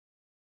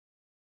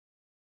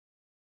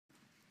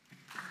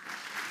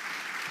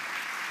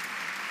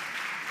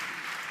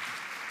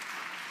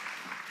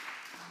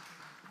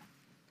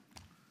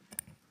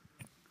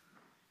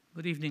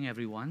Good evening,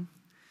 everyone.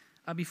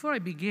 Before I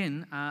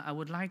begin, I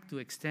would like to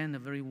extend a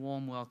very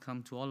warm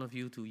welcome to all of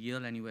you to Yale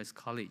NUS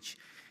College.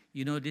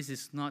 You know, this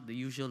is not the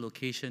usual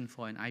location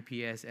for an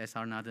IPS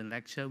S.R. Nathan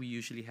lecture. We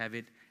usually have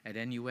it at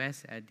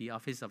NUS, at the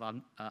Office of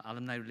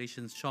Alumni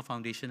Relations Shaw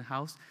Foundation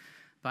House.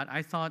 But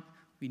I thought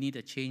we need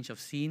a change of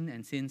scene,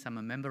 and since I'm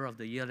a member of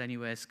the Yale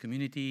NUS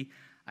community,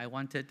 I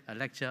wanted a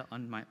lecture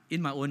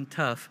in my own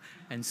turf.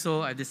 And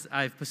so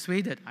I've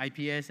persuaded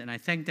IPS, and I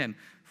thank them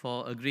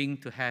for agreeing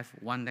to have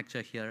one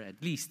lecture here at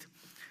least.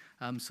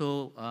 A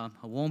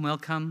warm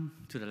welcome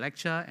to the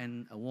lecture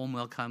and a warm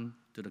welcome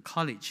to the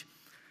college.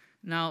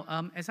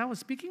 Now, as I was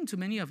speaking to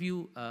many of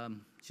you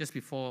just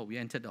before we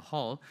entered the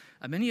hall,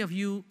 many of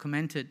you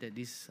commented that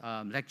this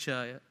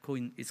lecture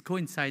is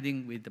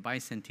coinciding with the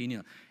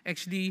bicentennial.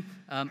 Actually,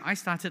 I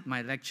started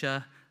my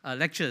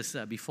lectures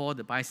before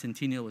the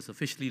bicentennial was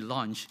officially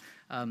launched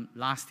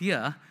last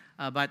year,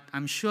 but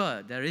I'm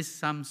sure there is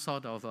some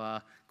sort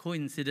of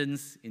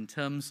coincidence in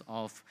terms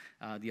of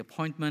the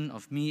appointment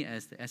of me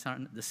as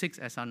the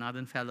sixth S.R.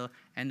 Nathan Fellow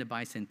and the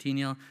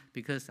bicentennial,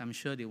 because I'm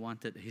sure they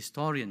wanted a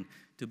historian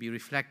to be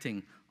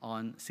reflecting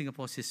on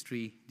Singapore's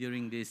history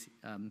during this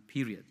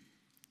period.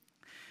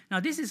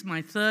 Now, this is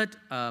my third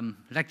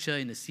lecture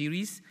in the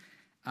series,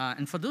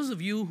 and for those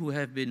of you who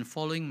have been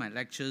following my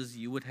lectures,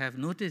 you would have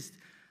noticed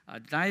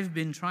that I've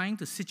been trying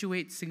to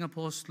situate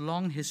Singapore's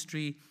long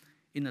history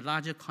in the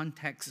larger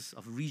context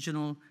of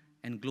regional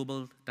and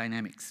global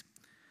dynamics.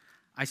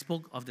 I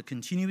spoke of the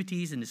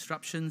continuities and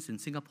disruptions in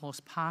Singapore's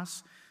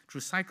past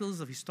through cycles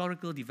of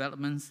historical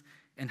developments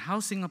and how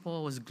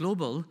Singapore was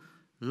global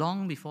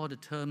long before the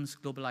terms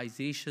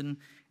globalization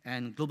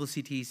and global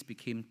cities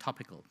became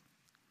topical.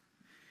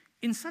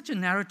 In such a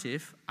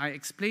narrative, I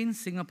explained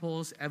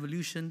Singapore's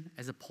evolution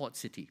as a port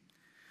city,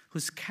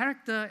 whose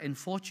character and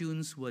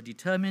fortunes were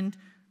determined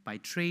by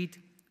trade,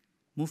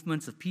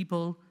 movements of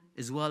people,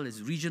 as well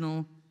as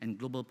regional and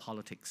global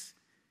politics.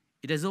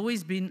 It has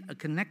always been a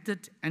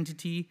connected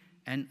entity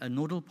and a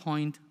nodal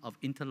point of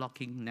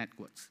interlocking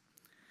networks.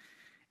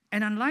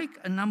 And unlike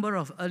a number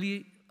of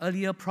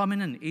earlier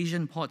prominent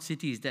Asian port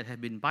cities that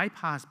have been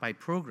bypassed by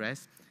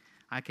progress,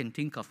 I can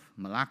think of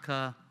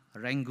Malacca,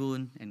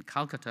 Rangoon, and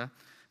Calcutta,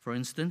 for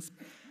instance,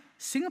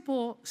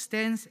 Singapore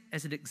stands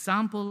as an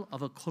example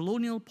of a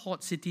colonial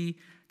port city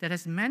that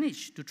has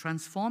managed to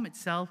transform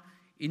itself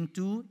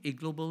into a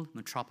global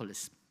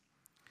metropolis.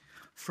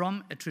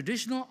 From a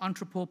traditional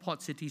entrepot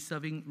port city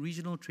serving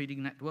regional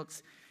trading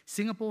networks,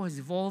 Singapore has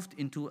evolved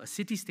into a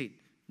city-state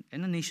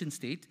and a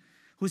nation-state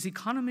whose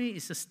economy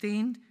is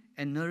sustained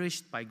and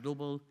nourished by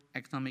global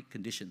economic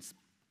conditions.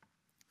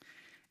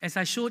 As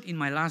I showed in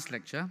my last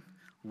lecture,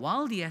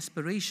 while the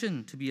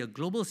aspiration to be a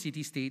global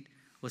city-state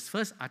was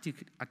first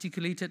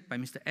articulated by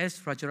Mr. S.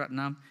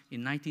 Rajaratnam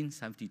in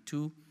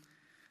 1972,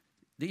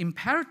 the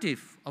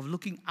imperative of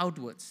looking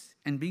outwards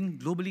and being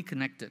globally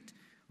connected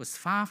was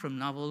far from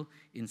novel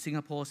in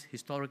Singapore's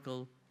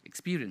historical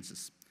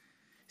experiences.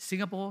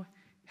 Singapore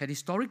had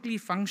historically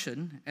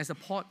functioned as a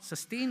port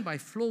sustained by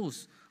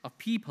flows of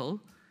people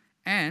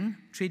and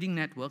trading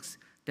networks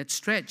that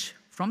stretch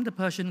from the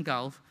Persian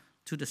Gulf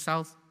to the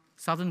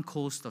southern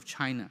coast of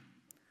China.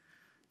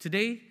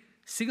 Today,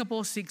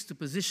 Singapore seeks to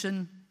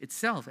position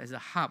itself as a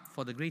hub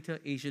for the greater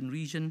Asian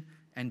region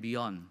and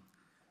beyond.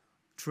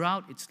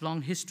 Throughout its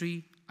long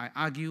history, I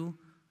argue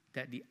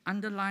that the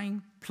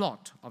underlying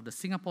plot of the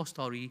Singapore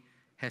story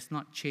has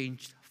not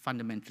changed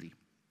fundamentally.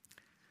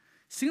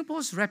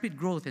 Singapore's rapid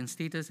growth and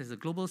status as a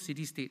global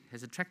city-state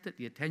has attracted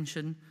the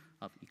attention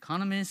of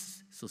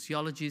economists,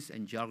 sociologists,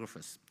 and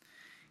geographers.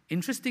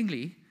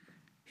 Interestingly,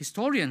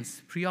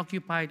 historians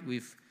preoccupied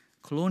with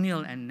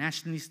colonial and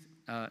nationalist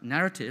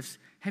narratives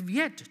have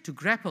yet to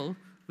grapple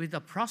with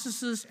the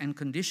processes and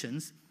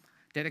conditions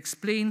that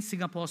explain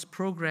Singapore's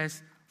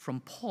progress from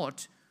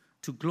port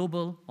to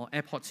global or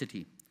airport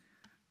city.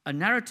 A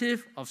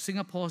narrative of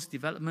Singapore's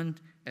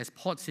development as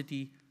port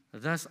city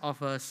thus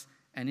offers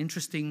an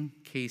interesting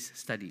case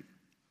study.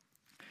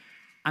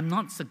 I'm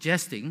not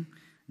suggesting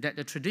that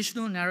the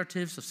traditional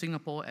narratives of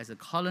Singapore as a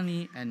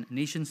colony and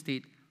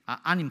nation-state are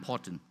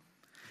unimportant,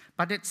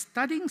 but that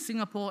studying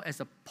Singapore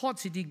as a port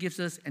city gives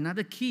us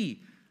another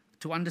key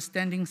to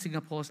understanding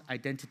Singapore's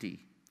identity.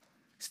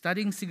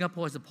 Studying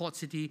Singapore as a port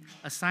city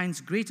assigns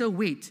greater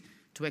weight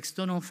to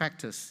external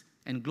factors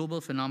and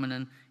global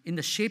phenomenon in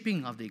the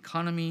shaping of the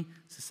economy,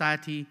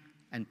 society,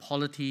 and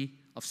polity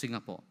of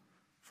Singapore.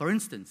 For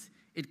instance,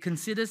 it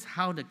considers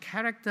how the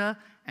character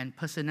and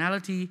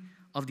personality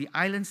of the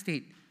island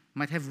state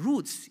might have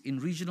roots in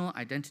regional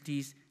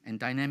identities and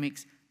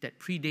dynamics that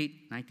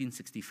predate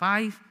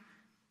 1965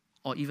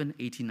 or even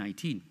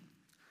 1819.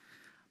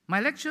 My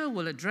lecture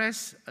will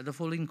address the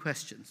following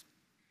questions.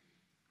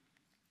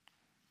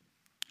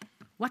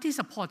 What is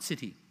a port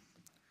city?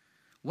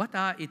 What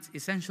are its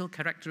essential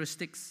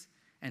characteristics?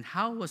 And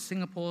how was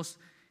Singapore's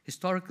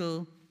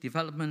historical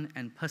development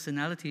and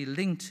personality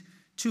linked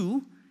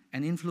to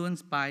and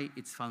influenced by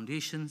its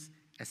foundations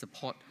as a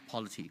port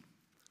polity?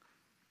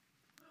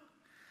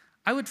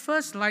 I would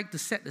first like to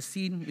set the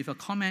scene with a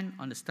comment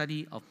on the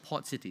study of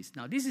port cities.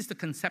 Now, this is the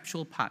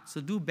conceptual part,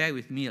 so do bear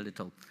with me a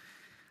little.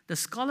 The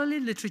scholarly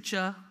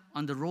literature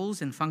on the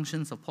roles and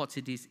functions of port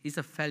cities is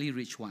a fairly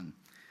rich one,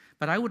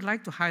 but I would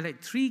like to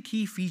highlight 3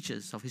 key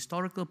features of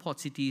historical port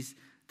cities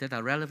that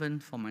are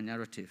relevant for my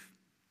narrative.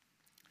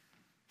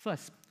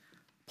 First,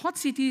 port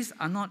cities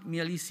are not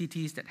merely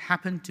cities that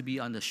happen to be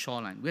on the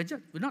shoreline.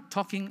 We're not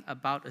talking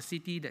about a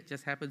city that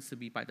just happens to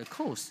be by the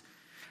coast.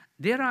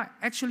 There are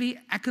actually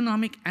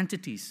economic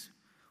entities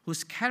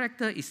whose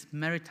character is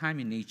maritime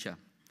in nature.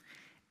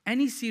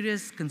 Any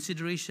serious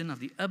consideration of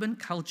the urban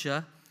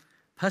culture,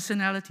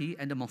 personality,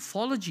 and the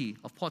morphology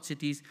of port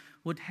cities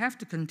would have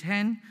to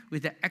contend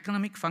with their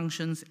economic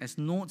functions as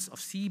nodes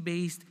of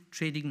sea-based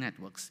trading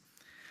networks.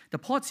 The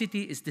port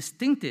city is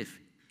distinctive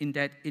in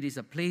that it is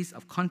a place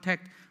of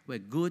contact where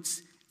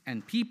goods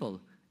and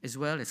people, as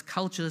well as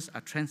cultures,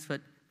 are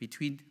transferred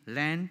between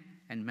land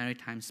and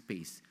maritime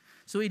space.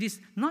 So it is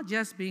not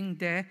just being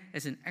there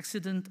as an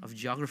accident of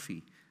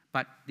geography,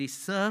 but they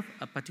serve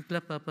a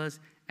particular purpose,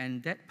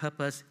 and that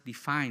purpose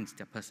defines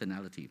their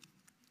personality.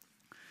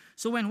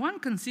 So when one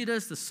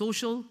considers the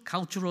social,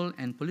 cultural,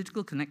 and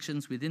political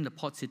connections within the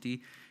port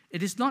city,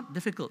 it is not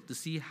difficult to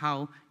see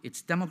how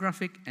its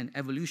demographic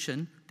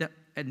evolution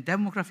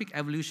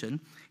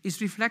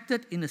is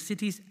reflected in the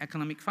city's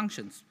economic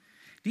functions.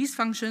 These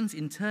functions,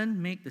 in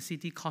turn, make the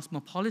city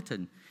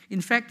cosmopolitan. In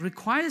fact,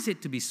 requires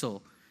it to be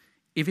so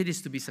if it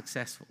is to be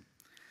successful.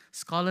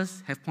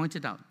 Scholars have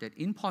pointed out that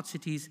in port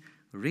cities,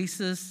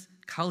 races,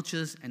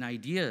 cultures, and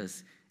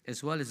ideas,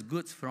 as well as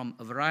goods from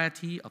a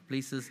variety of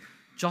places,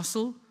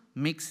 jostle,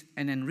 mix,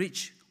 and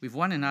enrich with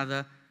one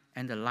another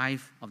and the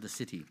life of the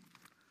city.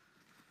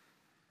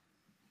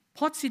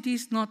 Port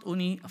cities not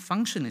only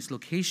function as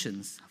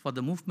locations for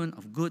the movement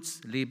of goods,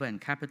 labor, and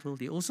capital,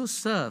 they also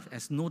serve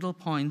as nodal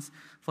points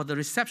for the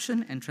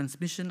reception and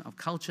transmission of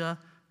culture,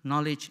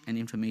 knowledge, and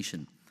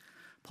information.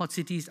 Port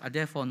cities are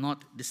therefore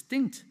not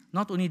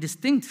only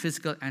distinct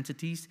physical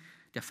entities,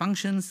 their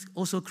functions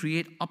also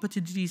create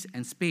opportunities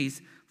and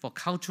space for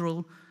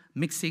cultural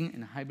mixing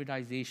and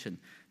hybridization.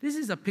 This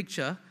is a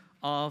picture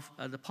of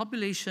the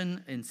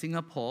population in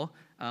Singapore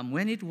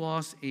when it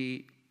was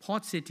a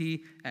port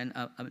city and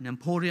an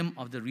emporium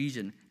of the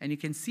region. And you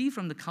can see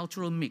from the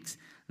cultural mix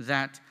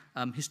that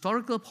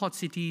historical port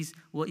cities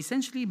were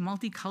essentially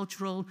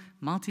multicultural,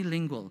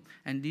 multilingual,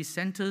 and these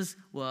centers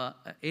were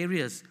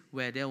areas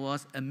where there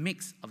was a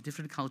mix of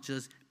different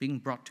cultures being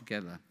brought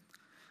together.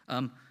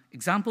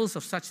 Examples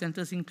of such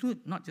centers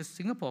include not just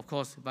Singapore, of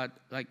course, but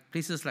like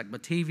places like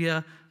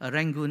Batavia,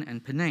 Rangoon,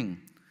 and Penang.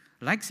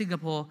 Like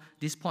Singapore,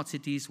 these port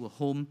cities were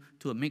home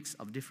to a mix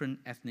of different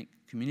ethnic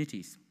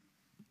communities.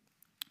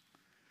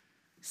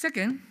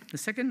 The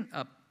second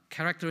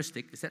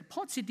characteristic is that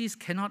port cities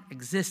cannot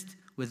exist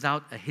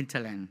without a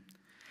hinterland.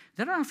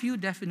 There are a few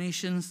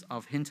definitions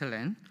of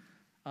hinterland,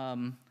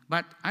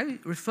 but I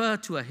refer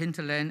to a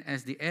hinterland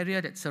as the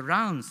area that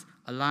surrounds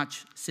a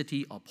large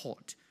city or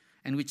port,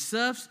 and which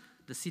serves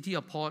the city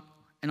or port,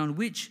 and on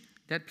which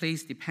that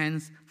place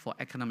depends for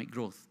economic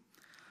growth.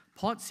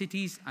 Port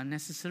cities are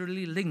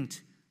necessarily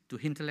linked to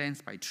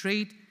hinterlands by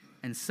trade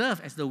and serve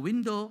as the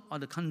window or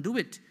the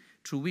conduit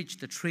through which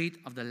the trade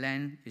of the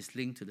land is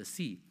linked to the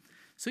sea.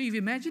 So if you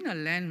imagine a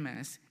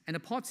landmass and a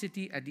port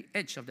city at the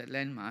edge of that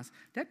landmass,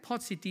 that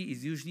port city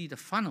is usually the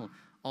funnel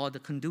or the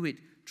conduit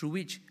through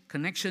which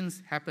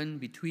connections happen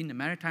between the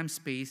maritime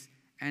space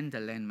and the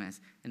landmass.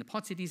 And the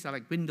port cities are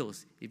like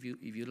windows, if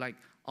you like,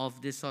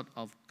 of this sort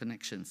of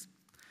connections.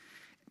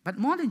 But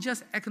more than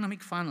just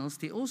economic funnels,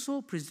 they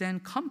also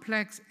present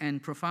complex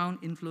and profound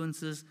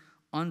influences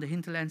on the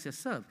hinterlands they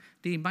serve.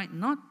 They might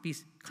not be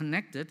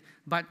connected,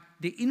 but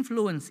they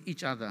influence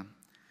each other.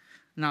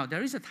 Now,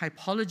 there is a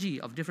typology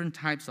of different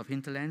types of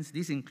hinterlands.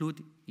 These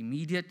include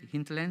immediate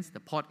hinterlands, the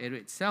port area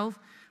itself;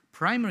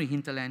 primary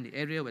hinterland, the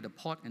area where the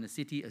port and the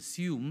city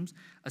assume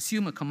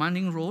a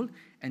commanding role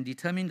and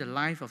determine the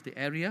life of the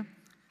area;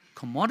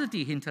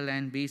 commodity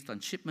hinterland, based on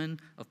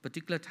shipment of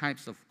particular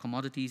types of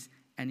commodities;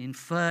 and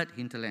inferred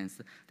hinterlands,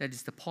 that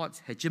is the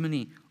port's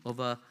hegemony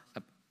over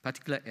a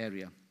particular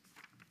area.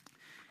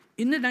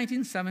 In the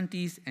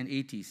 1970s and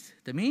 80s,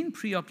 the main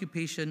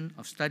preoccupation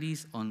of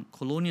studies on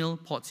colonial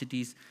port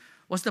cities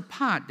was the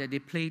part that they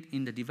played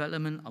in the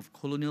development of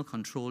colonial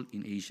control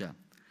in Asia.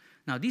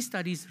 Now, these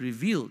studies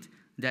revealed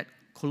that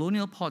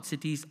colonial port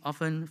cities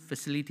often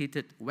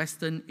facilitated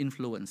Western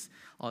influence,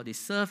 or they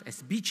served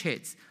as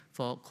beachheads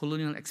for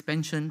colonial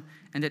expansion,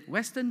 and that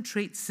Western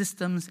trade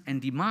systems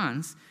and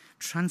demands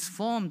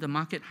transformed the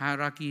market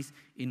hierarchies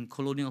in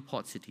colonial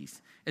port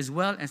cities, as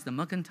well as the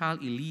mercantile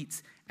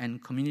elites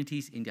and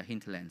communities in their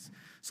hinterlands.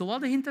 So while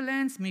the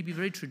hinterlands may be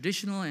very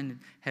traditional and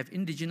have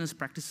indigenous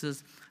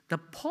practices, the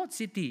port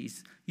city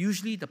is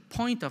usually the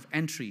point of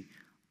entry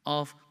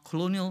of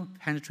colonial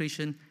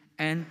penetration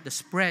and the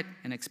spread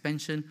and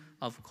expansion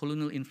of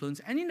colonial influence,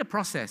 and in the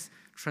process,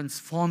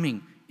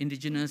 transforming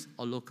indigenous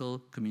or local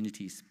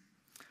communities.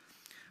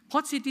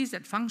 Port cities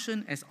that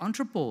function as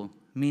entrepôt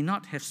may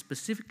not have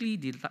specifically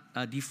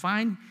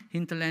defined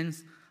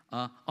hinterlands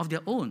of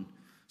their own.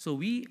 So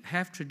we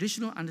have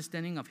traditional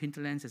understanding of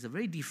hinterlands as a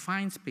very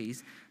defined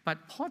space,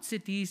 but port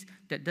cities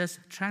that does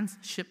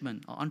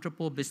transshipment or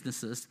entrepot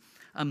businesses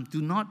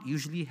do not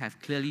usually have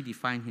clearly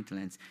defined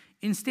hinterlands.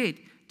 Instead,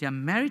 their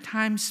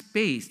maritime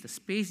space, the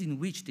space in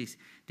which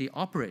they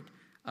operate,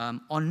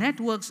 or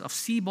networks of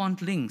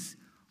seaborne links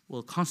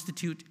will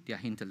constitute their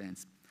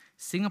hinterlands.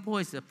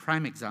 Singapore is a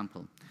prime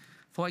example.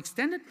 For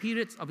extended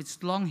periods of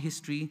its long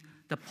history,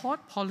 the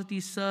port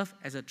polity served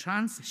as a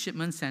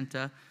transshipment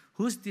center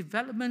whose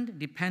development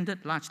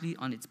depended largely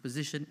on its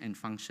position and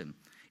function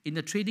in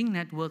the trading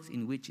networks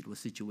in which it was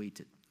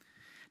situated.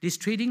 These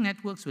trading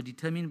networks were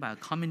determined by a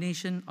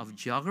combination of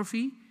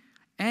geography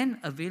and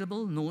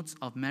available nodes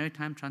of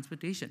maritime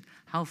transportation,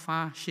 how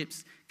far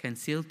ships can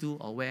sail to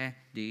or where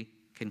they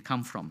can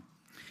come from.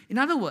 In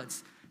other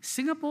words,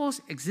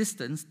 Singapore's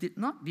existence did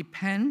not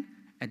depend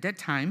at that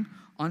time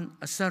on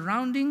a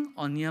surrounding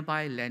or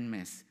nearby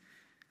landmass.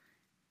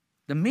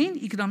 The main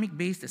economic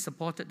base that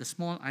supported the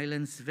small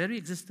island's very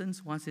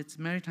existence was its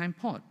maritime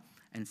port,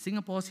 and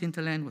Singapore's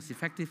hinterland was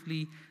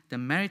effectively the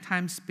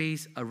maritime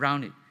space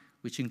around it,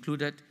 which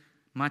included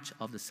much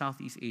of the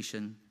Southeast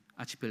Asian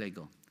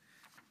archipelago.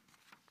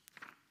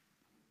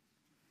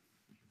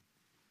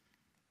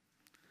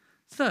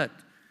 Third,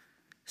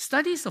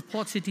 studies of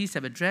port cities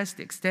have addressed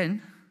the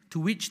extent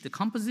to which the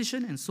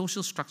composition and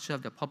social structure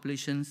of their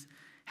populations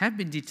have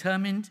been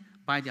determined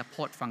by their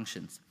port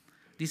functions.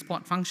 These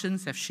port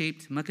functions have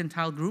shaped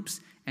mercantile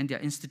groups and their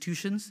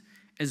institutions,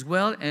 as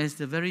well as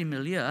the very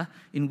milieu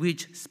in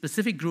which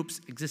specific groups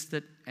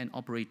existed and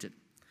operated.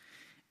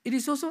 It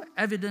is also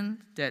evident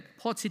that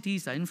port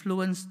cities are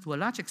influenced to a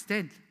large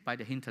extent by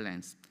the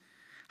hinterlands.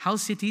 How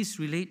cities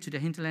relate to the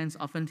hinterlands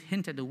often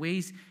hint at the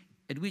ways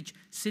at which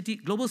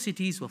global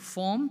cities were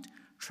formed,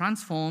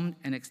 transformed,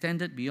 and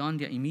extended beyond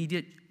their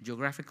immediate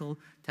geographical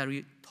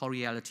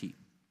territoriality.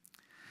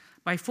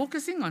 By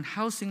focusing on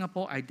how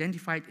Singapore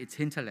identified its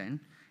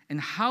hinterland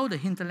and how the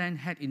hinterland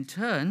had in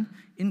turn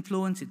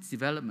influenced its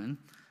development,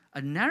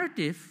 a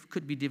narrative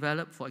could be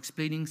developed for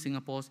explaining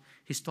Singapore's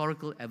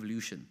historical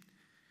evolution.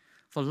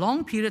 For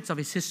long periods of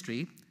its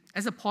history,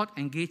 as a port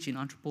engaged in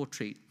entrepot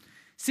trade,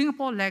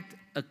 Singapore lacked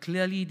a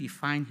clearly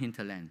defined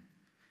hinterland.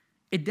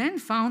 It then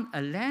found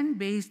a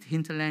land-based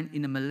hinterland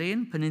in the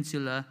Malayan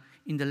Peninsula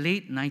in the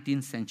late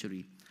 19th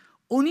century,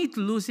 only to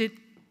lose it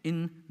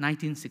in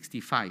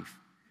 1965.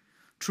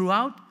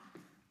 Throughout,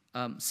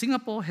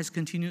 Singapore has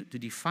continued to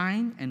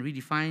define and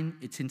redefine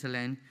its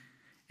hinterland,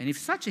 and if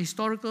such a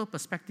historical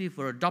perspective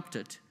were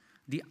adopted,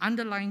 the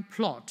underlying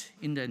plot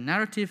in the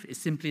narrative is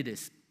simply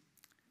this: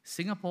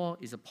 Singapore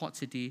is a port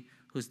city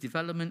whose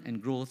development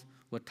and growth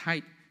were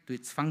tied to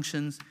its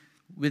functions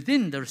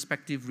within the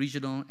respective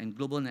regional and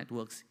global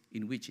networks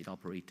in which it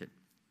operated.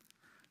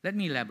 Let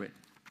me elaborate.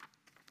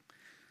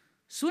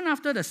 Soon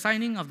after the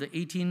signing of the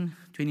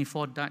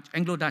 1824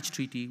 Anglo-Dutch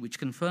Treaty, which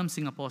confirmed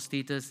Singapore's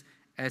status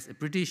as a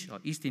British or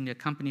East India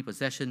Company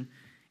possession,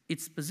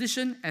 its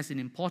position as an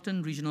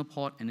important regional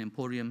port and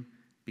emporium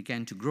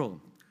began to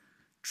grow.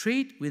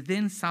 Trade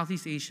within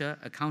Southeast Asia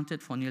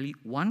accounted for nearly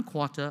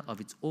 1/4 of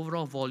its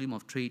overall volume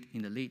of trade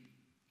in the late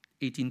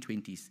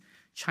 1820s.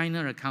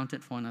 China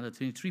accounted for another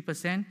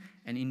 23%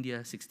 and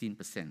India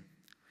 16%.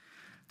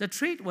 The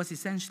trade was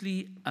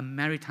essentially a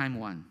maritime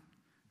one.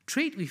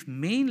 Trade with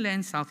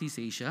mainland Southeast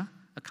Asia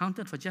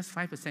accounted for just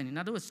 5%. In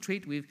other words,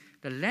 trade with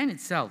the land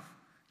itself,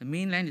 the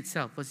mainland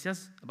itself, was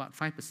just about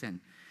 5%.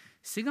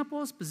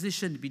 Singapore's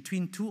position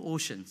between two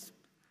oceans,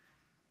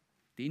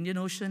 the Indian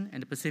Ocean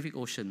and the Pacific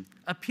Ocean,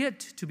 appeared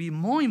to be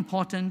more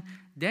important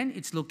than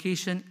its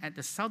location at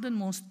the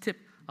southernmost tip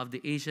of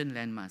the Asian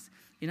landmass.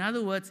 In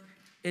other words,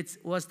 it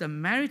was the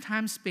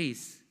maritime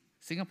space,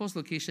 Singapore's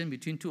location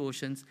between two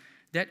oceans,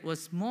 that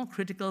was more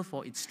critical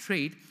for its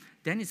trade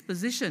than its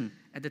position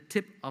at the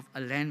tip of a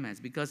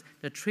landmass, because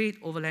the trade,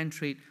 overland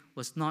trade,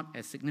 was not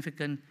as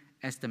significant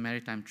as the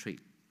maritime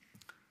trade.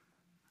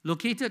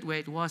 Located where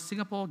it was,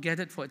 Singapore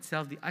gathered for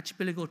itself the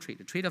archipelago trade,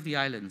 the trade of the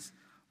islands,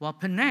 while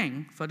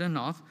Penang, further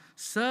north,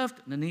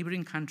 served the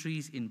neighboring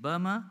countries in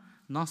Burma,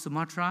 North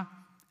Sumatra,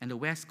 and the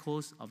west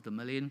coast of the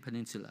Malayan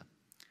Peninsula.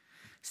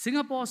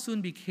 Singapore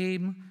soon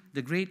became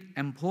the great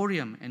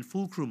emporium and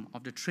fulcrum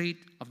of the trade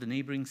of the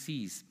neighboring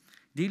seas,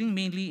 dealing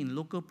mainly in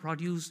local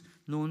produce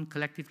known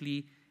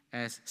collectively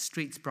as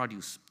Straits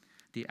produce,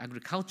 the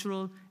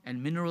agricultural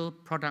and mineral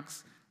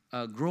products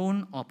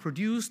grown or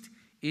produced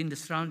in the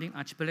surrounding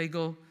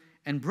archipelago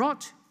and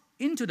brought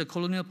into the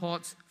colonial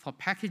ports for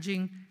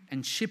packaging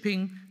and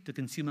shipping to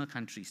consumer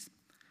countries.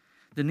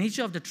 The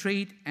nature of the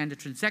trade and the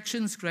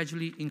transactions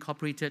gradually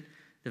incorporated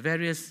the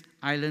various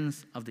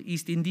islands of the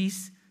East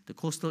Indies, the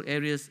coastal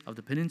areas of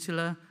the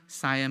peninsula,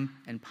 Siam,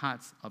 and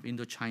parts of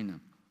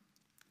Indochina.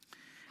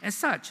 As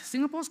such,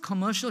 Singapore's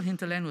commercial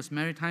hinterland was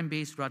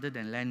maritime-based rather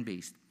than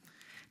land-based.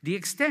 The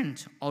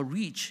extent or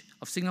reach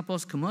of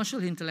Singapore's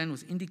commercial hinterland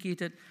was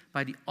indicated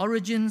by the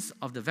origins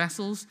of the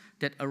vessels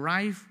that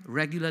arrived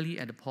regularly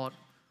at the port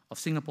of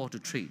Singapore to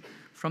trade,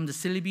 from the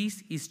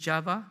Celebes, East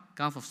Java,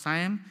 Gulf of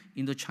Siam,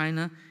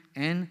 Indochina,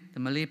 and the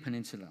Malay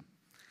Peninsula.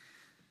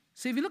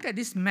 So if you look at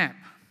this map,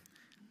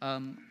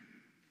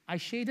 I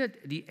shaded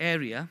the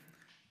area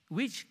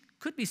which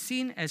could be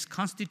seen as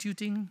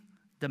constituting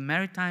the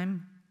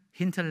maritime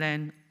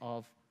hinterland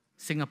of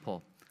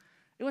Singapore.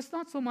 It was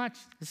not so much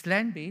its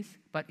land base,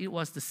 but it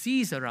was the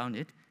seas around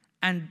it,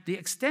 and the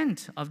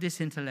extent of this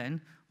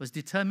hinterland was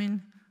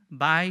determined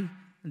by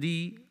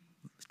the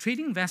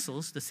trading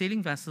vessels, the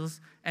sailing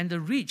vessels, and the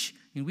reach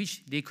in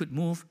which they could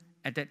move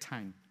at that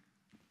time.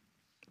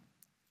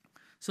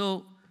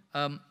 So,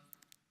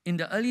 in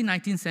the early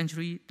 19th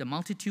century, the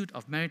multitude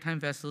of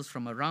maritime vessels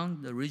from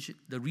around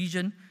the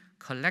region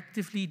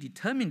collectively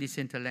determined this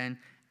hinterland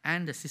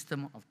and the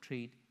system of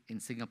trade in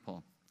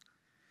Singapore.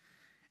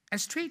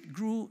 As trade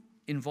grew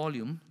in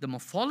volume, the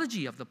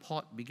morphology of the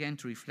port began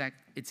to reflect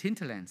its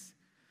hinterlands.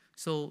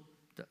 So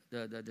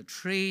the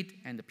trade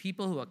and the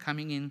people who are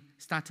coming in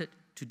started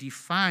to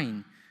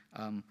define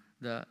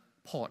the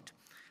port.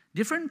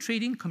 Different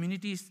trading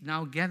communities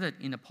now gathered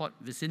in the port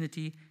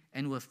vicinity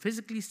and were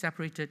physically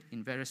separated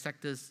in various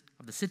sectors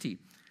of the city.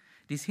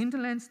 These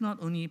hinterlands not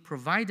only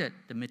provided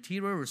the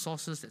material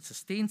resources that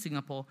sustained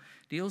Singapore,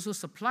 they also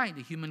supplied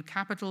the human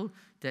capital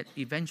that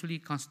eventually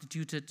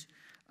constituted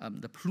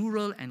the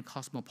plural and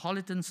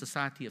cosmopolitan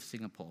society of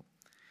Singapore.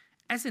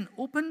 As an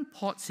open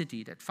port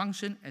city that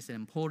functioned as an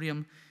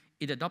emporium,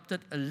 it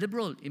adopted a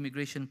liberal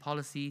immigration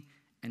policy,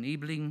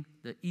 enabling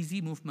the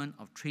easy movement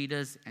of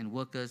traders and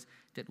workers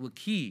that were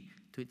key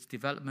to its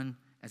development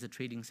as a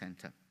trading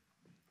center.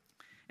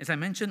 As I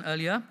mentioned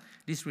earlier,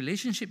 this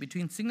relationship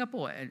between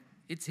Singapore and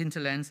its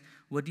hinterlands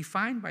were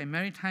defined by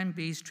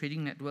maritime-based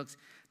trading networks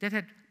that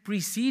had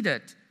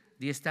preceded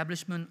the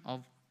establishment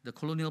of the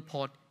colonial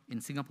port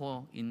in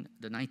Singapore in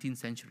the 19th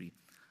century.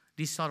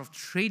 These sort of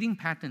trading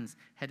patterns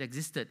had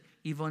existed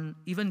even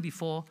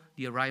before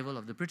the arrival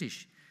of the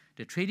British.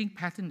 The trading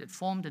pattern that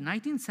formed the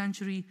 19th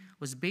century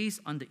was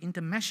based on the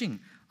intermeshing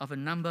of a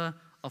number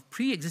of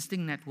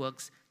pre-existing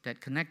networks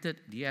that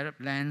connected the Arab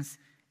lands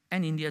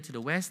and India to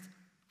the west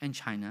and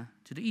China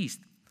to the east.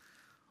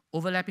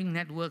 Overlapping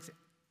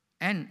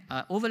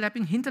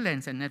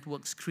hinterlands and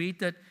networks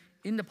created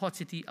in the port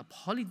city a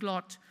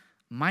polyglot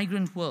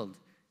migrant world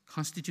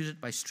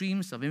constituted by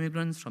streams of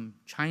immigrants from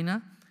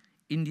China,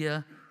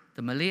 India,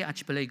 the Malay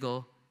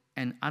archipelago,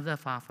 and other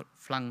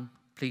far-flung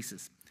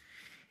places.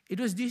 It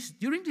was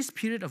during this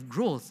period of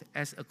growth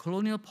as a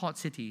colonial port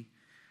city,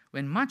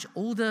 when much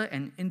older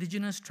and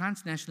indigenous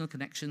transnational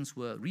connections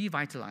were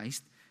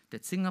revitalized,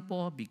 that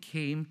Singapore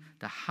became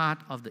the heart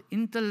of the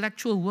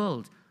intellectual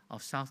world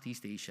of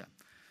Southeast Asia.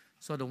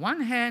 So on the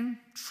one hand,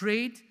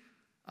 trade,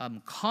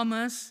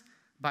 commerce,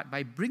 but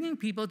by bringing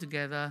people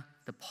together,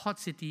 the port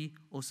city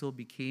also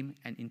became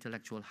an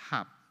intellectual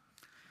hub.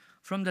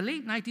 From the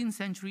late 19th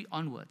century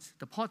onwards,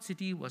 the port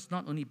city was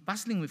not only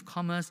bustling with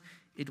commerce,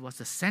 it was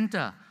a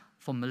center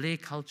for Malay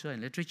culture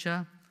and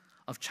literature,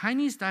 of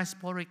Chinese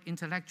diasporic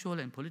intellectual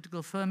and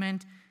political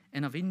ferment,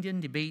 and of Indian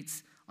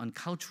debates on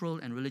cultural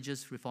and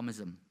religious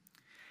reformism.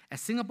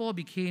 As Singapore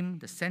became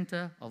the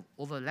center of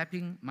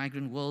overlapping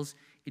migrant worlds,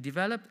 it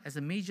developed as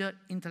a major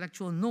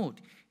intellectual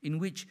node in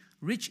which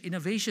rich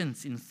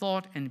innovations in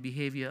thought and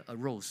behavior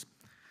arose.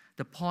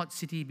 The port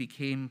city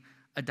became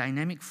a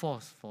dynamic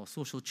force for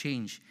social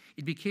change.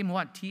 It became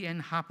what T.N.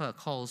 Harper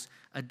calls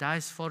a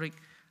diasporic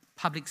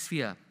public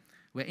sphere,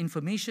 where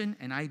information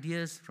and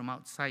ideas from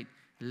outside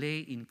lay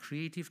in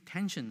creative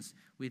tensions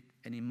with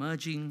an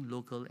emerging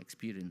local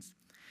experience.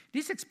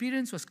 This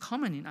experience was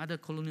common in other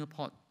colonial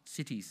port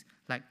cities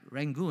like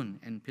Rangoon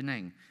and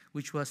Penang,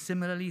 which were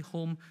similarly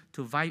home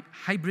to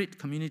hybrid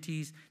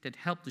communities that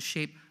helped to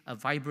shape a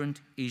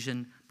vibrant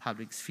Asian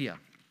public sphere.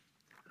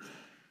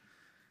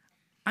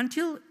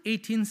 Until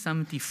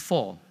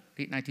 1874,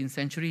 late 19th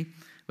century,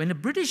 when the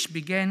British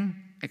began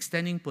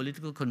extending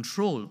political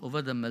control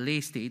over the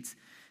Malay states,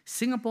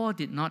 Singapore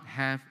did not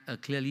have a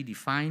clearly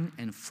defined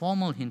and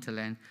formal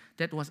hinterland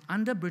that was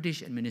under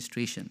British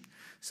administration.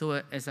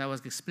 So as I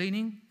was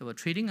explaining, they were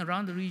trading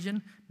around the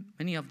region.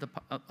 Many of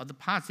the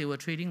parts they were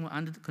trading were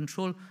under the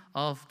control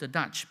of the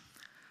Dutch.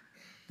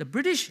 The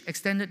British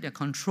extended their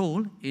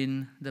control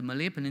in the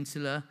Malay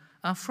Peninsula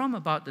from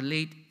about the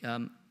late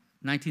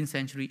 19th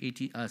century,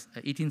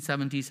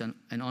 1870s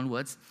and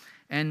onwards.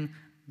 And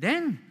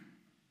then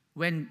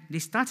when they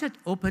started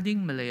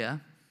opening Malaya,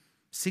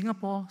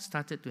 Singapore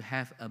started to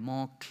have a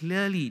more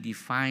clearly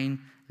defined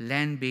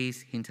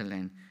land-based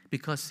hinterland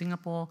because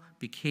Singapore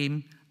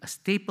became a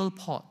staple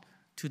port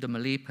to the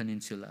Malay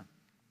Peninsula.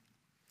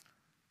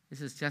 This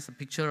is just a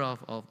picture of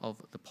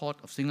the port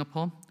of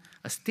Singapore,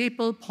 a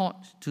staple port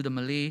to the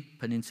Malay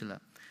Peninsula.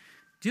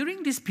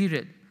 During this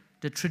period,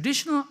 the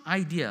traditional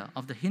idea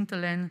of the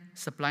hinterland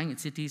supplying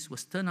its cities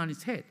was turned on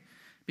its head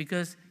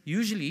because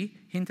usually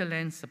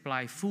hinterlands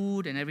supply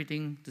food and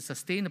everything to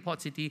sustain the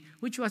port city,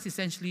 which was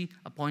essentially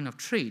a point of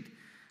trade.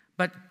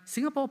 But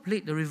Singapore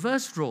played the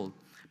reverse role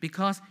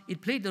because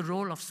it played the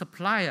role of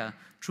supplier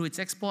through its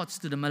exports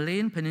to the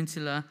Malayan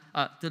Peninsula,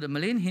 to the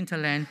Malayan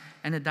hinterland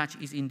and the Dutch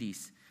East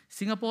Indies.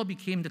 Singapore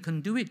became the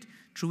conduit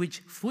through which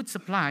food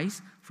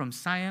supplies from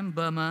Siam,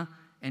 Burma,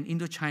 and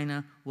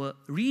Indochina were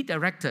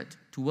redirected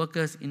to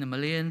workers in the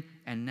Malayan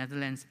and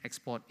Netherlands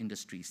export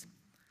industries.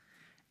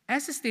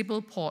 As a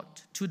staple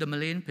port to the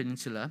Malayan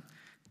Peninsula,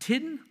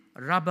 tin,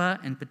 rubber,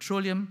 and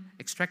petroleum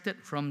extracted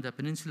from the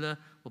peninsula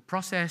were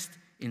processed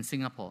in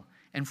Singapore,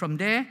 and from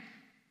there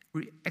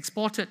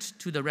exported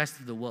to the rest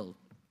of the world.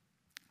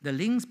 The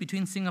links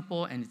between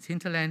Singapore and its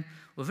hinterland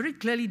were very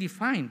clearly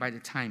defined by the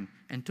time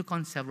and took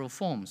on several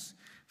forms.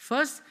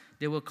 First,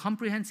 there were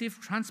comprehensive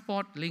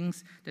transport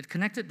links that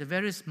connected the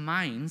various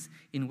mines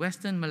in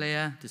Western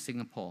Malaya to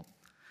Singapore.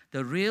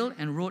 The rail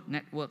and road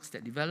networks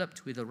that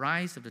developed with the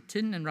rise of the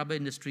tin and rubber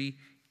industry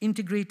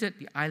integrated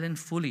the island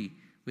fully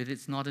with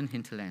its northern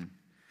hinterland.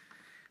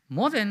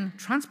 More than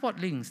transport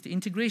links, the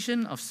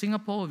integration of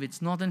Singapore with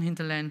its northern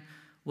hinterland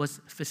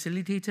was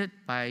facilitated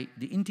by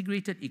the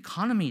integrated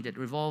economy that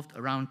revolved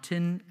around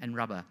tin and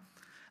rubber,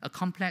 a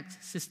complex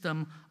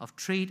system of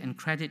trade and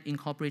credit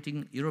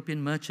incorporating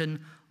European merchant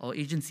or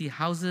agency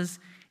houses,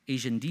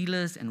 Asian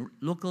dealers, and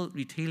local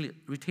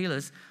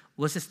retailers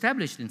was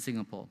established in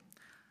Singapore.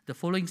 The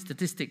following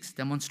statistics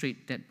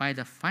demonstrate that by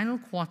the final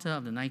quarter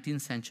of the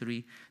 19th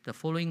century, the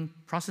following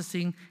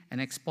processing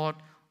and export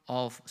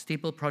of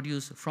staple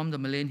produce from the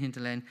Malayan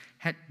hinterland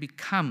had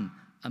become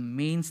a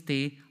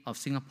mainstay of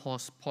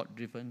Singapore's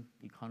port-driven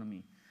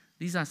economy.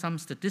 These are some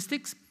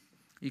statistics.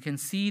 You can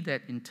see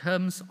that in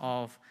terms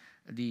of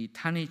the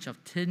tonnage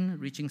of tin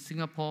reaching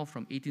Singapore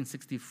from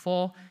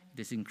 1864, it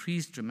has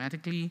increased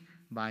dramatically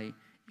by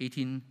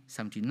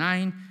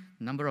 1879.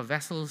 The number of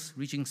vessels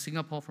reaching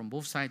Singapore from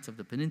both sides of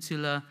the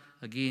peninsula,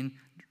 again,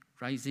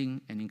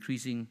 rising and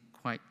increasing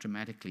quite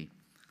dramatically.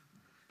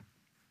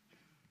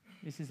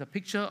 This is a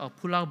picture of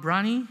Pulau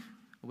Brani,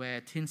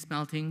 where tin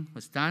smelting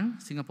was done.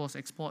 Singapore's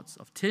exports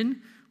of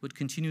tin would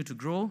continue to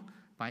grow.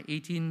 By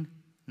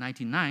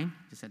 1899,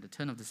 just at the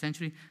turn of the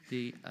century,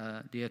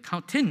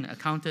 tin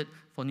accounted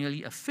for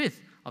nearly a fifth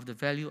of the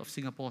value of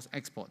Singapore's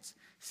exports.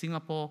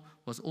 Singapore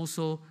was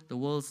also the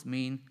world's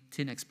main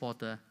tin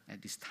exporter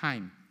at this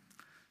time.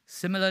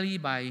 Similarly,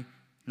 by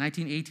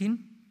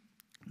 1918,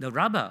 the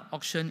rubber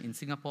auction in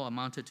Singapore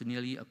amounted to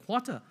nearly a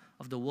quarter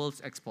of the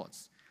world's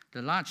exports.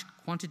 The large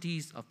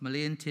quantities of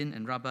Malayan tin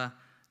and rubber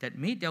that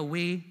made their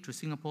way to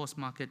Singapore's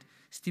market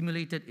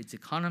stimulated its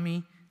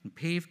economy and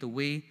paved the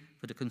way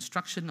for the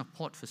construction of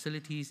port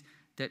facilities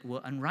that were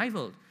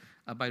unrivaled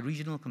by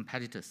regional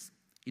competitors.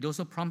 It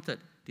also prompted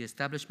the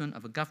establishment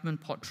of a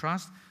government port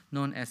trust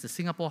known as the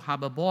Singapore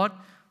Harbour Board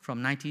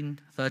from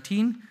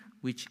 1913,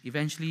 which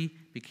eventually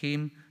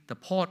became the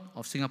Port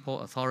of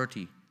Singapore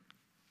Authority.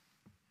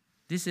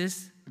 This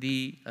is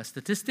the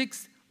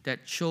statistics that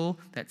show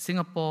that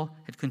Singapore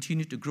had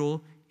continued to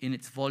grow in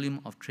its volume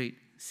of trade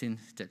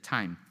since that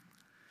time.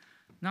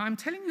 Now, I'm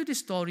telling you this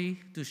story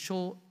to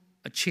show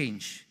a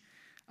change.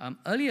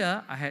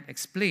 Earlier, I had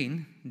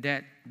explained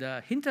that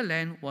the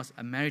hinterland was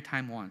a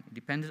maritime one. It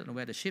depended on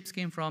where the ships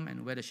came from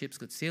and where the ships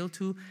could sail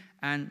to,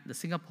 and the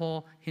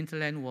Singapore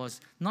hinterland was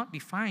not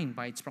defined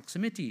by its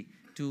proximity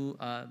to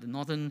the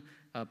northern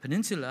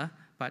peninsula,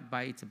 but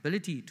by its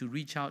ability to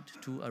reach out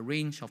to a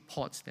range of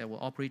ports that were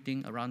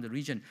operating around the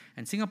region.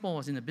 And Singapore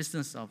was in the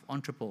business of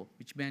entrepot,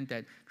 which meant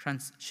that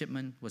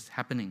transshipment was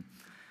happening.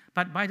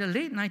 But by the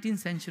late 19th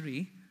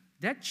century,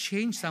 that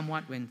changed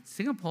somewhat when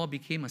Singapore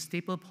became a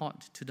staple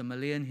port to the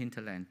Malayan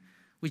hinterland,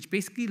 which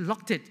basically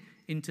locked it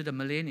into the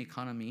Malayan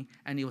economy,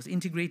 and it was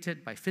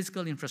integrated by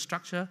physical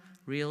infrastructure,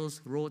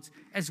 rails, roads,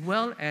 as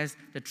well as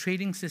the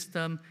trading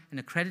system and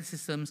the credit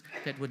systems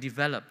that were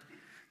developed.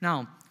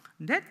 Now,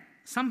 that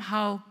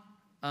somehow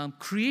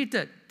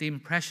created the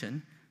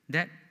impression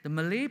that the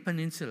Malay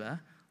Peninsula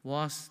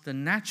was the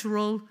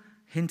natural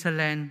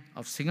hinterland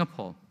of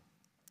Singapore.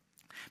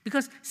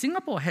 Because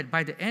Singapore had,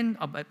 by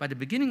the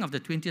beginning of the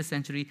 20th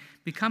century,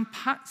 become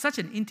such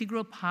an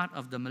integral part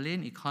of the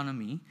Malayan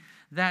economy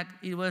that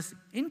it was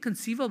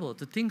inconceivable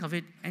to think of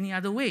it any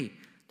other way,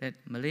 that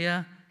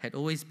Malaya had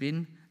always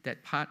been that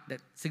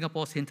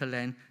Singapore's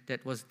hinterland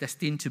that was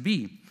destined to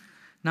be.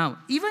 Now,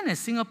 even as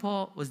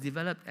Singapore was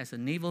developed as a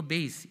naval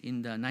base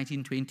in the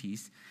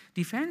 1920s,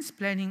 defense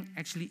planning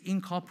actually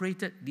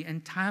incorporated the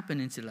entire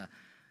peninsula.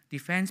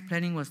 Defense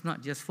planning was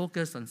not just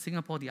focused on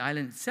Singapore, the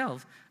island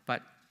itself,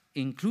 but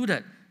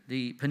included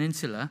the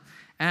peninsula,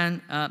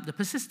 and the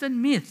persistent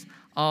myth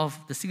of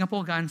the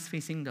Singapore guns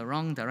facing the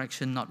wrong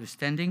direction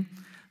notwithstanding,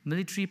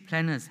 military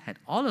planners had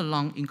all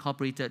along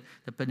incorporated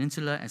the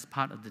peninsula as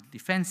part of the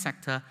defense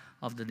sector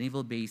of the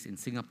naval base in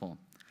Singapore.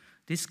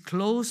 This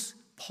close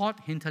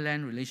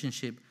port-hinterland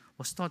relationship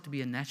was thought to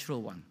be a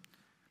natural one,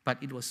 but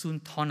it was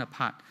soon torn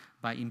apart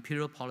by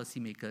imperial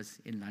policymakers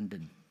in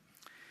London.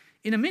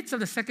 In the midst of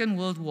the Second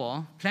World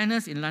War,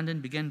 planners in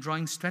London began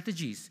drawing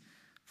strategies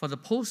for the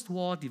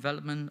post-war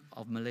development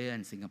of Malaya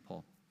and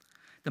Singapore.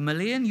 The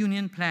Malayan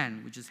Union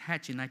Plan, which was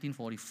hatched in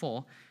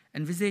 1944,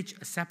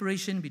 envisaged a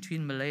separation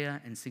between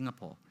Malaya and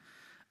Singapore.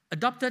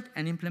 Adopted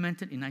and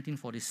implemented in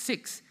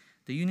 1946,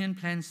 the Union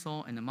Plan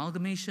saw an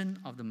amalgamation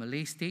of the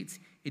Malay states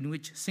in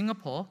which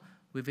Singapore,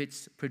 with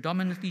its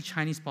predominantly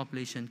Chinese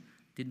population,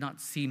 did not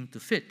seem to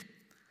fit.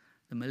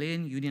 The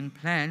Malayan Union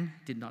Plan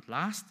did not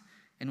last,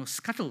 and was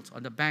scuttled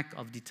on the back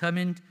of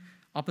determined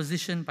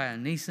opposition by a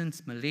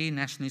nascent Malay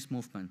nationalist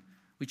movement,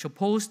 which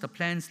opposed the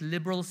plan's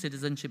liberal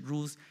citizenship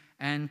rules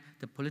and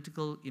the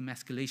political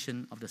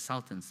emasculation of the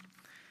sultans.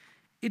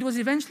 It was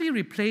eventually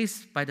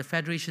replaced by the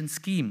Federation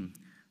Scheme,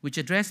 which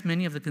addressed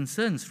many of the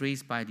concerns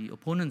raised by the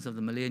opponents of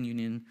the Malayan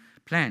Union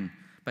plan.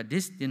 But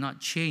this did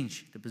not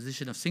change the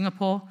position of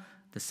Singapore.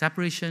 The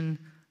separation,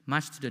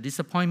 much to the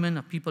disappointment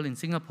of people in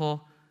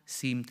Singapore,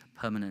 seemed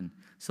permanent.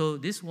 So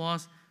this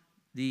was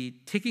the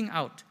taking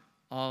out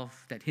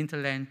of that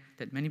hinterland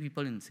that many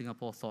people in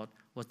Singapore thought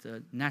was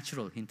the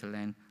natural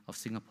hinterland of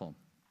Singapore.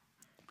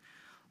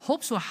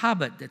 Hopes were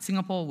harbored that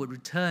Singapore would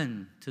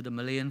return to the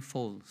Malayan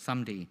fold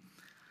someday.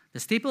 The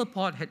staple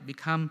port had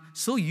become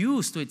so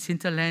used to its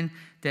hinterland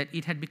that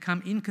it had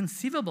become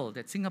inconceivable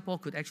that Singapore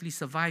could actually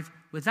survive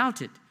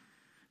without it.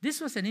 This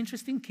was an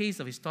interesting case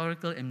of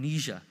historical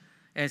amnesia.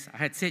 As I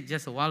had said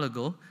just a while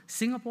ago,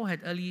 Singapore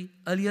had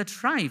earlier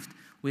thrived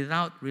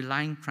without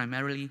relying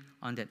primarily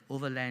on that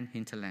overland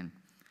hinterland.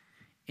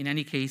 In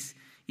any case,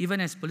 even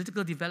as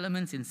political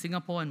developments in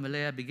Singapore and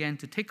Malaya began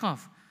to take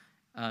off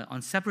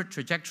on separate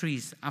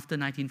trajectories after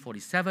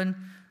 1947,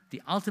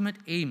 the ultimate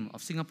aim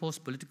of Singapore's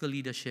political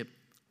leadership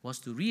was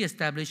to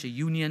re-establish a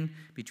union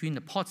between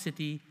the port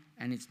city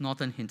and its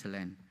northern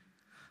hinterland.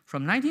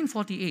 From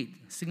 1948,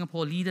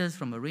 Singapore leaders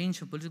from a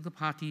range of political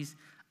parties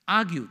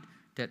argued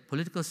that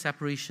political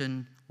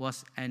separation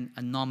was an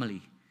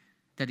anomaly,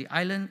 that the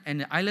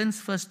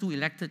island's first two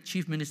elected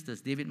chief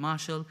ministers, David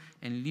Marshall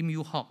and Lim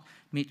Yew Hock,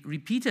 made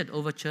repeated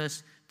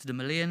overtures to the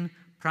Malayan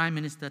Prime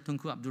Minister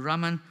Tunku Abdul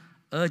Rahman,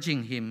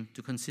 urging him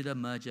to consider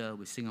merger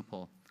with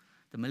Singapore.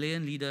 The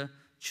Malayan leader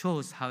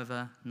chose,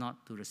 however,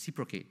 not to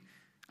reciprocate,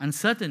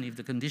 uncertain if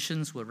the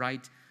conditions were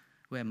right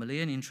where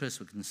Malayan interests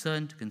were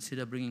concerned to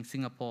consider bringing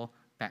Singapore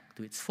back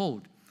to its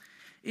fold.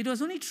 It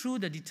was only through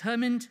the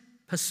determined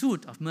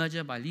pursuit of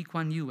merger by Lee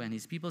Kuan Yew and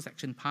his People's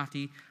Action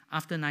Party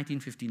after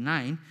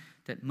 1959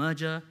 that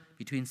merger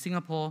between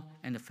Singapore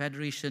and the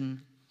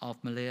Federation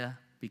of Malaya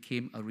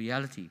became a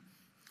reality.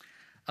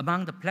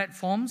 Among the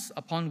platforms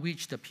upon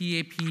which the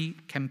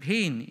PAP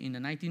campaigned in the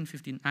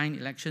 1959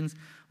 elections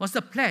was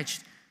the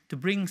pledge to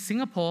bring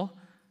Singapore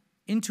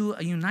into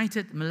a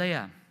united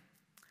Malaya.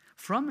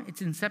 From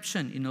its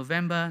inception in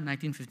November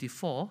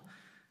 1954,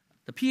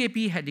 the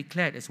PAP had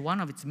declared as one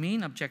of its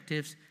main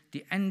objectives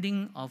the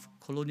ending of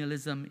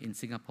colonialism in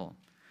Singapore.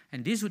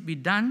 And this would be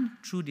done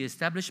through the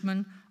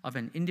establishment of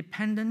an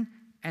independent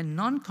and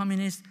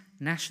non-communist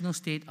national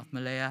state of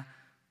Malaya,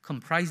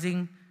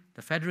 comprising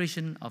the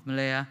Federation of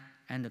Malaya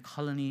and the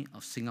colony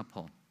of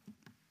Singapore.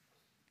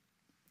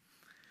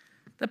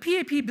 The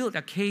PAP built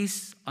a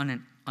case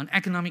on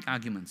economic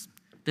arguments,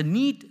 the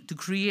need to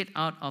create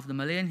out of the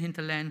Malayan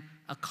hinterland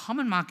a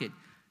common market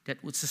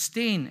that would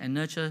sustain and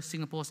nurture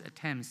Singapore's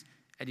attempts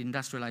at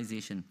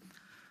industrialization.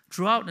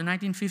 Throughout the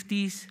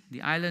 1950s,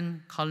 the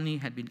island colony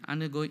had been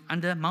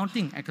under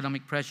mounting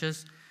economic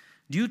pressures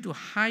due to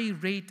high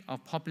rate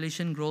of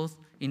population growth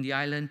in the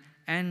island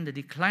and the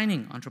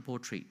declining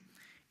entrepot trade.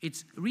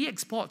 Its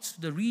re-exports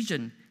to the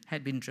region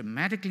had been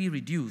dramatically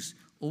reduced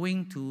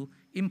owing to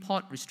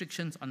import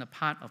restrictions on the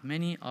part of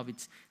many of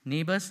its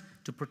neighbors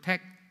to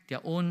protect their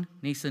own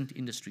nascent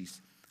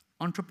industries.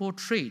 Entrepot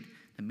trade,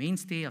 the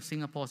mainstay of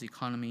Singapore's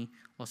economy,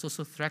 was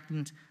also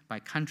threatened by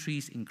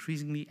countries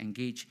increasingly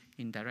engaged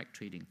in direct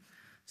trading.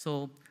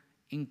 So,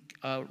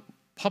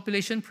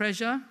 population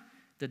pressure,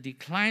 the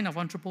decline of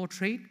entrepot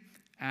trade,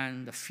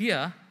 and the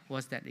fear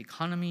was that the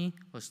economy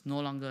was no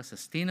longer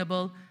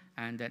sustainable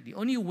and that the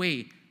only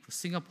way for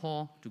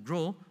Singapore to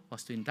grow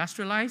was to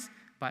industrialize,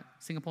 but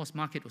Singapore's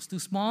market was too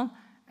small,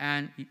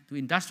 and to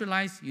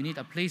industrialize, you need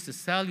a place to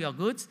sell your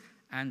goods,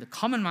 and the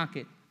common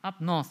market up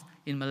north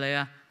in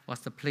Malaya was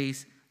the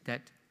place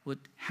that would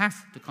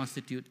have to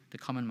constitute the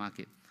common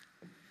market.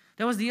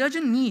 There was the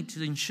urgent need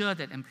to ensure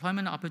that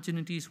employment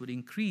opportunities would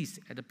increase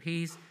at a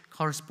pace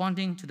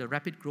corresponding to the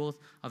rapid growth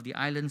of the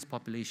island's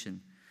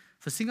population.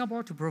 For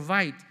Singapore to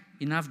provide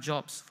enough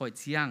jobs for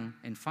its young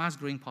and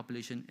fast-growing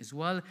population, as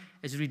well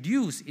as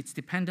reduce its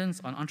dependence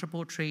on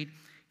entrepot trade,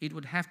 it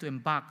would have to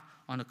embark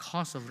on a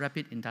course of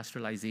rapid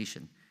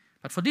industrialization.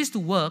 But for this to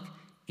work,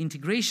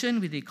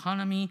 integration with the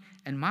economy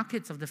and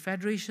markets of the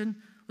Federation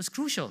was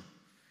crucial.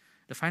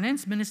 The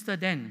finance minister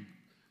then,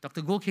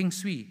 Dr. Goh Keng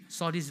Swee,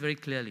 saw this very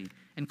clearly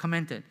and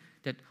commented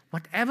that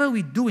whatever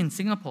we do in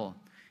Singapore,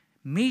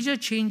 major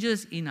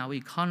changes in our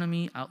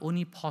economy are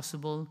only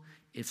possible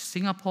if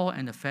Singapore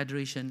and the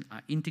Federation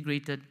are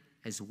integrated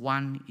as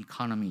one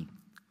economy.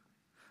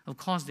 Of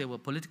course, there were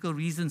political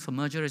reasons for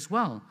merger as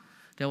well.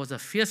 There was a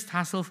fierce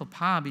tussle for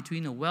power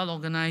between a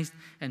well-organized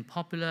and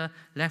popular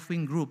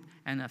left-wing group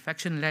and a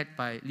faction led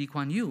by Lee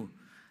Kuan Yew.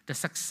 The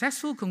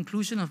successful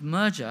conclusion of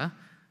merger,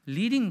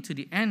 leading to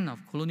the end of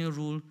colonial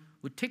rule,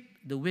 would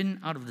take the wind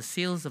out of the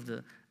sails of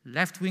the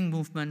left-wing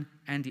movement,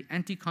 and the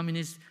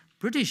anti-communist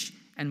British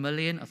and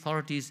Malayan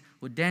authorities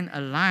would then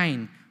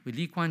align with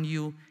Lee Kuan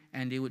Yew,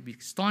 and they would be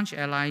staunch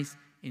allies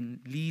in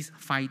Lee's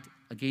fight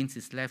against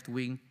his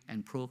left-wing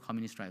and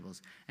pro-communist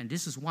rivals. And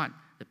this is what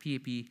the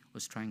PAP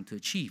was trying to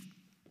achieve.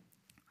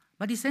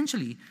 But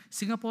essentially,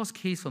 Singapore's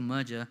case for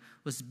merger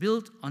was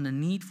built on the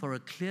need for a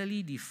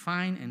clearly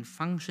defined and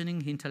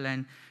functioning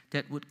hinterland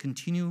that would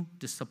continue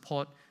to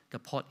support the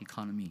port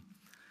economy.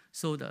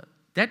 So the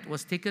debt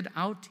was taken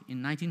out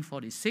in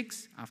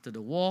 1946. After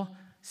the war,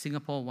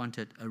 Singapore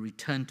wanted a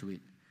return to it.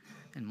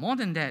 And more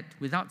than that,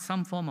 without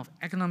some form of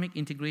economic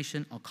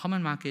integration or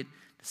common market,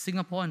 the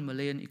Singapore and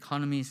Malayan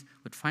economies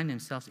would find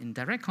themselves in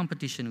direct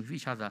competition with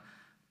each other,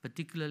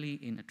 particularly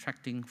in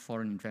attracting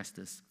foreign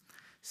investors.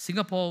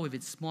 Singapore, with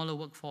its smaller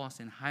workforce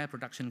and higher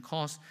production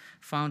costs,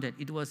 found that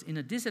it was in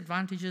a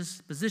disadvantageous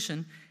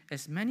position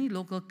as many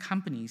local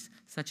companies,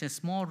 such as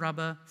small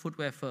rubber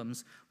footwear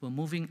firms, were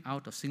moving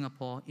out of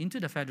Singapore into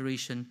the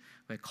Federation,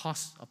 where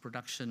costs of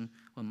production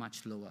were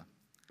much lower.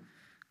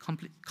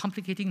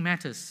 Complicating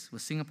matters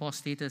was Singapore's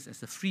status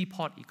as a free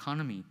port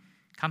economy.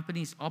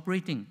 Companies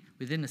operating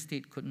within the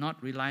state could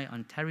not rely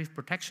on tariff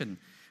protection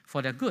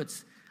for their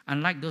goods,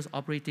 unlike those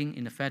operating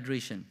in the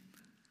Federation.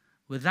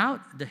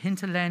 Without the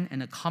hinterland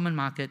and a common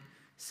market,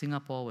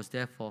 Singapore was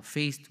therefore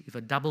faced with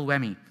a double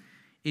whammy.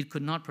 It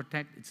could not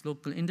protect its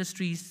local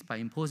industries by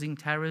imposing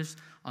tariffs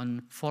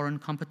on foreign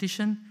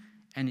competition,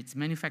 and its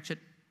manufactured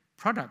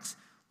products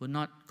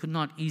could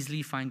not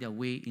easily find their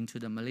way into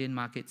the Malayan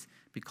markets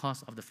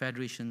because of the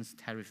Federation's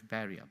tariff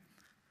barrier.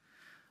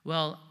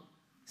 Well,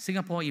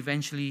 Singapore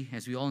eventually,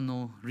 as we all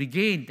know,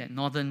 regained that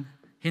northern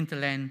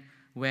hinterland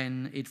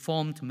when it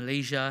formed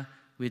Malaysia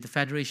with the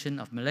Federation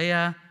of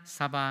Malaya,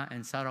 Sabah,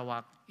 and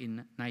Sarawak in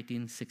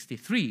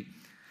 1963.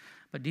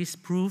 But this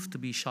proved to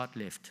be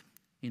short-lived.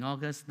 In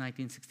August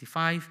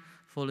 1965,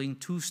 following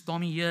 2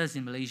 stormy years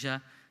in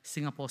Malaysia,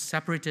 Singapore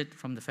separated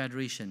from the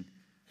Federation.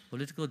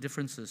 Political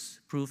differences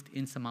proved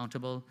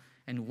insurmountable,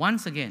 and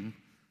once again,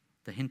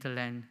 the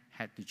hinterland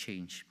had to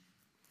change.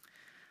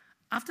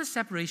 After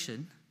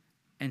separation,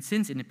 and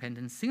since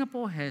independence,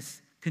 Singapore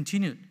has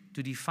continued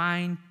to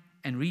define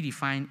and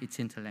redefine its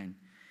hinterland.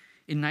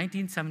 In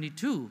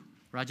 1972,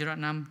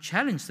 Rajaratnam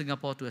challenged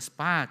Singapore to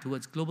aspire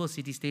towards global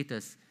city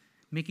status,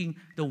 making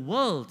the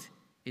world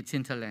its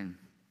hinterland.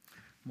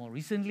 More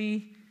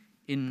recently,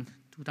 in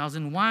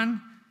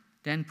 2001,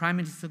 then Prime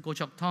Minister Goh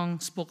Chok Tong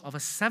spoke of a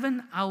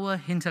 7-hour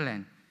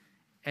hinterland,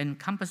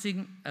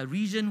 encompassing a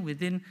region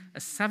within a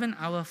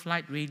 7-hour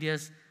flight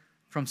radius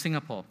from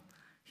Singapore.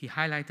 He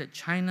highlighted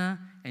China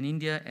and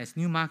India as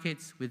new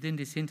markets within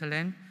this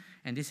hinterland,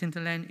 and this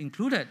hinterland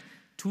included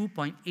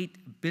 2.8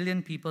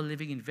 billion people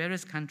living in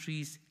various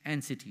countries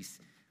and cities,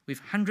 with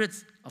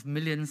hundreds of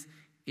millions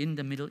in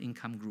the middle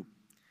income group.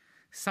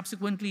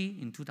 Subsequently,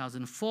 in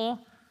 2004,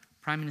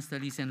 Prime Minister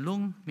Lee Hsien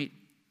Loong made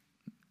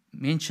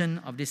mention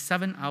of this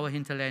 7-hour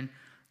hinterland,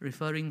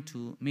 referring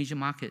to major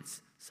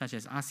markets such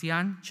as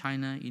ASEAN,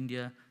 China,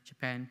 India,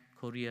 Japan,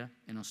 Korea,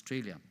 and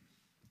Australia.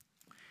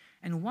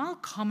 And while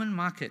common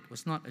market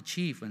was not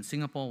achieved when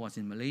Singapore was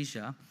in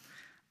Malaysia,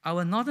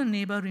 our northern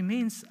neighbor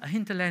remains a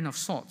hinterland of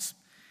sorts,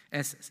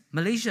 as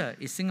Malaysia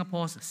is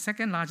Singapore's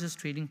second largest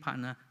trading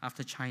partner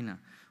after China,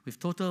 with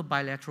total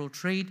bilateral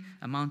trade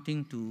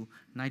amounting to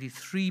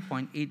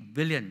 93.8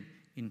 billion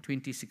in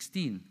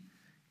 2016.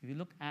 If you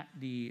look at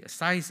the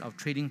size of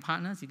trading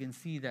partners, you can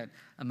see that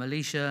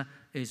Malaysia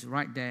is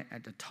right there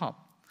at the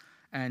top.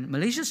 And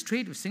Malaysia's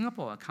trade with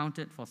Singapore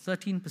accounted for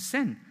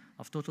 13%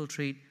 of total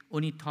trade,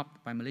 only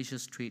topped by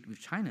Malaysia's trade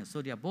with China.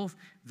 So they are both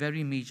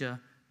very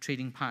major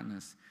trading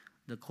partners.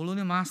 The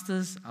colonial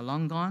masters are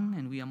long gone,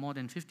 and we are more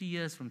than 50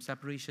 years from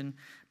separation,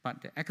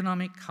 but the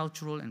economic,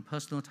 cultural, and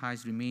personal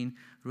ties remain,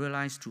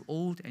 realized through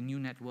old and new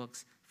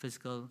networks,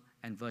 physical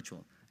and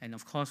virtual. And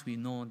of course, we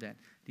know that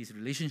this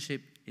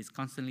relationship is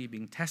constantly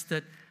being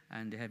tested,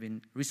 and there have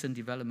been recent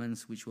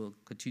developments which will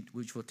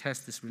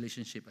test this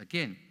relationship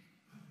again.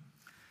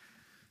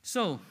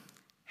 So,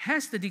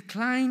 has the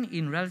decline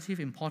in relative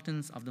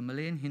importance of the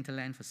Malayan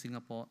hinterland for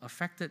Singapore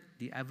affected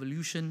the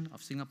evolution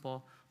of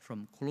Singapore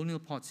from colonial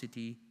port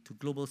city to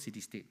global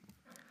city-state?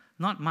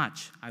 Not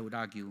much, I would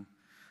argue.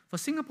 For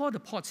Singapore, the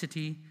port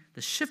city,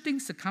 the shifting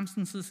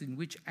circumstances in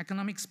which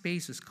economic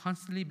space was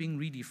constantly being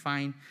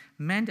redefined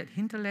meant that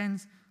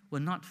hinterlands were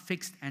not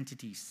fixed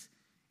entities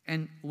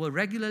and were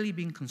regularly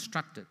being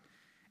constructed.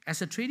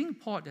 As a trading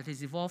port that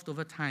has evolved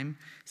over time,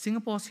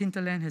 Singapore's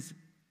hinterland has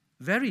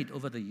varied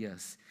over the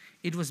years.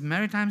 It was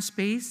maritime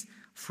space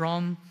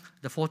from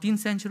the 14th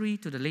century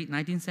to the late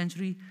 19th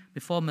century,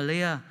 before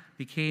Malaya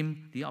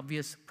became the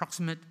obvious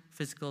proximate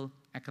physical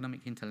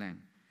economic hinterland.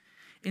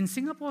 In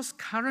Singapore's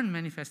current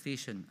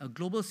manifestation, a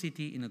global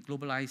city in a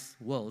globalized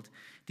world,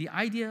 the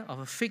idea of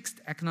a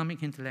fixed economic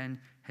hinterland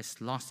has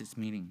lost its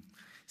meaning.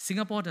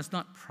 Singapore does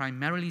not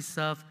primarily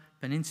serve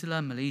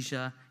Peninsular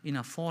Malaysia in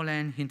a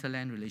foreland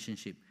hinterland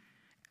relationship,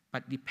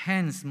 but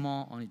depends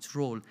more on its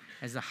role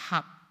as a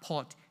hub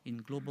port in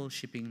global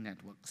shipping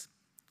networks.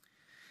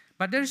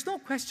 But there is no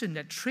question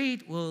that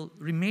trade will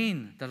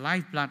remain the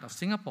lifeblood of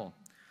Singapore.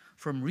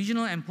 From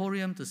regional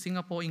emporium to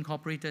Singapore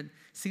Incorporated,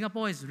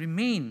 Singapore has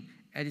remained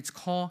at its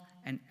core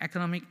an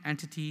economic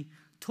entity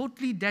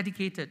totally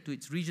dedicated to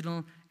its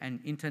regional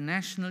and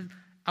international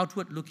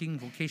outward-looking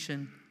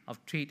vocation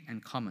of trade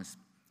and commerce.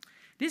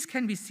 This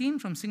can be seen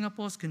from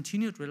Singapore's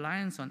continued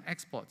reliance on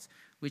exports,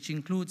 which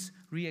includes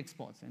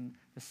re-exports. And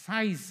the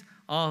size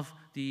of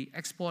the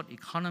export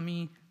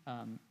economy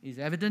is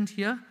evident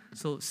here.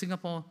 So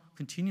Singapore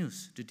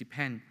continues to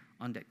depend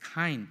on that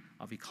kind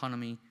of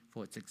economy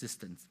for its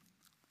existence.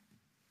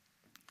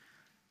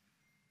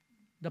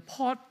 The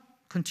port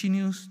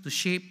continues to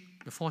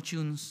shape the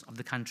fortunes of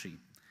the country.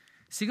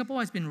 Singapore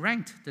has been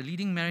ranked the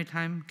leading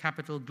maritime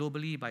capital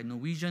globally by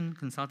Norwegian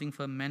consulting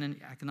firm Menon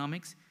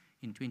Economics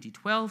in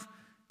 2012,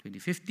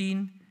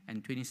 2015,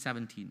 and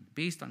 2017,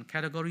 based on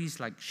categories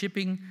like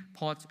shipping,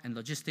 ports and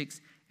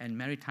logistics, and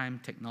maritime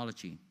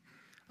technology,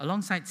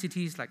 alongside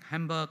cities like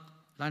Hamburg,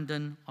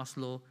 London,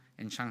 Oslo,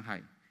 and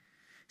Shanghai.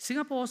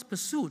 Singapore's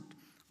pursuit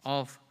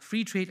of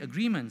free trade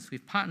agreements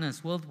with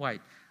partners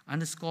worldwide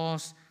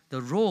underscores the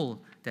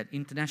role that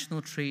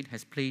international trade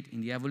has played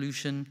in the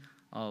evolution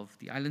of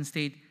the island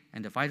state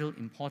and the vital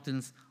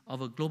importance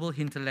of a global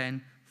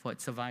hinterland for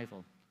its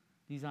survival.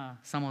 These are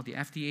some of the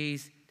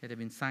FTAs that have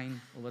been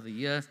signed over the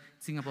years.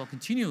 Singapore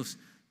continues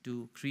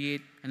to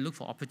create and look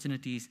for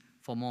opportunities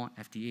for more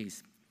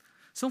FTAs.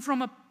 So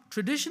from a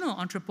traditional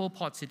entrepot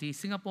port city,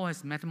 Singapore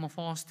has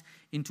metamorphosed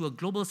into a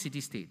global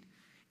city-state.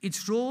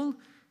 Its role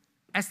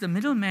as the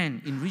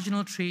middleman in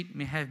regional trade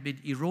may have been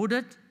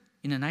eroded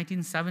in the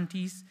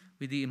 1970s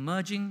with the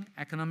emerging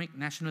economic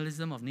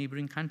nationalism of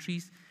neighboring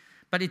countries,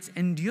 but its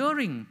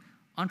enduring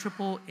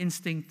entrepot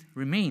instinct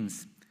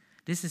remains.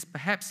 This is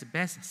perhaps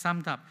best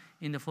summed up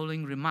in the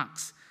following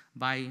remarks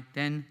by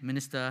then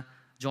Minister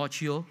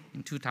George Yeo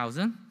in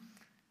 2000.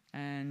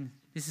 And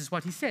this is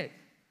what he said,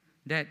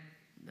 that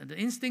the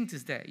instinct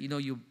is that,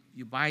 you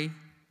buy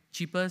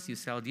cheapest, you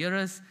sell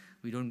dearest.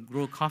 We don't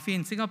grow coffee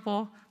in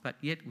Singapore, but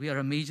yet we are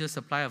a major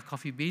supplier of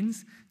coffee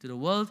beans to the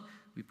world.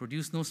 We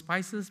produce no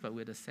spices, but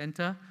we're the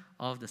center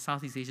of the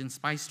Southeast Asian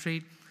spice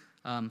trade.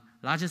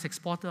 Largest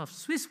exporter of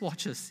Swiss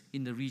watches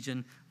in the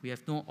region. We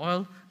have no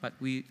oil, but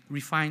we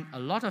refine a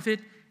lot of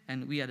it,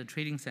 and we are the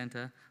trading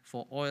center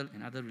for oil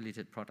and other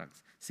related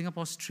products.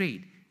 Singapore's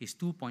trade is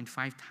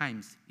 2.5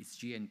 times its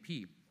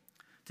GNP.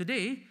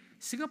 Today,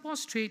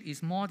 Singapore's trade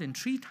is more than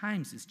 3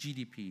 times its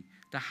GDP,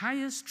 the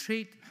highest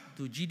trade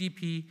to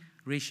GDP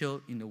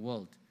ratio in the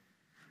world.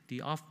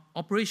 The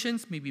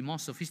operations may be more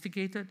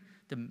sophisticated,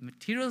 the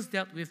materials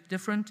dealt with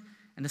different,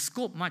 and the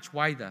scope much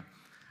wider.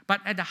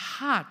 But at the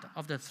heart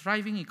of the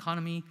thriving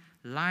economy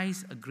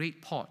lies a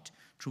great port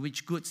through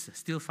which goods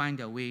still find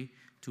their way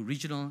to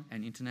regional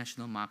and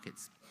international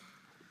markets.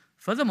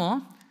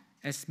 Furthermore,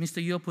 as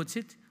Mr. Yeo puts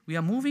it, we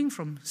are moving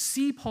from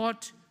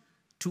seaport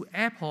to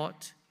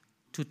airport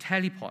to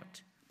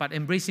teleport, but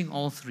embracing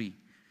all three.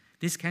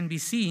 This can be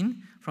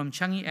seen from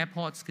Changi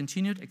Airport's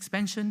continued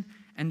expansion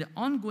and the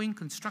ongoing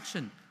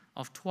construction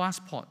of Tuas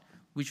Port,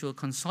 which will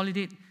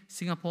consolidate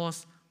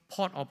Singapore's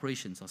port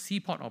operations or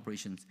seaport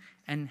operations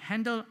and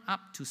handle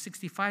up to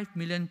 65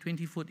 million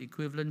 20-foot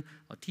equivalent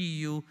or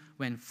TEU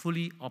when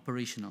fully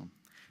operational.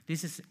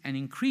 This is an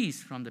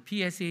increase from the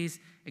PSA's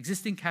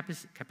existing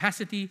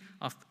capacity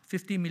of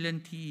 50 million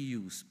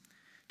TEUs.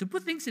 To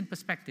put things in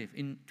perspective,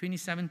 in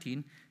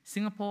 2017,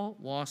 Singapore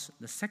was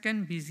the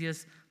second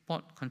busiest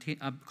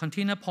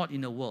container port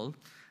in the world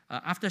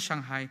after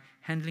Shanghai,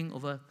 handling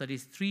over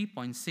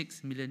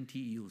 33.6 million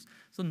TEUs.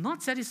 So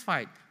not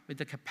satisfied with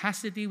the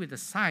capacity, with the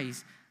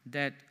size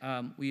that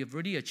we have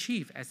already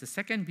achieved as the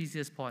second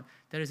busiest port,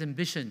 there is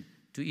ambition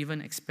to even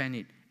expand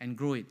it and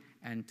grow it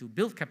and to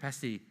build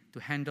capacity to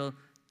handle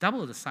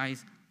double the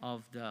size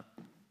of the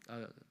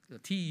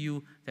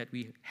TEU that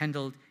we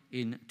handled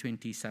in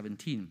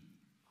 2017.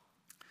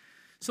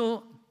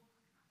 So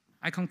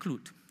I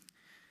conclude.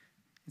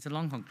 It's a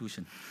long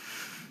conclusion.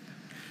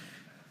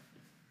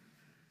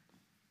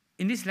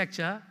 In this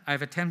lecture,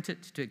 I've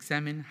attempted to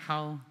examine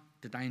how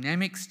the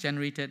dynamics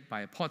generated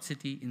by a port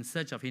city in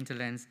search of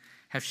hinterlands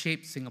have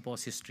shaped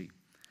Singapore's history.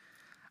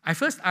 I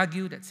first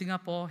argued that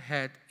Singapore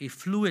had a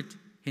fluid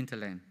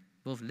hinterland,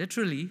 both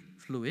literally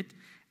fluid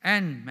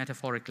and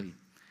metaphorically.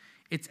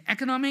 Its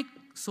economic,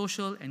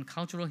 social, and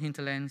cultural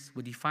hinterlands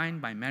were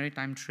defined by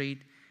maritime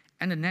trade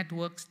and the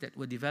networks that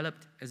were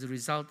developed as a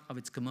result of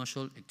its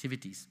commercial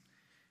activities.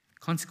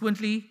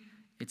 Consequently,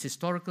 its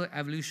historical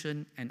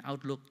evolution and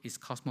outlook is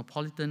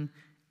cosmopolitan,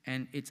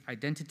 and its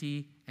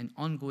identity an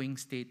ongoing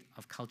state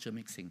of culture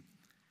mixing.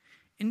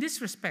 In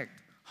this respect,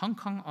 Hong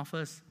Kong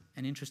offers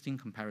an interesting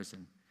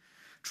comparison.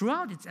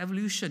 Throughout its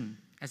evolution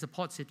as a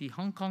port city,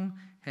 Hong Kong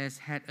has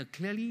had a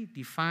clearly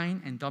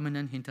defined and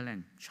dominant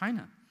hinterland,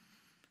 China.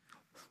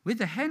 With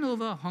the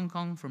handover of Hong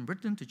Kong from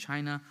Britain to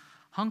China,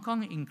 Hong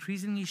Kong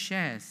increasingly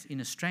shares in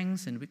the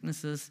strengths and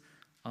weaknesses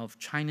of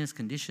China's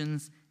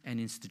conditions and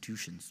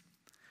institutions.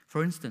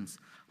 For instance,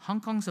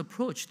 Hong Kong's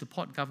approach to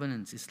port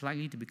governance is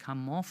likely to become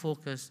more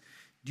focused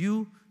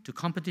due to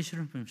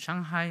competition from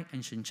Shanghai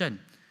and Shenzhen.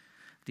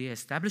 The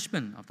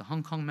establishment of the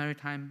Hong Kong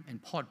Maritime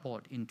and Port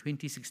Board in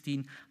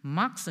 2016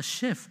 marks a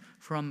shift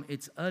from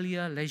its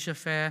earlier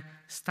laissez-faire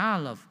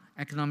style of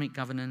economic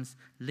governance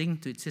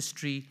linked to its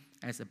history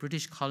as a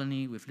British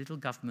colony with little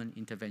government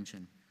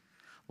intervention.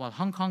 While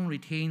Hong Kong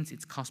retains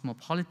its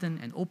cosmopolitan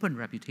and open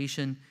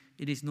reputation,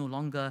 it is no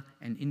longer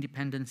an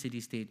independent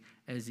city-state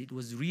as it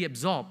was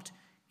reabsorbed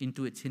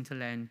into its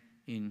hinterland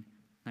in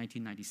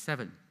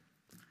 1997.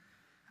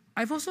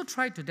 I've also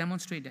tried to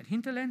demonstrate that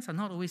hinterlands are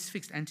not always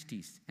fixed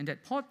entities and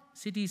that port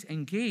cities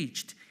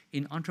engaged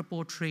in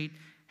entrepot trade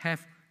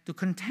have to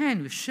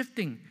contend with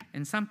shifting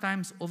and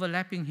sometimes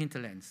overlapping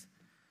hinterlands.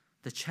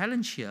 The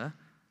challenge here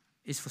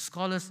is for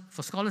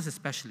scholars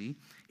especially,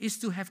 is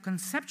to have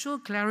conceptual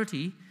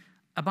clarity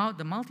about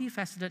the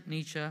multifaceted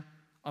nature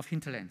of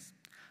hinterlands,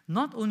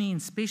 not only in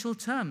spatial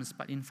terms,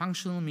 but in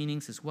functional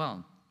meanings as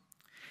well.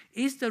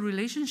 Is the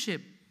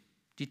relationship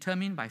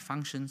determined by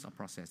functions or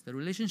process, the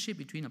relationship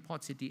between a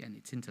port city and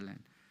its hinterland?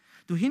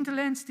 Do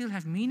hinterlands still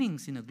have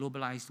meanings in a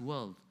globalized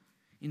world?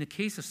 In the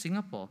case of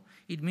Singapore,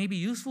 it may be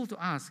useful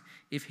to ask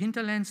if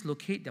hinterlands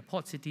locate their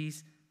port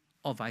cities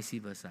or vice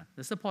versa.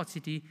 Does the port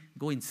city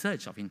go in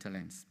search of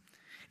hinterlands?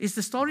 Is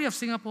the story of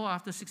Singapore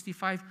after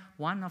 65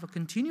 one of a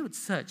continued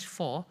search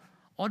for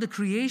or the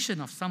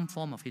creation of some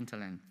form of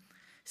hinterland?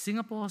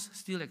 Singapore's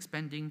still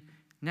expanding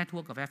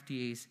network of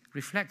FTAs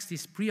reflects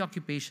this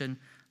preoccupation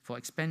for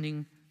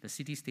expanding the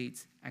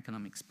city-state's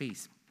economic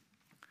space.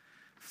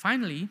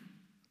 Finally,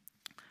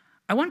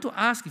 I want to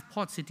ask if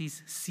port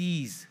cities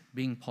cease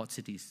being port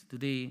cities. Do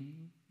they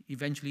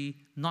eventually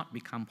not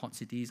become port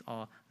cities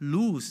or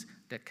lose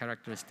that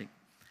characteristic?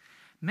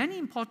 Many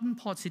important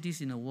port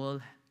cities in the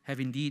world have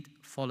indeed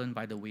fallen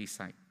by the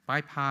wayside,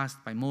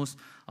 bypassed by most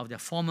of their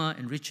former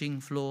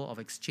enriching flow of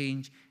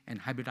exchange and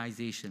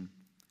hybridization.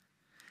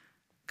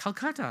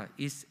 Calcutta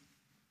is,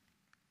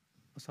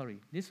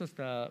 this was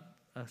the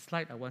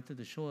slide I wanted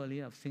to show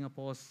earlier of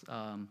Singapore's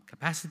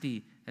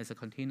capacity as a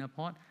container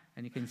port,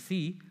 and you can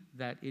see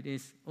that it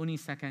is only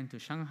second to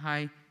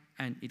Shanghai,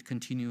 and it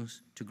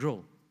continues to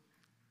grow.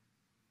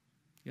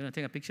 You want to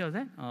take a picture of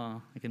that?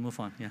 Or I can move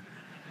on, yeah.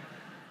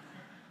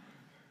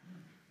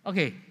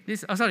 Okay,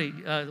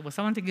 was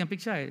someone taking a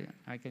picture?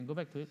 I can go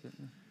back to it.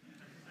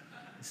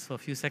 Just for a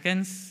few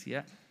seconds,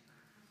 yeah.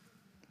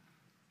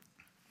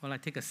 While I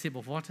take a sip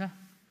of water.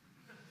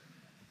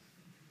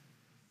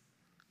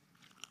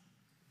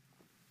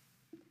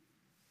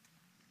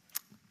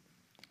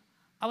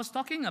 I was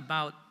talking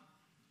about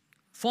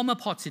former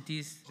port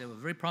cities that were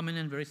very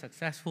prominent, very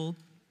successful,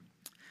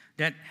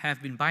 that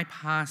have been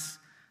bypassed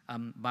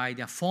by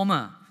their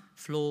former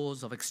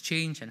flows of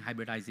exchange and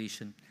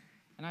hybridization.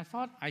 And I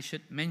thought I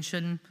should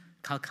mention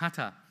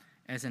Calcutta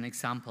as an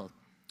example.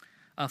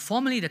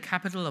 Formerly the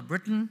capital of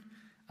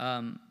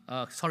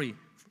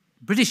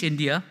British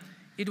India,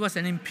 it was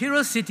an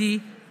imperial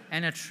city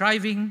and a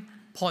thriving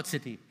port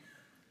city.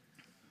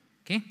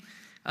 Okay?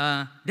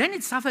 Then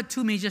it suffered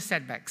two major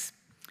setbacks.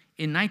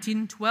 In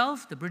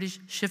 1912, the British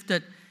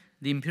shifted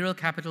the imperial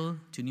capital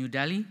to New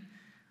Delhi,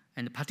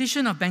 and the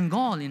partition of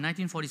Bengal in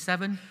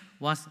 1947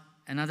 was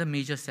another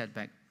major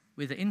setback,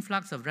 with the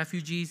influx of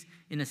refugees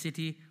in the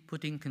city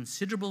putting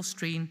considerable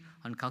strain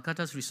on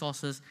Calcutta's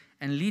resources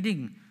and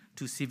leading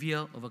to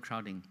severe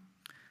overcrowding.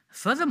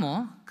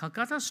 Furthermore,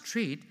 Calcutta's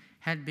trade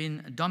had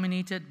been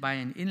dominated by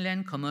an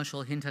inland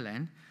commercial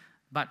hinterland,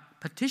 but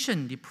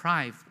partition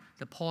deprived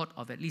the port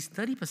of at least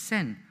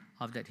 30%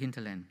 of that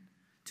hinterland.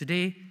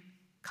 Today,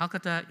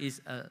 Calcutta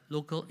is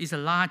a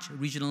large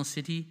regional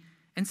city,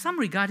 and some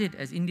regard it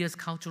as India's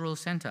cultural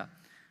center,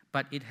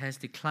 but it has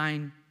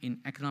declined in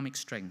economic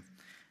strength.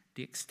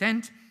 The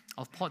extent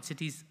of port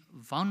cities'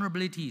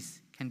 vulnerabilities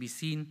can be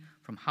seen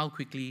from how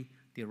quickly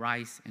they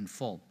rise and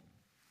fall.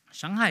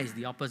 Shanghai is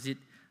the opposite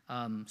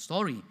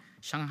story.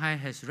 Shanghai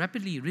has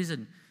rapidly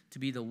risen to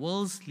be the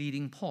world's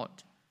leading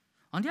port.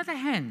 On the other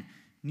hand,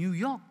 New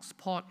York's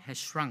port has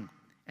shrunk,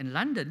 and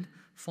London,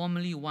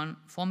 formerly one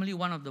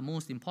of the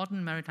most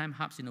important maritime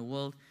hubs in the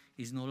world,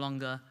 is no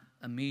longer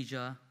a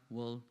major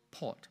world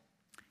port.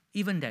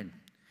 Even then,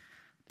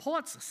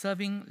 ports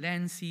serving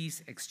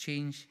land-seas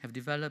exchange have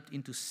developed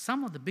into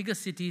some of the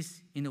biggest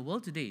cities in the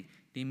world today.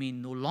 They may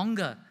no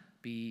longer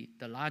be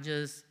the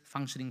largest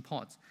functioning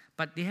ports,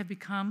 but they have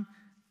become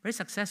very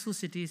successful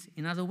cities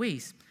in other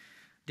ways.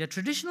 Their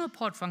traditional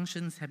port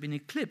functions have been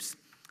eclipsed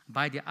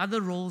by their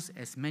other roles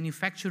as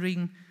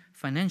manufacturing,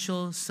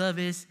 financial,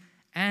 service,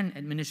 and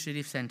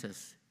administrative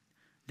centers,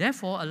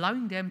 therefore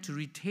allowing them to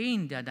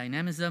retain their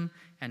dynamism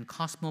and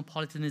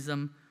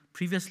cosmopolitanism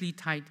previously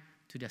tied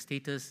to their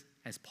status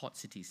as port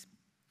cities.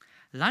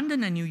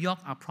 London and New York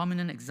are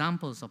prominent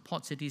examples of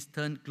port cities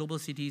turned global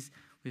cities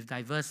with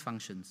diverse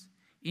functions.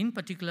 In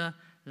particular,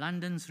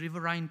 London's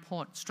riverine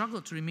port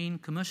struggled to remain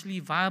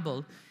commercially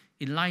viable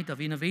in light of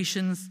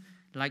innovations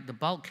like the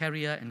bulk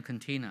carrier and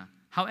container.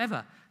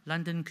 However,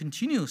 London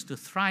continues to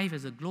thrive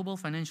as a global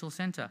financial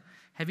center,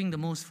 having the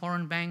most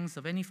foreign banks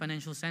of any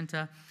financial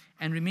center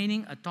and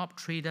remaining a top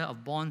trader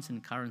of bonds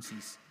and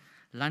currencies.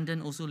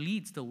 London also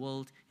leads the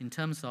world in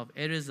terms of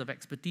areas of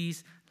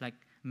expertise like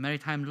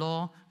maritime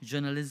law,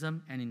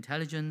 journalism, and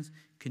intelligence,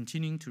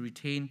 continuing to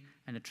retain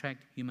and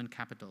attract human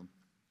capital.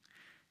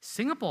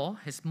 Singapore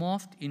has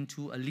morphed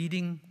into a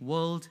leading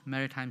world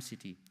maritime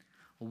city,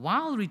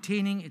 while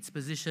retaining its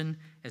position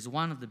as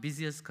one of the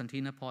busiest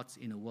container ports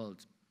in the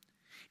world.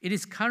 It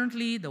is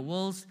currently the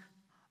world's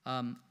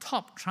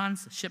top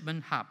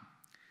transshipment hub,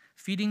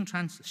 feeding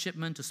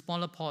transshipment to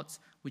smaller ports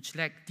which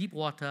lack deep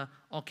water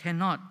or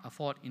cannot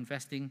afford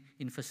investing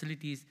in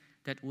facilities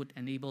that would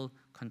enable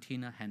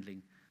container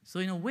handling. So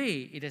in a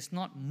way, it has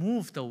not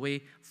moved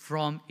away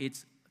from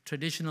its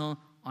traditional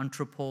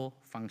entrepot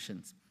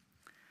functions.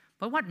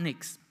 But what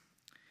next?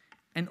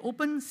 An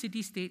open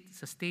city-state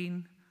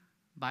sustained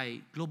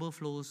by global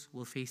flows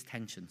will face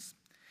tensions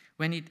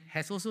when it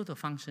has also to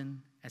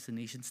function as a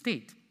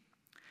nation-state.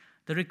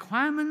 The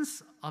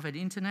requirements of an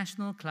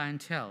international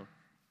clientele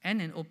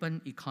and an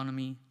open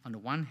economy on the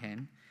one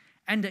hand,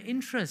 and the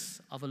interests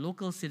of a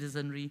local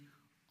citizenry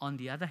on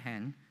the other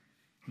hand,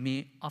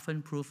 may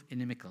often prove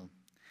inimical.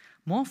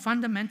 More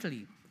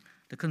fundamentally,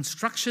 the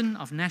construction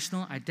of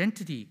national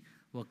identity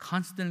will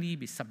constantly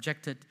be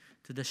subjected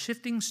to the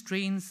shifting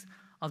strains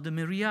of the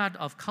myriad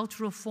of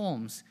cultural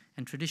forms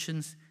and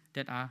traditions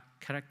that are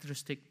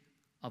characteristic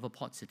of a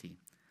port city.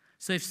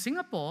 So if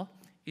Singapore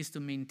is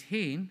to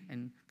maintain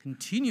and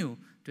continue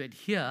to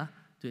adhere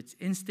to its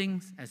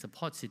instincts as a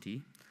port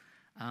city,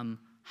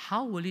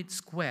 how will it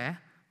square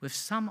with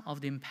some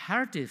of the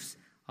imperatives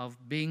of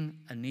being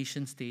a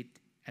nation state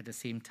at the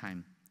same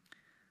time?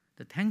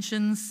 The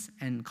tensions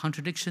and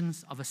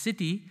contradictions of a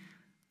city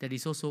that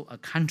is also a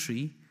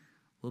country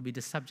will be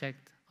the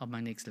subject of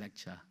my next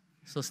lecture.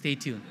 So stay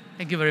tuned.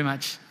 Thank you very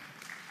much.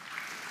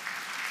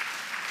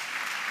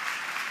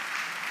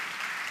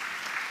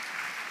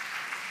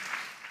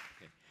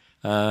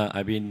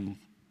 I've been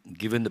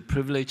given the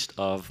privilege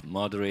of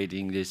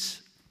moderating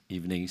this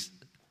evening's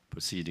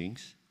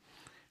proceedings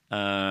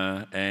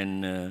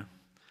and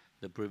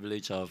the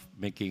privilege of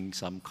making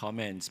some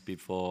comments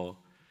before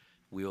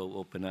we will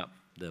open up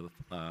the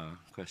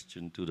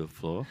question to the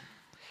floor.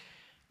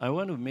 I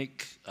want to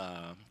make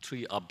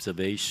 3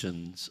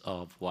 observations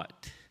of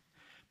what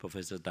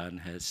Professor Tan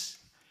has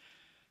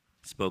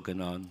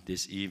spoken on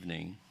this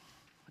evening.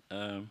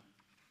 And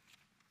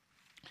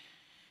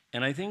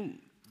I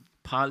think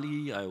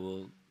partly I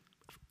will,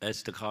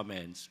 as the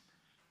comments,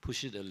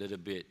 push it a little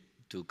bit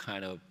to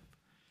kind of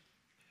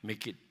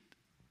make it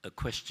a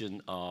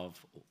question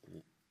of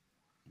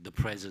the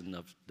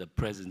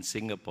present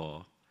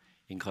Singapore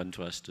in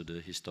contrast to the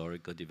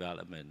historical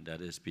development that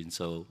has been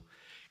so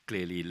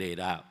clearly laid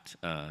out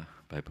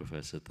by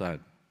Professor Tan.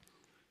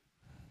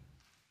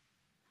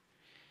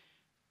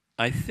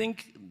 I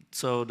think,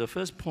 so the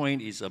first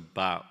point is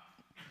about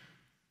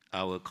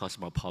our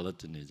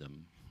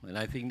cosmopolitanism. And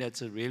I think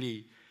that's a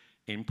really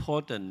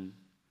important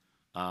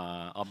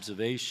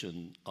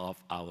observation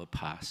of our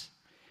past.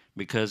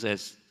 Because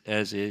as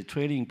a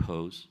trading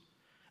post,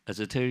 as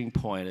a trading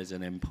point, as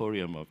an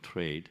emporium of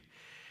trade,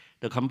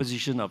 the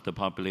composition of the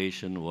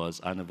population was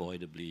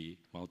unavoidably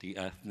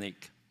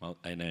multi-ethnic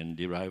and then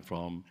derived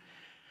from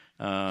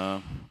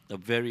a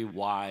very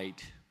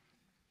wide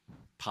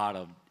part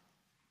of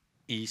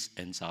East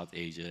and South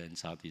Asia and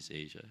Southeast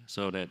Asia.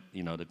 So that,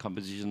 the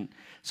composition,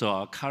 so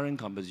our current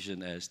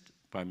composition, as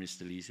Prime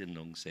Minister Lee Hsien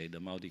Loong said, the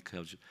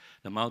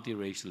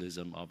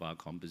multiracialism of our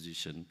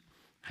composition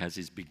has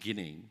its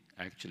beginning,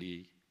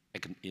 actually,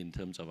 in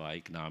terms of our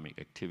economic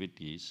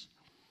activities.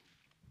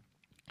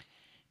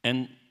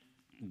 And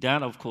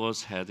that, of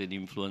course, has an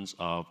influence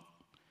of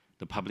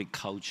the public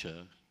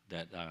culture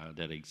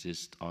that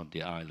exists on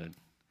the island.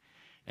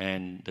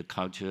 And the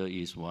culture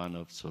is one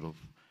of sort of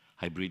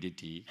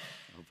hybridity,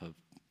 of a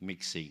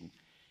mixing.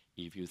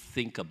 If you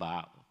think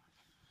about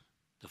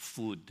the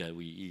food that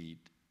we eat,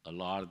 a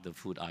lot of the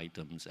food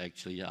items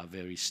actually are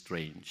very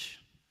strange.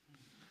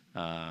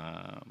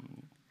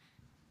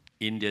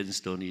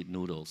 Indians don't eat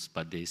noodles,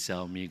 but they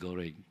sell mee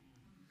goreng.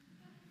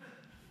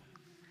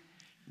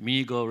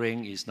 Mee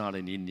goreng is not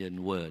an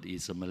Indian word,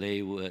 it's a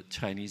Malay word,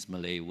 Chinese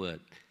Malay word,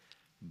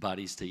 but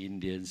it's the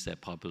Indians that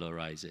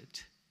popularize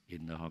it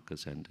in the hawker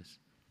centers.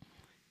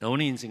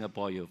 Only in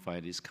Singapore you'll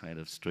find this kind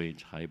of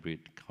strange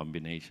hybrid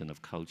combination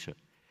of culture.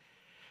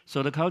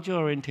 So the cultural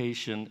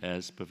orientation,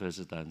 as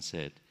Professor Tan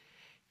said,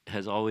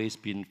 has always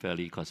been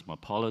fairly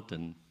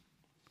cosmopolitan.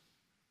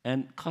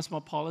 And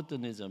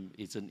cosmopolitanism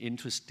is an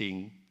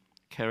interesting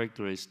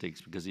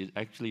characteristic because it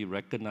actually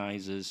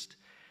recognizes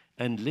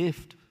and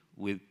lived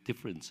with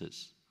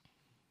differences.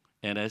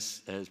 And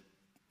as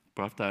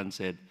Prof. Tan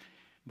said,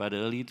 by the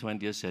early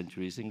 20th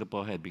century,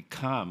 Singapore had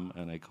become,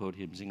 and I quote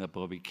him,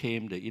 Singapore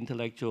became the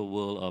intellectual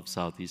world of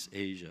Southeast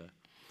Asia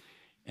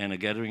and a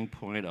gathering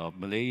point of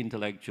Malay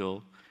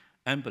intellectual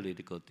and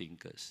political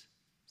thinkers.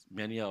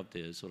 Many of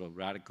the sort of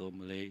radical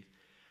Malay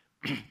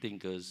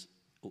thinkers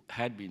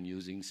had been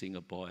using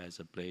Singapore as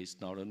a place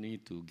not only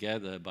to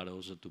gather but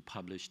also to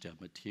publish their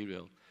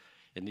material.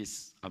 And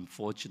this,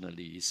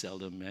 unfortunately, is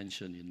seldom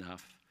mentioned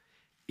enough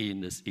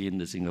in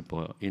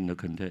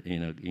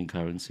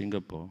current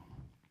Singapore.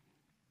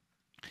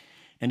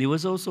 And it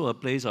was also a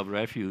place of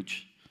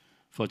refuge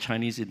for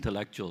Chinese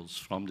intellectuals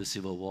from the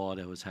civil war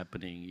that was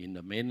happening in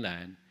the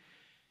mainland.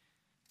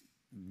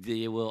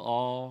 They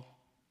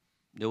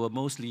were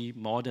mostly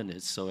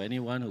modernists, so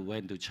anyone who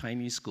went to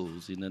Chinese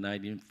schools in the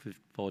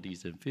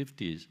 1940s and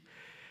 50s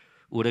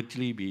would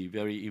actually be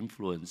very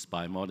influenced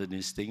by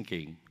modernist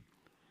thinking,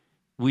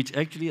 which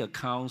actually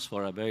accounts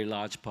for a very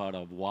large part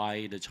of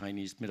why the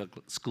Chinese middle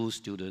school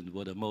students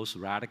were the most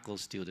radical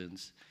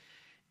students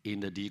in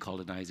the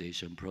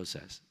decolonization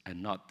process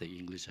and not the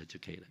English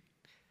educated,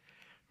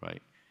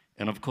 right?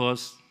 And of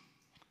course,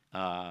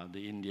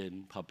 the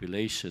Indian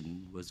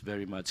population was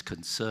very much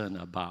concerned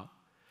about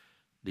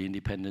the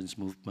independence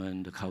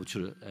movement, the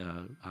cultural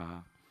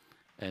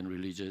and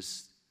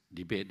religious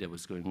debate that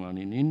was going on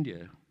in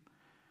India.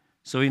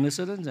 So in a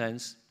certain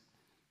sense,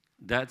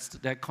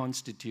 that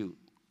constitutes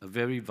a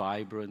very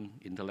vibrant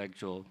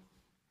intellectual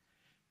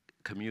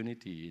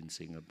community in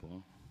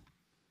Singapore.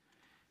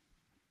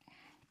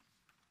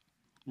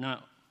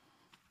 Now,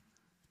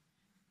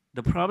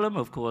 the problem,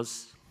 of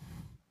course,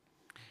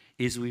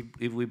 is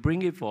if we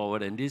bring it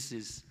forward, and this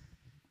is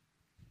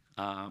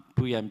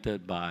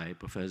preempted by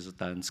Professor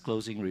Tan's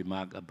closing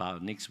remark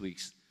about next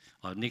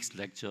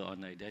lecture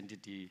on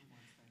identity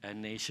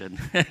and nation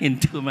in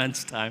 2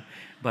 months' time,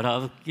 but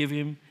I'll give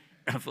him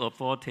a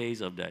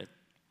foretaste of that.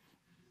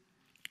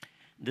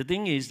 The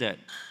thing is that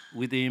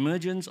with the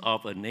emergence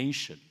of a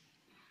nation,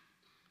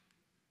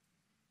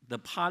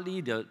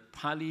 partly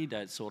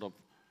that sort of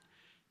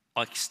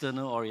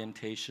external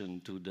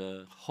orientation to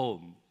the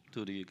home,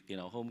 to the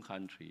home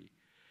country,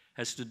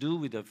 has to do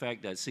with the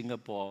fact that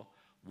Singapore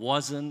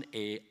wasn't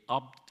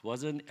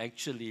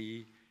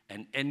actually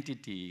an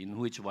entity in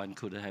which one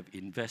could have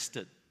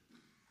invested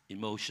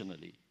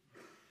emotionally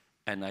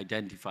and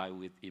identify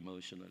with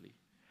emotionally.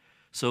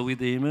 So with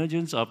the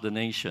emergence of the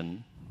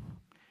nation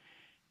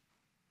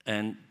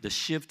and the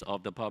shift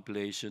of the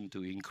population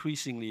to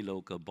increasingly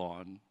local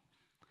born,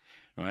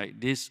 right,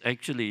 this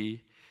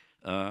actually,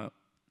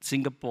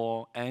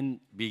 Singapore and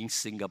being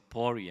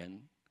Singaporean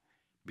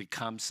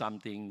becomes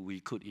something we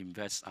could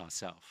invest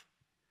ourselves,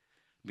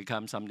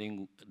 become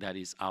something that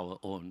is our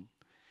own,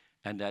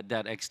 and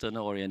that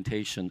external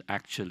orientation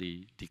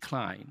actually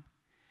declined.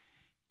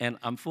 And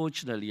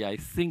unfortunately, I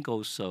think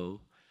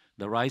also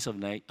the rise of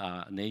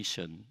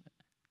nation,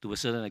 to a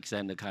certain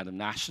extent, the kind of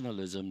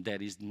nationalism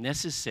that is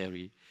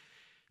necessary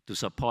to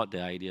support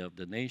the idea of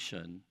the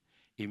nation,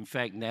 in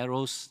fact,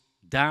 narrows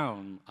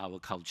down our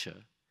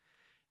culture,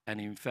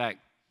 and in fact,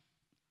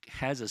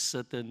 has a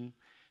certain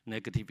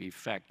negative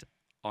effect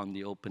on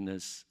the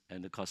openness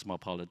and the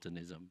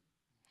cosmopolitanism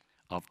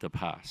of the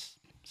past.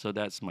 So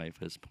that's my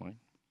first point.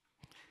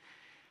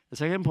 The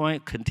second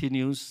point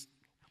continues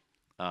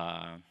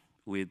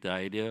with the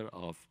idea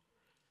of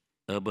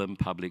urban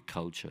public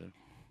culture.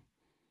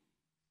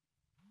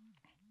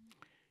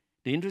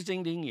 The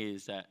interesting thing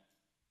is that,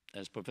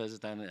 as Professor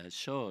Tan has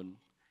shown,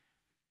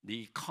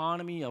 the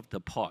economy of the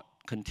port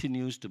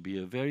continues to be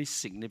a very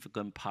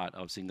significant part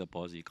of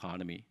Singapore's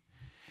economy.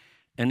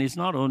 And it's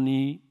not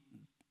only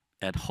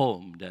at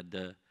home that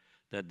the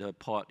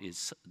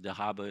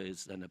harbor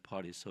is, and the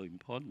port is so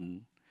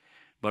important,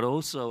 but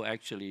also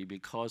actually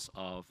because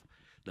of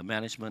the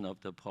management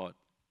of the port.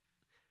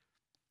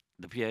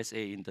 The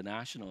PSA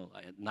International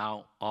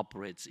now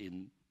operates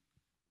in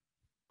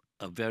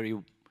a very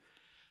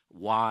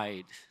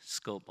wide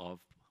scope of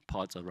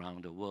ports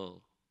around the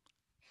world,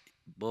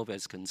 both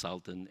as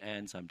consultant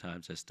and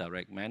sometimes as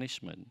direct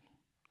management.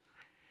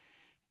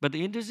 But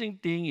the interesting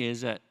thing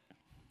is that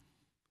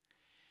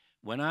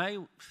when I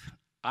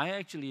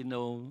actually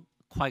know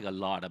quite a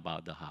lot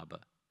about the harbor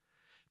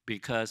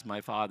because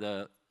my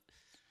father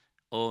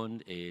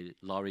owned a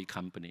lorry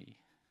company.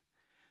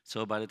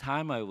 So by the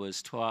time I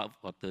was 12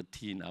 or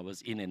 13, I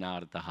was in and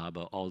out of the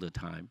harbor all the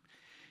time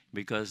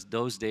because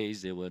those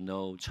days there were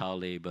no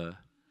child labor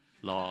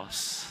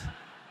laws.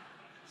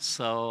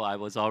 So I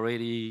was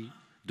already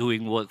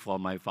doing work for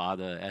my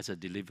father as a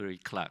delivery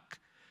clerk.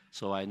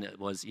 So I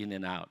was in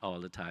and out all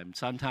the time,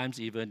 sometimes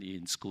even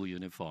in school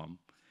uniform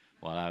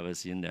while I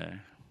was in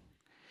there.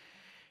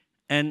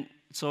 And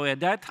so at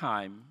that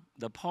time,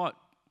 the port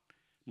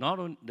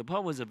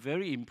was a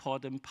very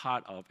important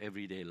part of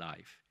everyday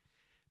life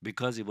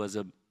because it was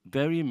a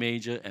very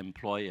major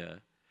employer,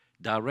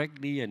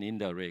 directly and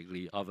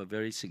indirectly, of a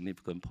very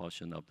significant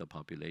portion of the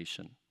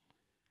population.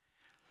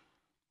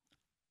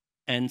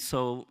 And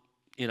so,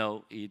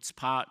 it's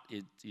part,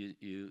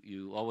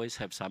 you always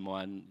have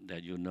someone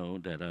that you know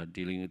that are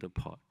dealing with the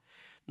port.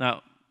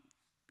 Now,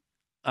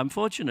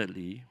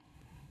 unfortunately,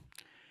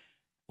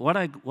 what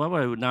I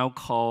would now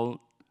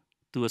call,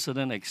 to a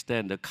certain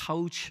extent, the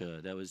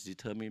culture that was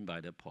determined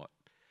by the port,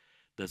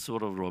 the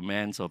sort of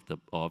romance of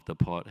the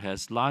port,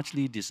 has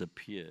largely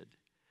disappeared.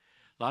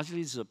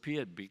 Largely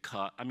disappeared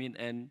because,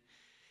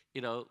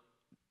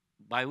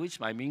 by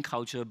which I mean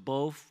culture,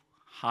 both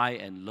high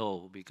and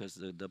low, because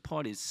the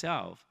port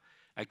itself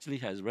actually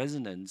has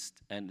resonance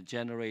and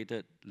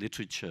generated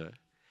literature,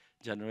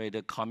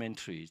 generated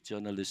commentaries,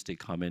 journalistic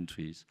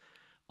commentaries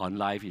on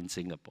life in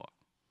Singapore.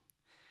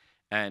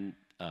 And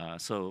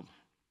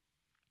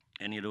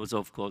and it was,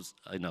 of course,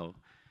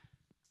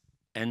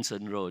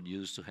 Anson Road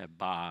used to have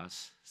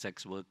bars,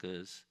 sex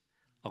workers,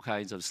 all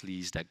kinds of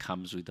sleaze that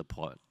comes with the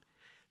port.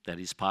 That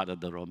is part of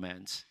the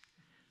romance.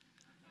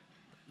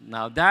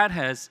 Now that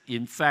has,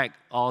 in fact,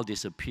 all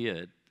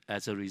disappeared.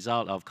 as a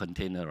result of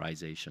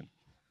containerization.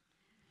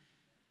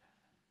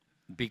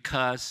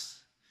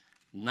 Because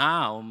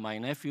now my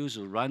nephews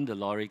who run the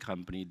lorry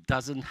company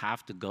doesn't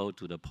have to go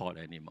to the port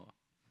anymore.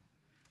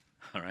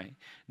 All right?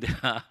 There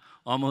are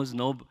almost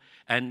no,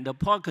 and the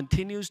port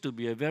continues to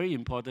be a very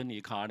important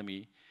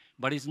economy,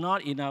 but it's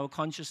not in our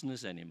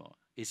consciousness anymore.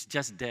 It's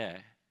just there.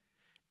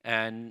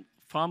 And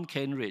from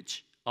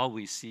Cambridge, all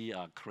we see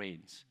are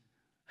cranes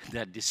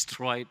that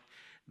destroyed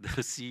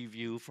the sea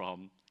view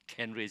from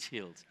Cambridge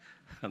Hills.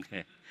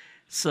 Okay,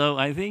 so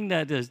I think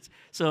that is,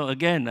 so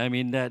again, I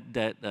mean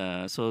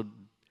so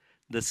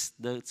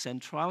the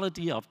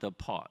centrality of the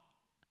port,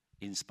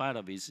 in spite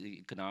of its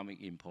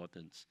economic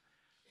importance,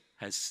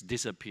 has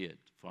disappeared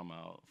from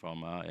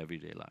our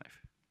everyday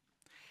life.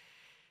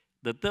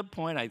 The third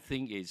point I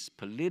think is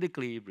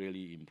politically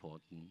really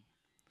important,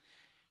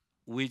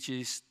 which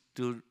is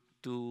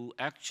to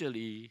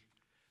actually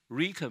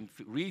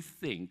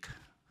rethink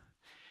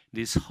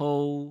this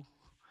whole,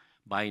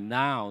 by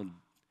now,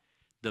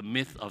 the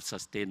myth of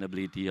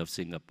sustainability of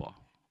Singapore.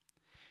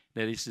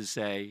 That is to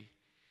say,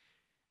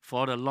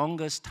 for the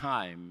longest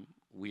time,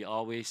 we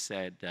always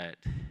said that,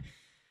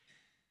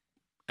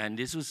 and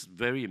this was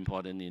very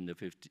important in the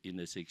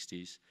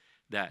 60s,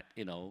 that,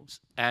 you know,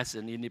 as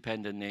an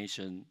independent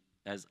nation,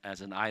 as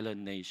an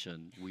island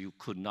nation, we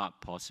could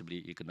not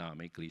possibly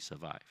economically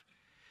survive,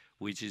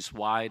 which is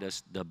why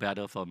the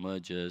battle for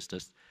mergers,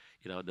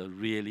 the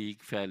really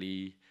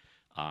fairly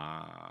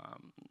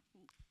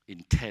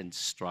intense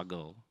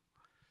struggle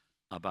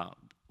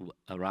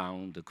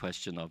around the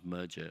question of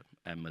merger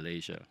and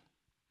Malaysia.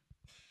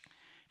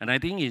 And I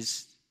think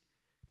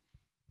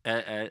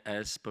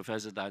as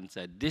Professor Tan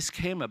said, this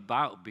came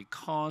about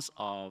because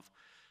of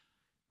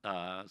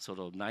sort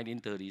of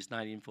 1930s,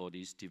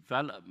 1940s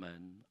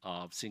development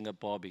of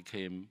Singapore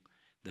became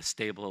the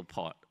stable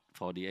port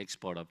for the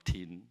export of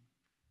tin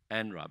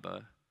and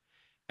rubber.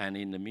 And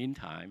in the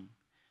meantime,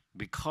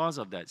 because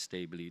of that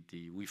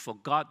stability, we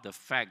forgot the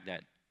fact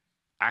that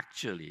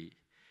actually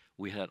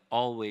we had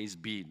always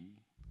been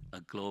a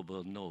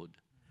global node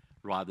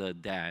rather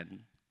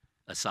than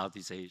a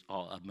Southeast Asia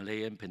or a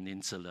Malayan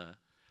Peninsula,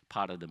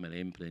 part of the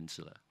Malayan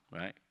Peninsula,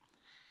 right?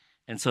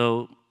 And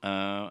so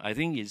I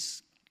think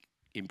it's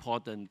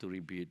important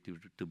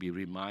to be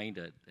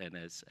reminded, and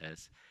as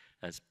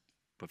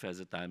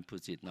Professor Tan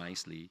puts it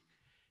nicely,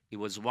 it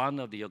was one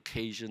of the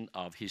occasions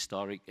of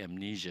historic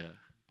amnesia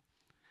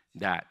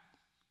that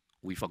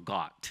we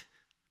forgot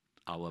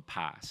our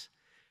past.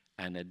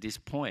 And at this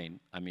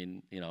point, I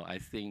mean, you know, I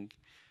think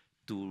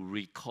to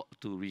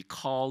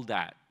recall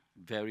that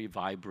very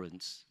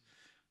vibrancy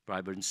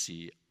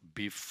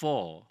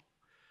before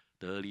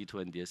the early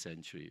 20th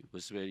century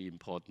was very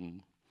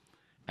important.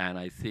 And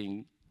I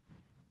think,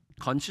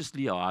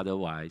 consciously or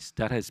otherwise,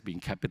 that has been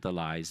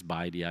capitalized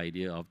by the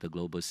idea of the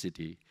global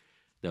city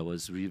that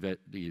was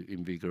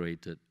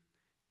reinvigorated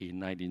in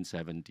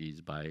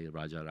 1970s by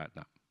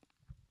Rajaratnam.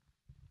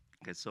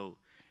 Okay, so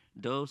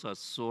those are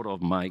sort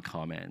of my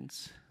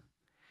comments.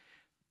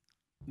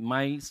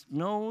 My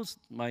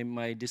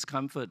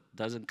discomfort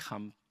doesn't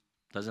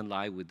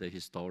lie with the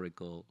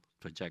historical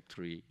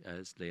trajectory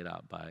as laid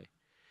out by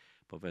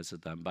Professor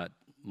Tan, but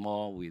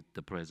more with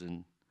the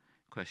present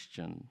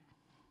question.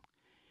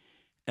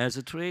 As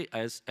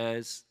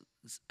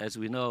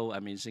we know, I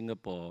mean,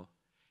 Singapore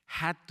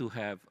had to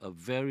have a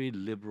very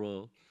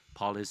liberal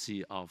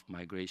policy of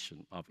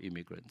migration of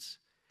immigrants.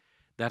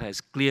 That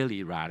has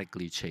clearly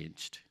radically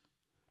changed.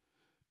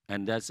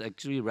 And that's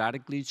actually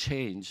radically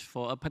changed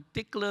for a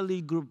particular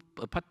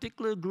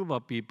group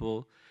of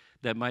people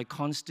that might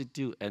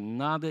constitute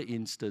another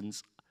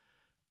instance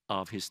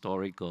of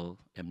historical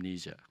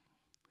amnesia.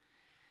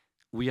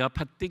 We are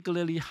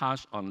particularly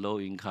harsh on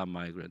low-income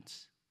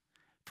migrants,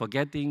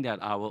 forgetting that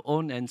our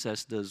own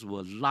ancestors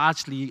were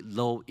largely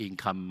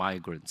low-income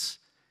migrants.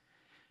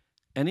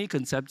 Any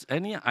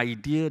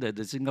idea that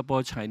the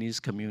Singapore Chinese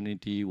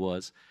community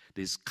was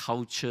this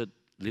cultured,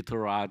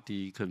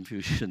 literati,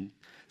 Confucian,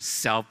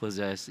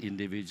 self-possessed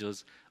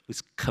individuals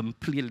was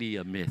completely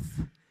a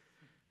myth,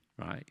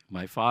 right?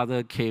 My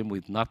father came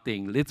with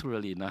nothing,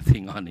 literally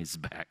nothing on his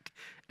back,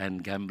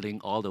 and gambling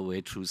all the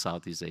way through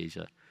Southeast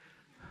Asia.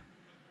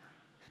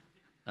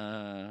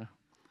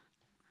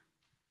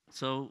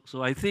 So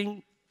I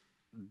think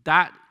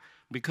that,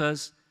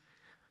 because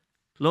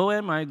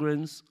low-end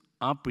migrants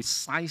are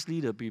precisely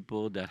the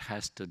people that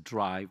has the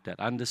drive, that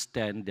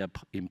understand their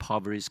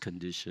impoverished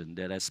condition,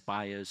 that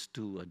aspires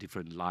to a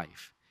different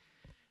life.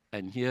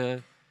 And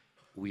here,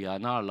 we are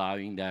not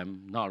allowing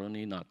them not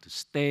only not to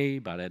stay,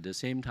 but at the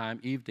same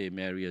time, if they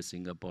marry a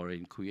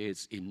Singaporean,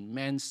 creates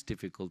immense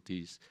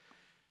difficulties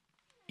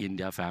in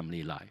their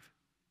family life.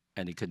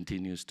 And it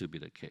continues to be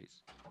the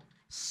case.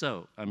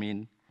 So, I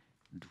mean,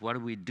 what do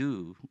we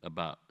do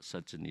about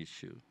such an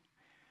issue?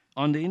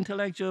 On the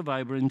intellectual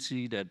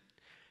vibrancy that,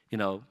 you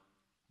know,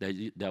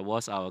 that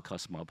was our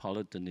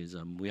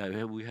cosmopolitanism, we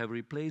have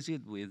replaced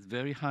it with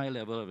very high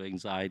level of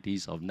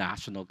anxieties of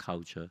national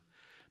culture,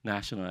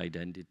 national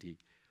identity,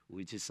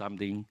 which is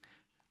something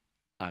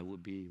I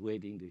would be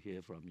waiting to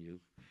hear from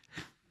you.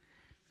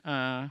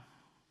 And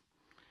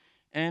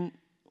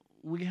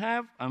we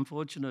have,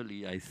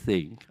 unfortunately, I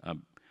think,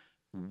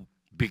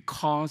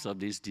 because of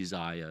this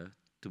desire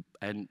to,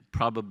 and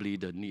probably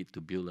the need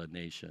to build a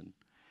nation,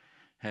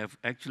 have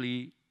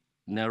actually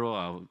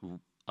narrowed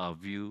our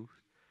view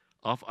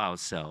of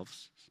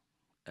ourselves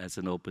as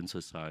an open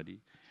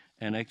society,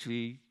 and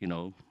actually,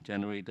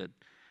 generated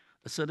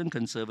a certain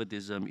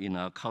conservatism in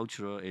our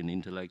cultural and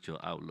intellectual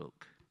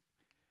outlook,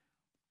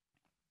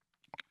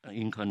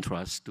 in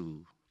contrast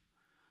to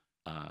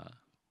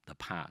the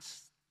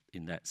past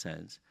in that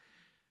sense.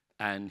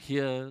 And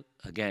here,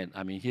 again,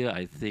 here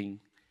I think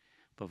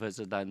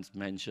Professor Dun's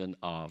mention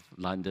of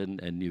London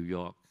and New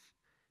York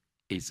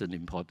is an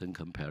important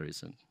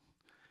comparison,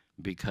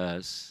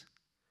 because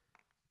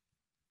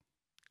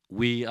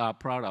we are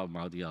proud of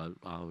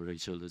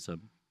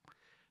multi-racialism,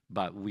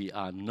 but we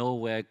are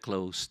nowhere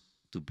close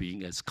to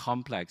being as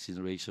complex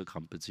in racial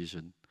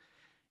composition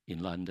in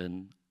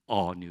London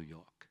or New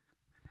York.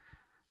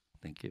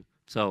 Thank you.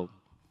 So,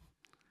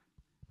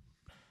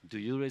 do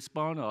you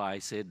respond, or I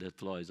said the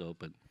floor is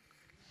open?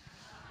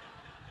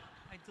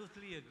 I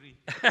totally agree.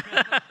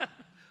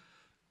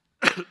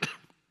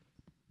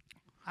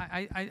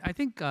 I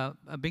think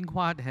Bing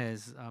Huat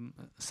has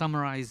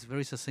summarized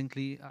very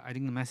succinctly, I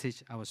think, the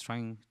message I was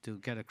trying to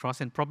get across,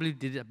 and probably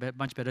did a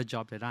much better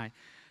job than I.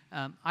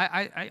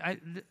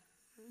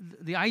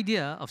 The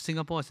idea of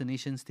Singapore as a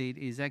nation state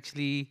is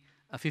actually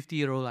a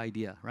 50-year-old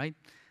idea, right?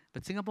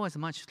 But Singapore has a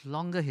much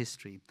longer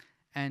history,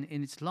 and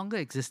in its longer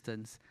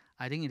existence,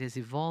 I think it has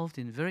evolved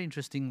in very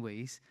interesting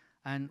ways,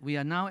 and we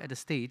are now at a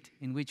state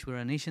in which we're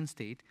a nation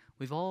state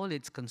with all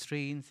its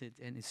constraints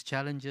and its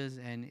challenges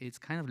and its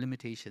kind of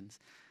limitations.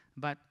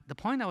 But the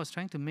point I was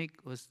trying to make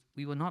was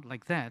we were not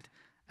like that,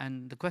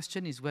 and the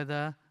question is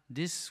whether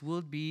this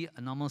would be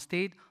a normal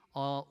state,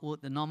 or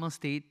would the normal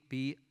state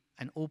be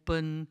an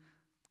open,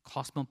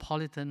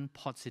 cosmopolitan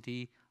port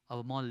city of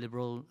a more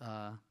liberal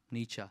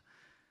nature.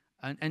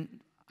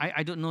 And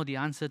I don't know the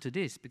answer to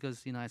this,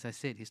 because, as I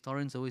said,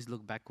 historians always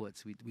look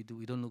backwards.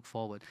 We don't look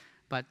forward.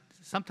 But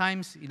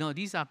sometimes,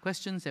 these are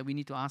questions that we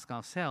need to ask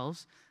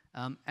ourselves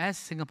as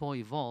Singapore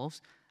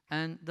evolves.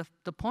 And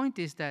the point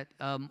is that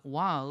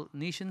while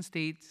nation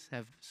states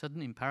have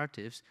certain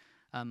imperatives,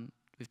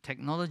 with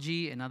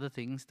technology and other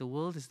things, the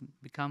world has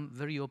become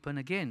very open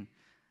again.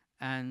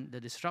 And the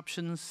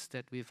disruptions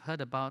that we've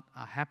heard about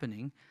are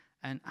happening.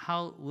 And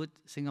how would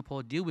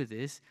Singapore deal with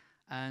this?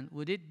 And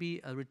would it be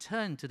a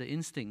return to the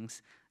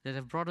instincts that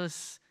have brought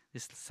us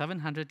this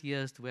 700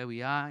 years to where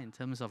we are in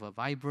terms of a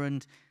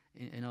vibrant,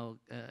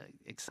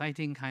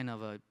 exciting kind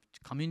of a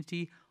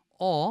community,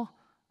 or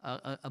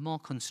a more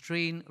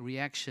constrained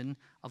reaction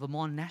of a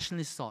more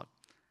nationalist sort?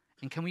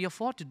 And can we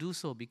afford to do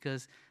so?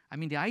 Because,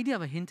 the idea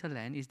of a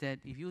hinterland is that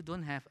if you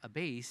don't have a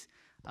base,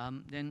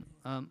 then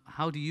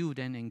how do you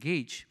then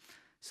engage?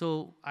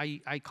 So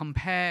I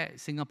compare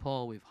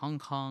Singapore with Hong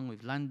Kong,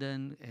 with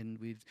London, and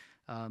with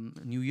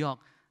New York.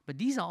 But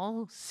these are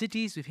all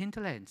cities with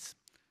hinterlands.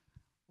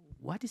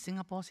 What is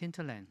Singapore's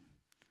hinterland?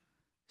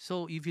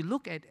 So if you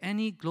look at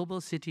any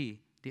global city,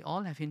 they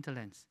all have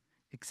hinterlands,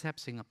 except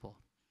Singapore.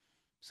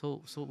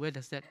 So where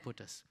does that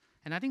put us?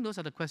 And I think those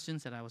are the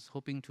questions that I was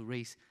hoping to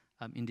raise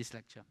in this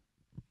lecture.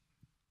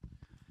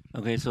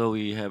 Okay, so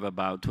we have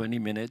about 20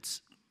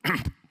 minutes.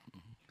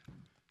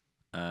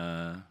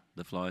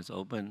 The floor is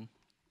open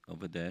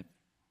over there.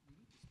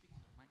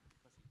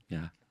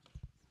 Yeah.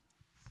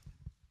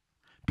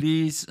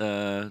 Please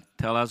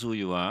tell us who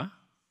you are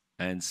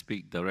and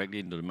speak directly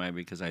into the mic,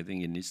 because I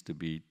think it needs to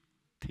be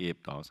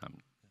taped or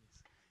something.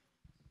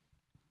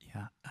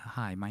 Yeah.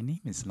 Hi, my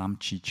name is Lam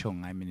Chi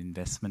Chung. I'm in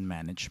investment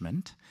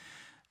management.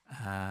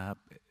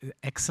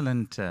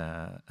 Excellent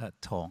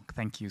talk.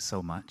 Thank you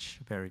so much.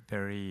 Very,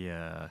 very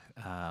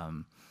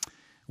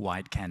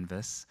wide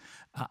canvas.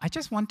 I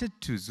just wanted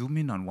to zoom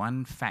in on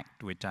one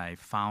fact which I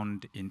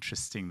found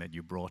interesting that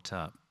you brought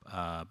up,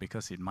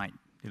 because it might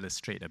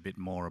illustrate a bit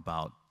more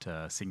about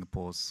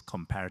Singapore's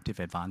comparative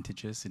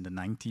advantages in the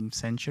 19th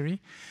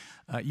century.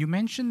 You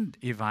mentioned,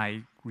 if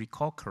I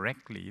recall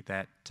correctly,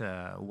 that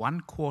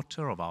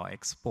 1/4 of our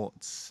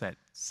exports at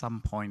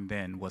some point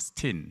then was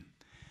tin.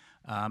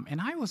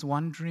 And I was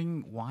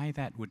wondering why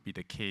that would be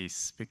the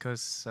case,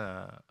 because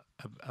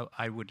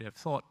I would have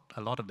thought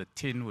a lot of the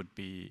tin would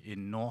be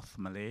in North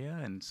Malaya,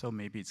 and so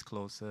maybe it's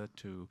closer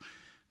to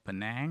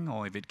Penang,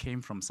 or if it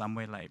came from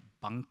somewhere like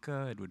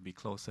Bangka, it would be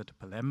closer to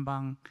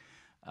Palembang.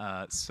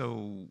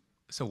 So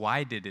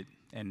why did it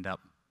end up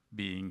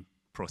being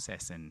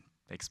processed and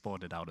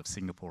exported out of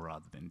Singapore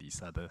rather than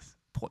these other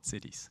port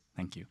cities?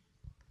 Thank you.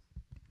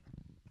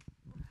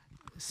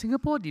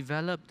 Singapore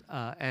developed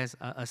as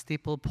a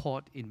staple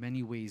port in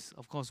many ways.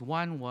 Of course,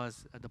 one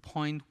was at the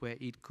point where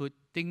it could,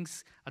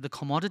 the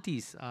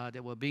commodities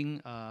that were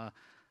being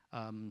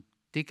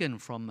taken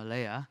from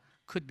Malaya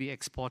could be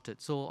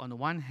exported. So on the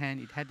one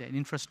hand, it had an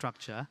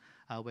infrastructure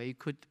where it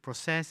could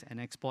process and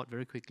export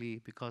very quickly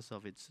because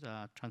of its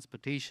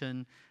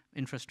transportation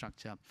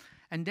infrastructure.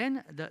 And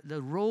then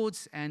the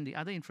roads and the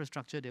other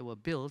infrastructure that were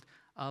built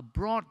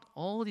brought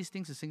all these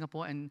things to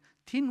Singapore, and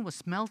tin was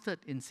smelted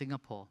in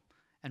Singapore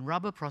and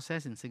rubber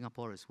processed in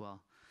Singapore as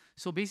well.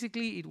 So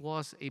basically, it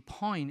was a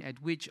point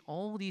at which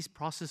all these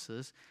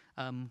processes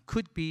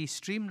could be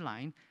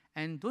streamlined.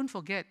 And don't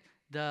forget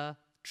the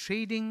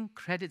trading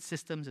credit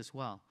systems as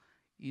well.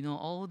 You know,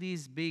 all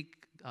these big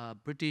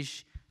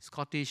British,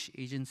 Scottish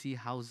agency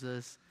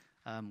houses,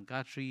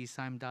 Guthrie,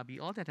 Sime Darby,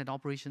 all that had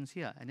operations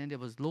here. And then there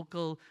was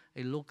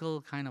a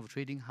local kind of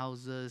trading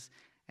houses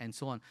and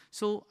so on.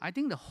 So I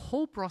think the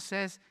whole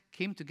process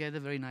came together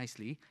very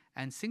nicely,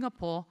 and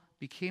Singapore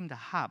became the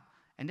hub.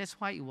 And that's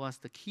why it was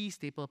the key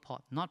staple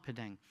port, not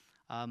Penang,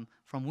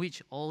 from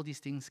which all these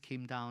things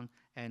came down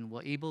and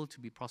were able to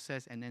be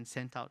processed and then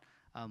sent out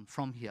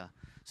from here.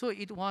 So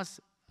it was,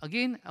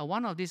 again,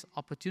 one of these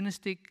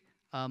opportunistic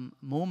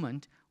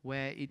moment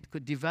where it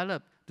could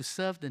develop to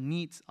serve the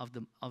needs of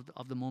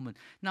the moment.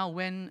 Now,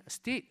 when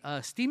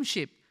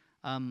steamship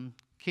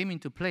came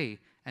into play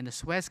and the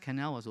Suez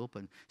Canal was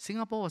open,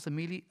 Singapore was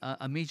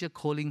a major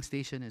coaling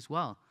station as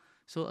well.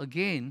 So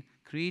again,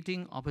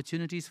 creating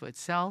opportunities for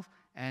itself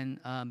and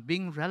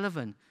being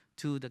relevant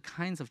to the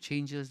kinds of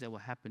changes that were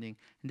happening.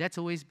 And that's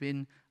always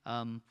been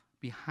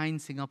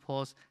behind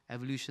Singapore's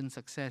evolution,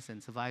 success,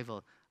 and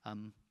survival,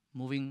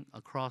 moving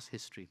across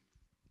history.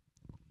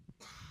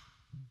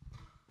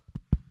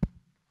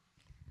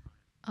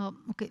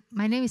 Okay,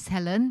 my name is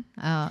Helen,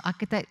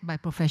 architect by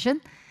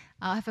profession.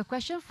 I have a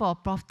question for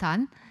Prof.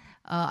 Tan.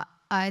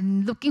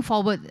 I'm looking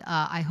forward.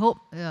 I hope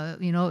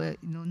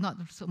not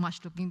so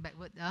much looking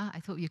backward.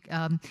 I hope you.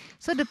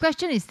 So the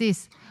question is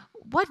this: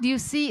 what do you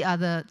see are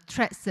the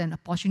threats and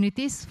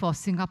opportunities for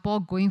Singapore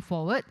going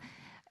forward,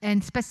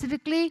 and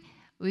specifically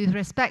with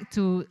respect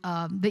to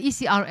the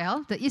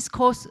ECRL, the East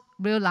Coast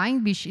Rail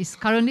Line, which is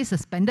currently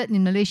suspended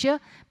in Malaysia?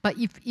 But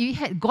if it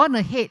had gone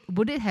ahead,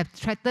 would it have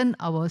threatened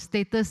our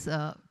status,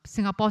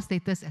 Singapore's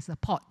status as a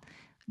port?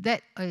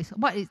 That is,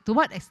 to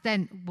what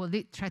extent will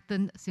it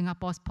threaten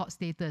Singapore's port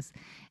status?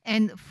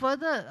 And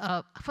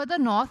further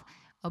north,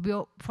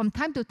 from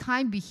time to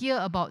time we hear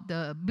about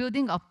the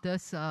building of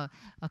this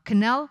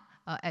canal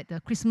at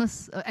the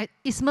at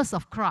Isthmus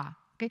of Kra.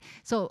 Okay,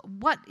 so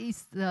what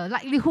is the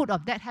likelihood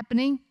of that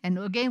happening? And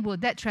again, will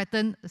that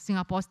threaten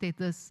Singapore's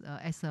status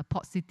as a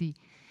port city?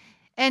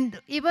 And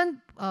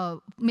even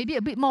maybe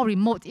a bit more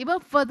remote,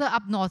 even further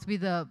up north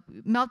with the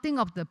melting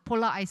of the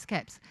polar ice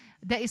caps,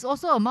 there is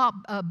also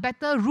a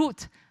better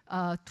route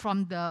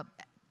from the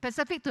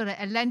Pacific to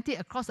the Atlantic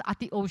across the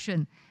Arctic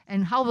Ocean.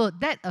 And how will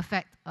that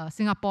affect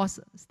Singapore's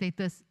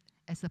status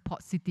as a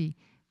port city?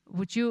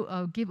 Would you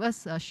give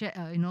us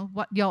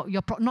what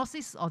your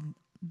prognosis on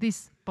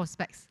these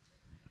prospects?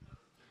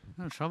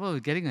 The trouble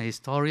with getting a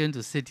historian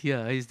to sit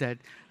here is that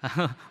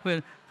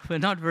we're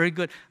not very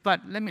good.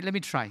 But let me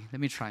try.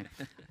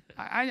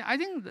 I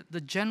think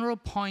the general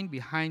point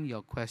behind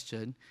your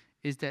question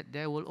is that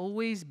there will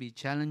always be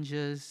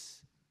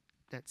challenges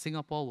that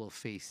Singapore will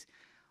face.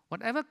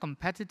 Whatever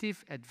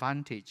competitive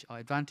advantage or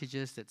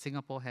advantages that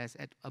Singapore has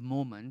at a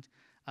moment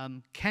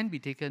can be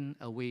taken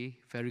away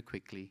very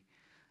quickly.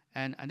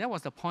 And that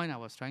was the point I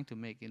was trying to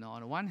make.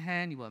 On the one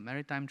hand, you were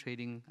maritime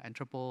trading,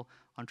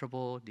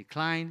 entrepot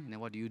decline, and then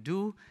what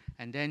do?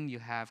 And then you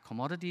have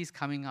commodities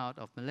coming out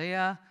of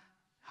Malaya.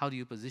 How do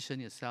you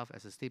position yourself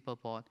as a staple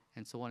port,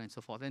 and so on and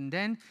so forth. And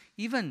then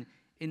even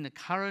in the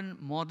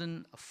current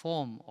modern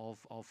form of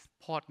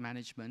port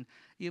management,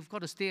 you've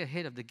got to stay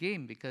ahead of the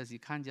game, because you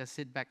can't just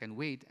sit back and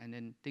wait and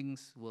then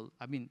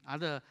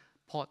other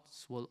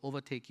ports will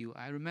overtake you.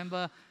 I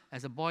remember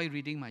as a boy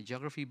reading my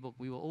geography book,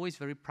 we were always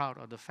very proud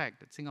of the fact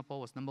that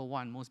Singapore was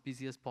 #1, most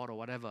busiest port or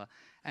whatever.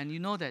 And you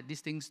know that these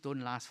things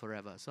don't last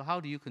forever. So how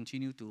do you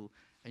continue to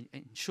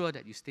ensure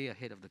that you stay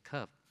ahead of the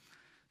curve?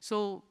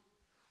 So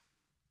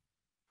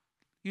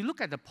you look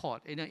at the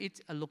port,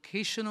 it's a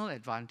locational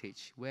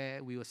advantage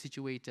where we were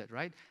situated,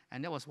 right?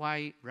 And that was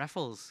why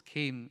Raffles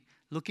came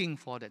looking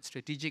for that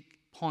strategic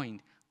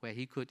point where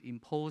he could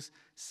impose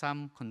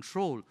some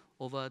control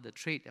over the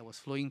trade that was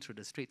flowing through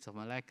the Straits of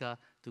Malacca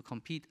to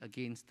compete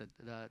against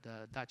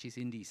the Dutch East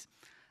Indies.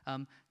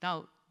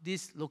 Now,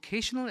 this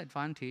locational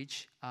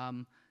advantage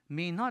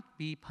may not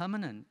be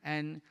permanent.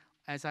 And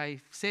as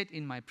I said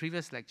in my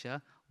previous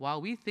lecture,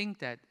 while we think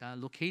that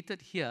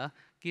located here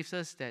gives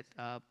us that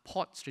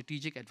port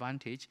strategic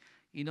advantage,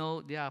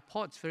 there are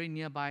ports very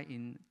nearby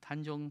in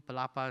Tanjung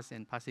Pelapas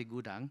and Pasir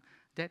Gudang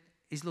that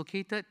is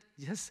located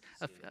just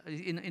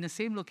in the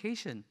same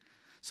location.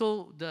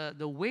 So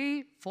the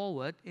way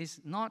forward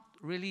is not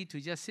really to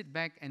just sit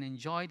back and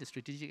enjoy the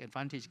strategic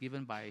advantage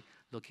given by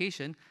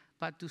location,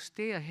 but to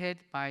stay ahead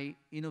by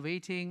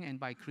innovating and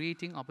by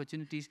creating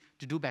opportunities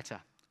to do better.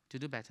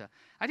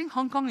 I think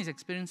Hong Kong is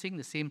experiencing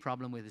the same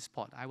problem with its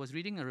port. I was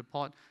reading a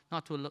report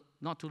not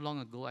too long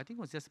ago, I think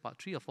it was just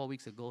about 3 or 4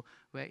 weeks ago,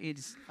 where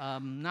it's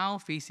now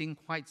facing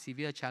quite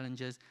severe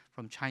challenges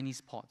from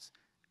Chinese ports,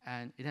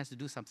 and it has to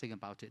do something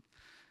about it.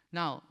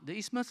 Now, the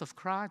Isthmus of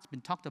Kra, it's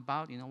been talked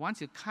about. Once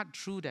you cut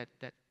through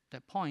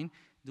that point,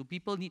 do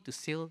people need to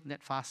sail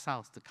that far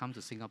south to come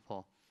to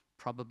Singapore?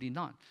 Probably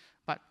not.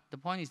 But the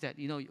point is that,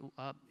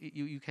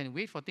 you can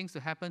wait for things to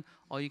happen,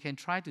 or you can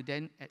try to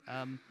then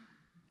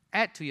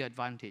add to your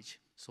advantage.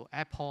 So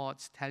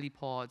airports,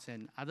 teleports,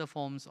 and other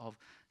forms of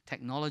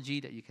technology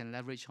that you can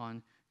leverage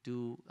on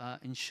to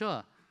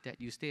ensure that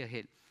you stay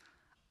ahead.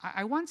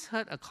 I once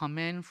heard a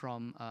comment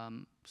from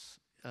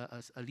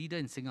a leader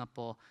in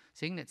Singapore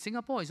saying that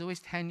Singapore is always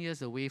 10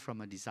 years away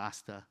from a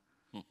disaster.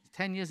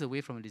 10 years away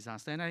from a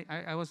disaster. And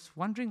I was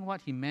wondering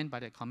what he meant by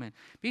that comment.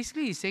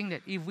 Basically, he's saying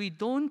that if we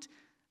don't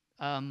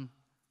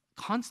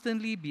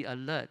constantly be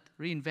alert,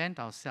 reinvent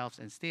ourselves,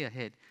 and stay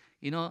ahead,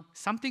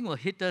 something will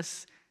hit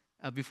us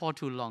before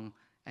too long.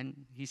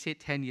 And he said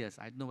 10 years.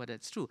 I don't know whether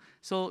it's true.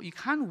 So you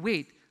can't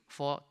wait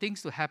for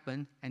things to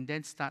happen and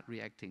then start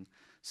reacting.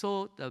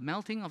 So the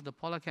melting of the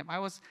polar cap, I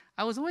was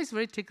always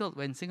very tickled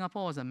when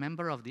Singapore was a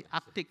member of the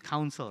Arctic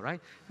Council, right?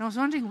 And I was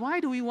wondering, why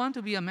do we want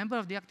to be a member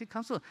of the Arctic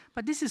Council?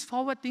 But this is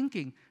forward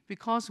thinking,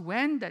 because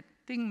when that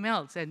thing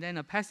melts and then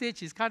a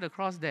passage is cut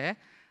across there,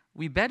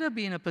 we better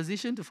be in a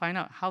position to find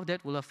out how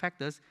that will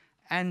affect us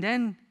and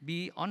then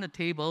be on the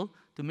table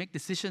to make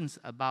decisions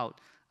about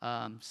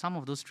some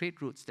of those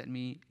trade routes that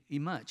may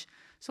emerge.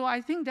 So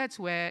I think that's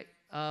where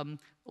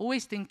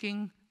always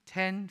thinking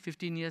 10,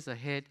 15 years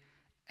ahead,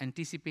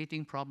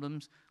 anticipating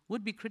problems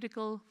would be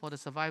critical for the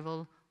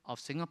survival of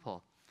Singapore.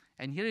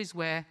 And here is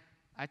where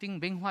I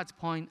think Beng Huat's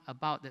point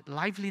about that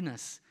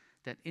liveliness,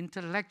 that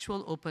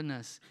intellectual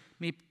openness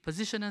may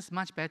position us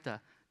much better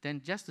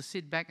than just to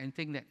sit back and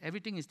think that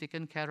everything is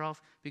taken care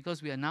of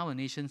because we are now a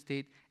nation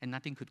state and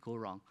nothing could go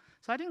wrong.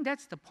 So I think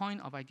that's the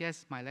point of, I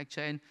guess, my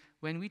lecture. And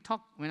when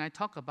I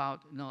talk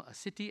about a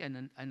city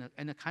and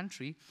a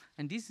country,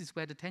 and this is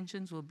where the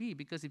tensions will be,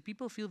 because if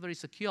people feel very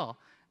secure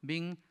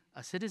being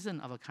a citizen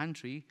of a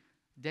country,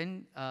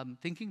 then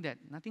thinking that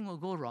nothing will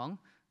go wrong,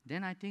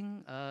 then I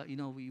think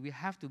we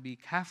have to be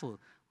careful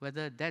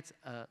whether that's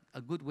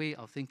a good way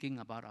of thinking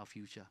about our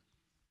future.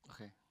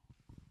 Okay.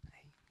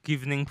 Good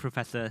evening,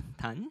 Professor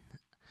Tan.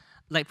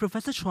 Like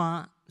Professor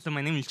Chua, so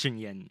my name is Jun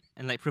Yan,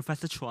 and like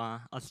Professor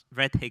Chua, I was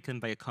very taken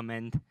by a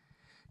comment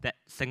that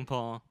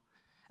Singapore,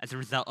 as a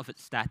result of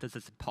its status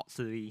as a port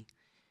city,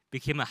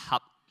 became a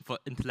hub for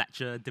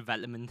intellectual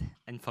development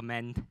and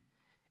foment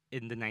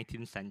in the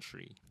 19th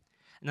century.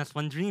 And I was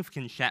wondering if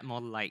you can shed more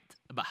light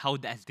about how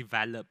that has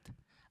developed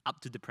up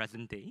to the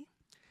present day,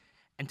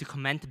 and to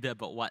comment a bit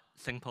about what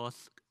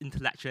Singapore's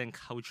intellectual and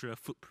cultural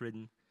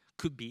footprint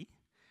could be,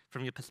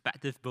 from your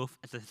perspective both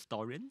as a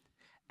historian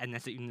and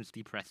as a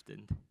university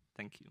president.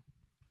 Thank you.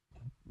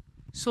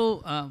 So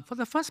for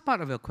the first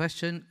part of your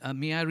question,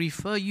 may I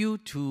refer you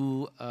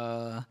to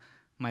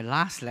my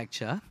last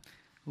lecture,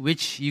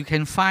 which you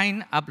can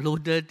find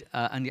uploaded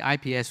on the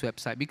IPS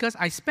website, because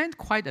I spent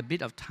quite a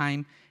bit of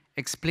time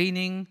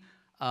explaining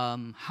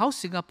how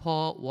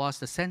Singapore was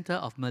the center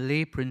of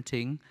Malay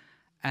printing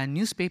and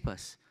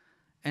newspapers,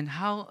 and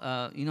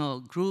how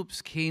groups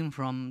came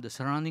from the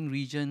surrounding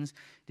regions.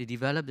 They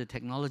developed the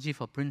technology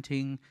for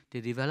printing.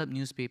 They developed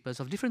newspapers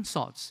of different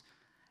sorts.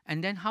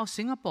 And then how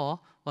Singapore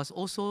was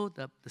also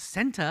the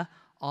center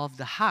of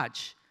the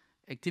Hajj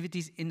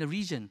activities in the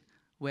region,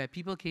 where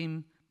people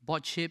came,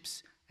 bought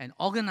ships, and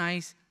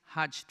organized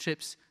Hajj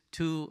trips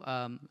to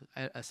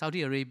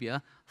Saudi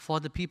Arabia for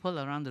the people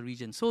around the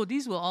region. So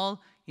these were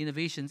all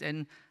innovations,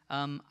 and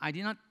I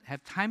did not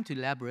have time to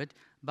elaborate,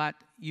 but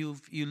you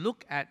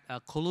look at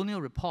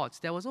colonial reports,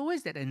 there was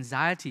always that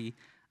anxiety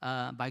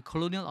by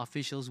colonial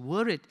officials,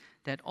 worried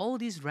that all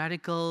these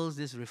radicals,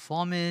 these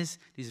reformists,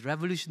 these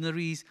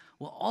revolutionaries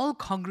were all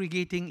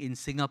congregating in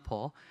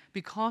Singapore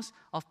because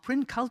of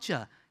print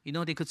culture.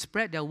 They could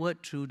spread their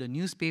word through the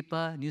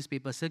newspaper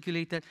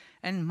circulated.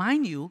 And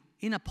mind you,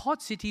 in a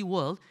port city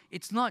world,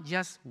 it's not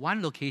just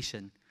one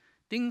location.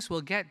 Things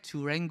will get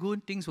to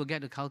Rangoon, things will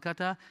get to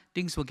Calcutta,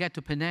 things will get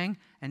to Penang,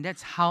 and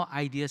that's how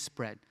ideas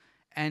spread.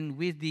 And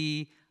with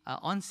the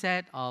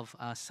onset of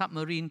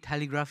submarine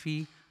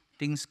telegraphy,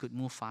 things could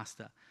move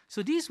faster.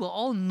 So these were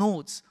all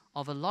notes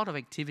of a lot of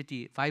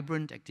activity,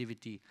 vibrant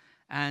activity.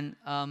 And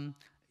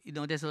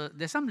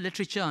there's some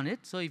literature on it,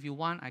 so if you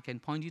want, I can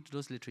point you to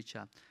those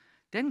literature.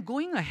 Then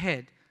going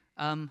ahead,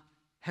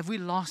 have we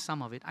lost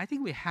some of it? I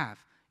think we have.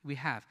 We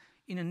have.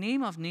 In the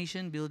name of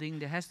nation building,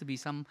 there has to be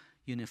some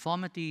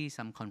uniformity,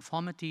 some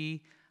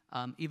conformity.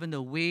 Even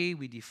the way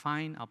we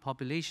define our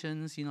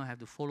populations, have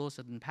to follow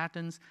certain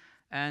patterns.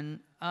 And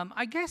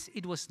I guess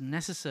it was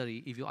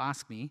necessary, if you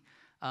ask me,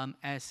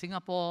 as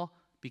Singapore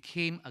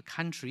became a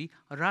country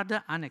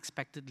rather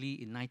unexpectedly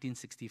in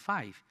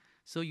 1965.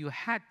 So you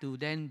had to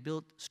then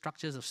build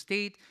structures of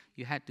state.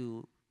 You had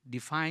to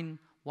define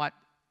what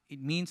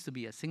it means to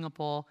be a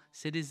Singapore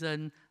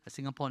citizen, a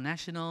Singapore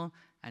national,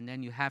 and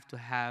then you have to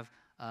have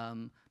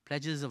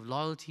pledges of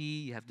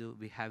loyalty.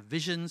 We have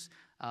visions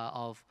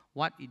of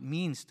what it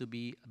means to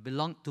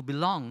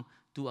belong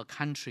to a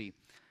country.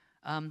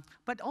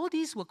 But all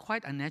these were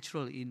quite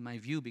unnatural in my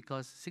view,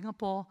 because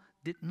Singapore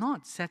did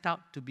not set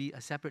out to be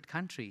a separate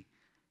country.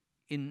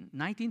 In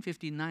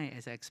 1959,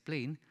 as I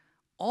explained,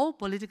 all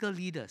political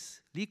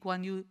leaders, Lee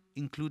Kuan Yew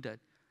included,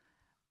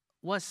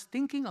 was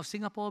thinking of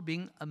Singapore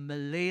being a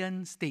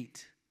Malayan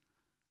state.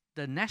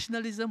 the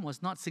nationalism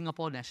was not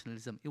Singapore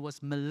nationalism, it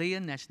was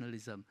Malayan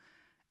nationalism.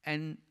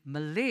 And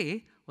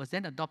Malay was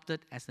then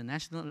adopted as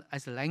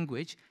a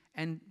language,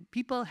 and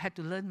people had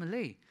to learn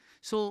Malay.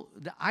 So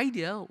the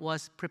idea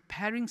was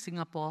preparing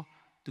Singapore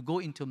to go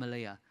into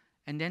Malaya.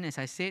 And then, as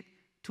I said,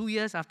 2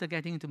 years after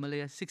getting into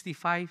Malaya,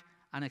 65,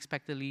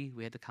 unexpectedly,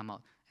 we had to come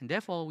out. And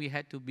therefore, we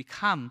had to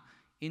become,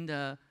 in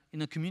a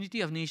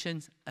community of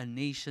nations, a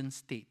nation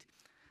state.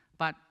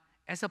 But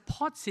as a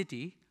port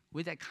city,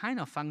 with that kind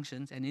of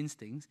functions and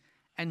instincts,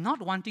 and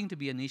not wanting to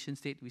be a nation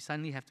state, we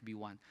suddenly have to be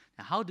one.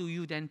 Now, how do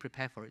you then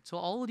prepare for it? So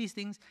all these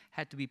things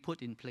had to be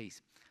put in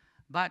place.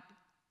 But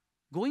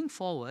going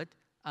forward,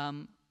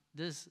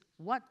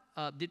 what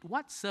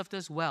served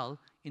us well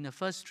in the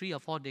first 3 or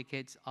 4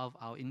 decades of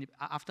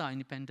after our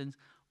independence,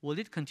 will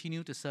it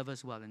continue to serve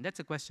us well? And that's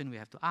a question we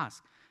have to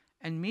ask.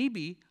 And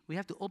maybe we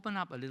have to open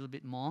up a little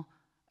bit more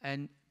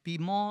and be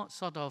more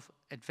sort of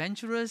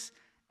adventurous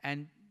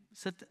and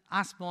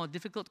ask more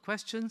difficult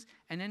questions,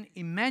 and then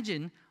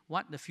imagine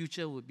what the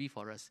future would be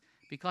for us.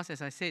 Because,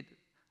 as I said,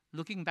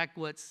 looking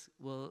backwards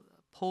will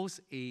pose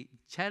a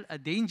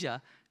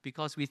danger,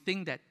 because we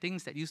think that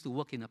things that used to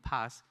work in the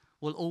past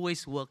will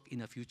always work in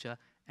the future,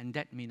 and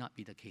that may not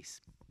be the case.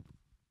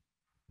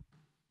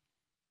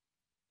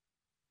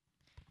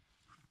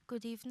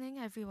 Good evening,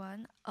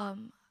 everyone.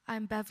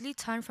 I'm Beverly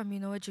Tan from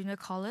Minoa Junior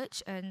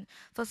College, and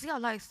firstly,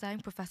 I'd like to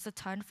thank Professor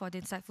Tan for the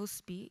insightful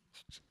speech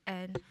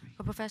and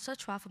for Professor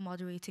Chua for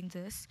moderating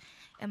this.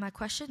 And my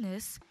question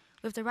is,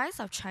 with the rise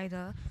of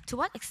China, to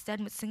what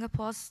extent would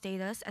Singapore's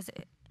status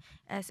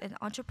as an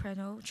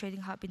entrepreneurial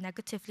trading hub be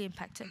negatively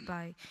impacted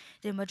by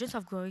the emergence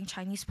of growing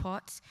Chinese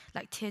ports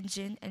like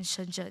Tianjin and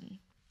Shenzhen?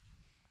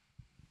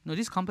 No,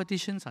 these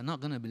competitions are not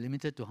going to be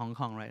limited to Hong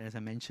Kong, right? As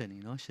I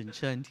mentioned,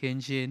 Shenzhen,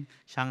 Tianjin,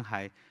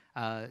 Shanghai.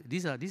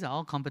 These are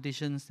all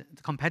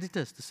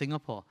competitors to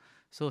Singapore.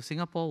 So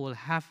Singapore will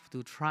have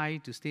to try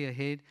to stay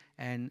ahead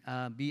and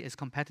be as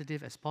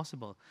competitive as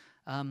possible.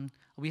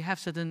 We have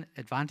certain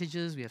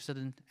advantages, we have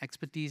certain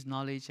expertise,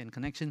 knowledge, and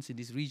connections in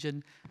this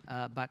region.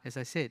 But as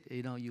I said,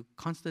 you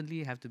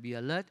constantly have to be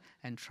alert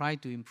and try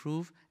to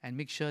improve and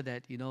make sure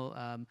that you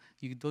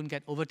don't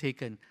get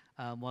overtaken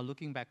while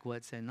looking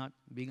backwards and not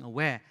being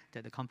aware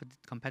that the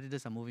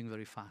competitors are moving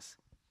very fast.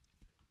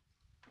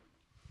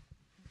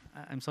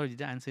 I'm sorry,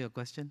 did I answer your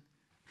question?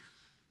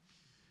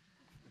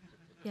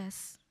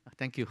 Yes.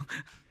 Thank you.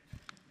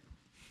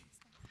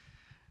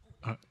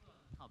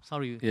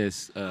 Sorry.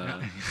 Yes.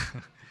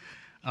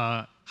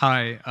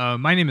 Hi,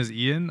 my name is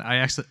Ian.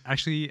 I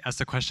actually asked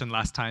a question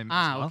last time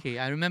as well. Okay,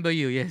 I remember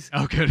you, yes.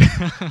 Oh, good.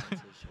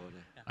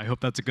 I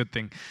hope that's a good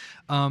thing.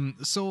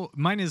 So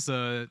mine is,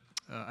 I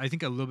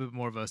think, a little bit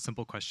more of a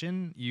simple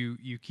question.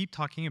 You keep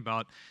talking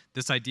about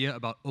this idea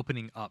about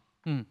opening up.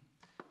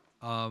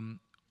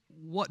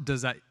 What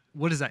does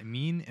that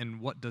mean,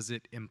 and what does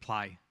it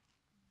imply?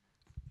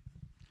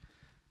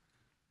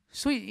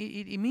 So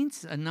it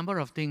means a number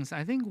of things.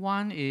 I think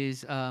one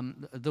is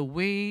the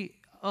way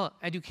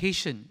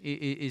education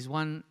is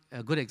one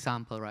good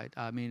example, right?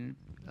 I mean,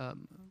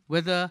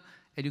 whether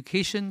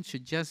education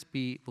should just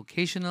be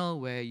vocational,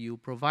 where you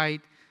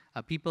provide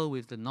people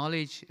with the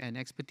knowledge and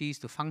expertise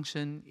to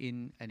function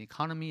in an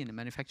economy, in a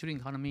manufacturing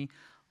economy,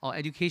 or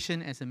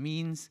education as a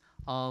means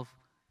of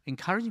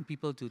encouraging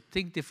people to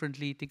think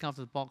differently, think out of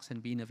the box,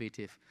 and be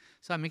innovative.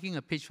 So I'm making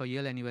a pitch for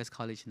Yale NUS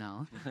College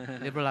now,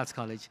 Liberal Arts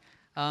College.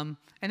 And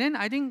then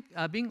I think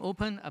being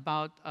open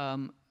about,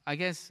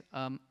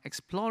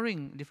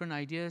 exploring different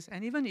ideas,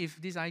 and even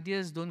if these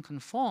ideas don't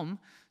conform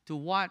to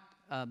what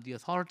the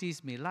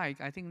authorities may like,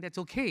 I think that's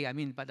okay. I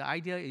mean, but the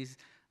idea is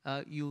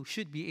you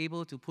should be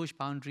able to push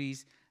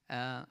boundaries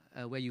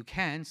where you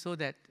can, so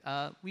that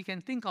we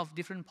can think of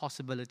different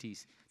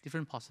possibilities.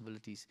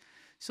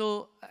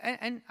 So,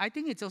 and I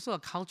think it's also a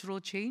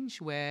cultural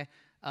change where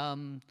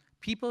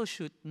people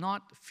should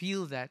not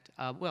feel that,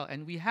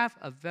 and we have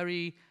a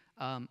very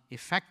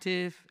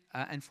effective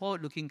and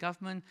forward-looking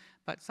government,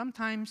 but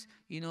sometimes,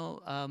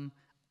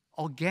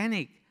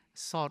 organic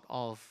sort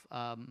of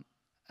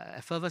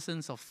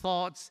effervescence of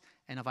thoughts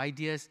and of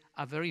ideas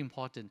are very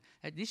important.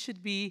 And this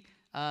should be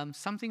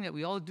something that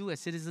we all do as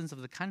citizens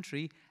of the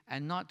country,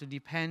 and not to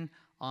depend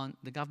on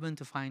the government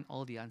to find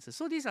all the answers.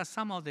 So these are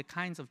some of the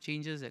kinds of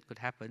changes that could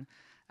happen.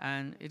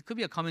 And it could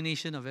be a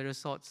combination of various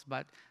sorts,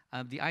 but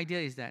the idea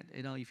is that,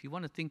 if you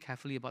want to think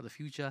carefully about the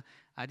future,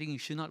 I think you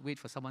should not wait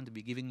for someone to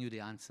be giving you the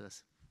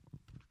answers.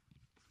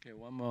 Okay,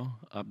 one more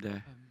up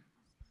there.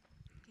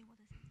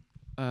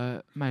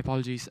 My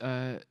apologies.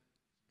 By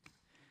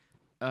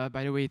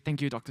the way,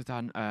 thank you, Dr.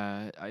 Tan.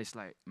 It's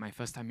like my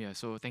first time here,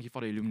 so thank you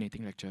for the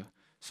illuminating lecture.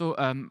 So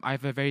I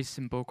have a very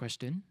simple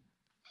question.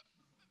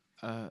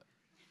 Sorry.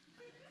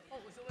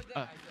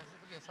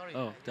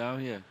 Oh, down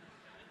here.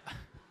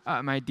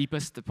 My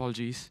deepest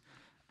apologies.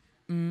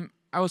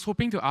 I was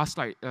hoping to ask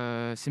like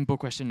a simple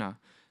question.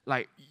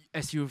 Like,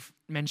 as you've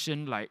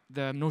mentioned, like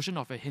the notion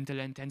of a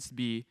hinterland tends to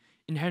be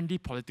inherently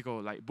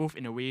political, like both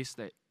in the ways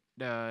that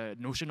the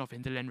notion of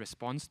hinterland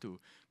responds to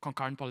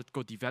concurrent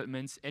political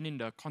developments, and in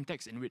the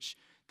context in which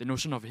the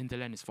notion of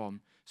hinterland is formed.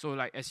 So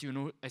like as you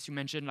know, as you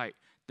mentioned, like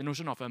the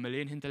notion of a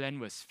Malayan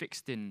hinterland was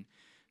fixed in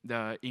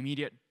the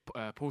immediate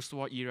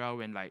post-war era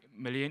when like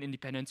Malayan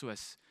independence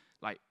was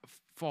like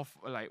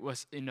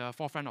was in the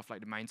forefront of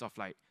like the minds of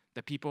like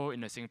the people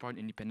in the Singaporean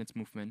independence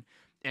movement.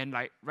 And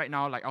like right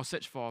now, like our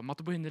search for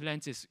multiple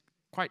hinterlands is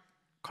quite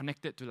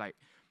connected to like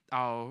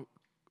our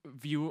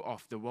view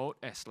of the world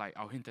as like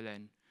our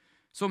hinterland.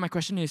 So my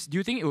question is, do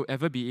you think it will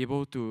ever be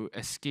able to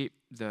escape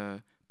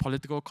the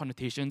political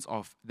connotations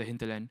of the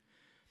hinterland?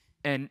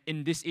 And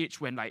in this age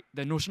when like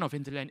the notion of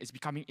hinterland is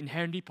becoming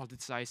inherently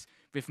politicized,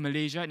 with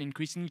Malaysia and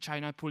increasingly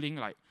China pulling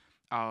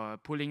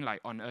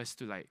on us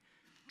to like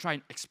try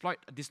and exploit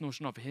this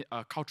notion of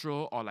a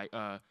cultural or like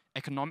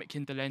economic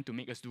hinterland to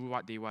make us do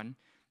what they want,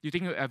 do you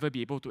think you'll ever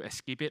be able to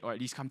escape it or at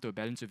least come to a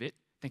balance with it?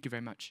 Thank you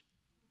very much.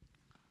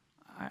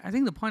 I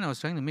think the point I was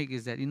trying to make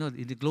is that, in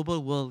the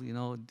global world,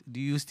 do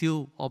you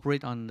still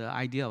operate on the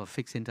idea of a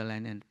fixed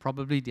hinterland? And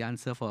probably the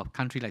answer for a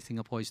country like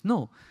Singapore is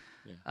no.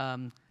 Yeah.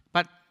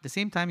 But at the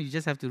same time, you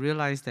just have to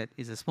realize that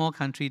it's a small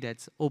country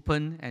that's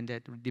open and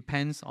that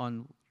depends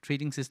on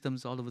trading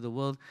systems all over the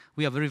world.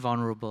 We are very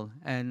vulnerable.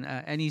 And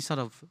any sort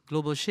of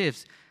global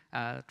shifts,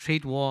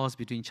 trade wars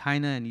between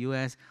China and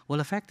US will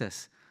affect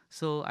us.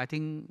 So I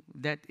think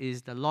that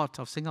is the lot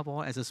of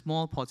Singapore as a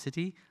small port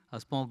city, a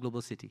small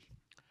global city.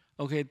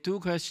 Okay, 2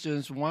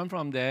 questions, one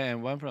from there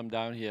and one from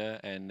down here,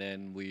 and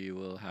then we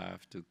will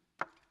have to...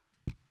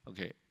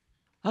 Okay,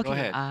 go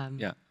ahead.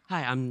 Yeah.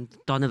 Hi, I'm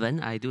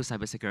Donovan. I do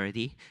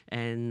cybersecurity,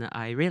 and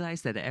I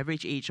realized that the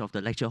average age of the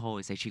lecture hall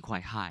is actually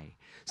quite high.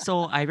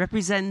 So I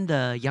represent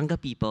the younger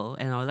people,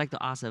 and I would like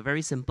to ask a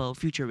very simple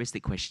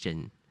futuristic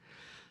question.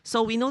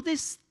 So we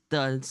notice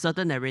the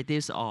certain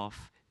narratives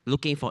of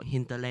looking for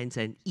hinterlands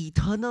and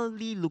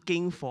eternally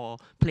looking for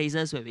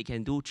places where we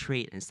can do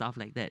trade and stuff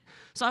like that.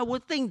 So I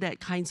would think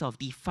that kinds of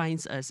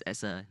defines us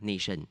as a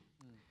nation.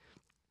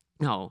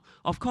 Now,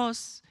 of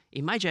course,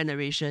 in my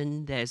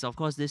generation, there's of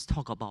course this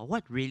talk about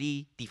what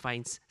really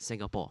defines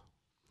Singapore.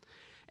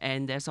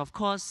 And there's of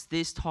course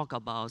this talk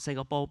about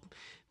Singapore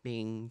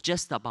being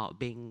just about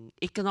being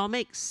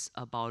economics,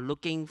 about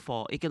looking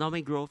for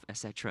economic growth,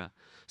 etc.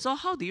 So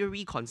how do you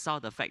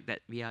reconcile the fact that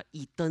we are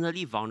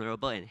eternally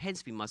vulnerable and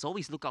hence we must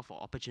always look out for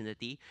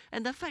opportunity,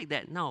 and the fact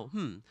that now,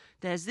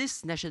 there's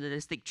this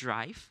nationalistic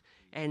drive,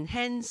 and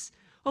hence,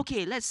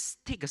 okay, let's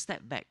take a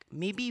step back.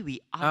 Maybe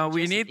we are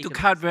we need to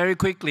cut very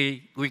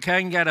quickly. We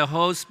can't get a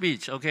whole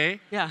speech,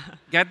 okay? Yeah.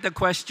 Get the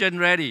question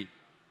ready.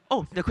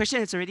 Oh, the question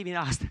has already been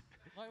asked.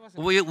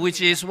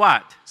 Which is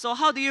what? So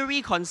how do you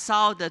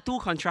reconcile the 2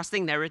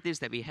 contrasting narratives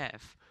that we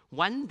have?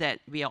 One, that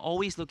we are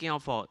always looking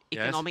out for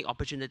economic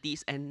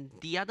opportunities, and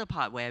the other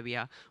part where we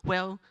are,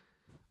 well,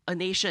 a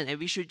nation, and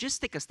we should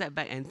just take a step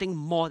back and think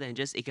more than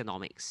just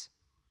economics.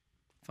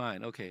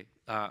 Fine, okay.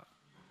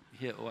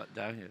 Here,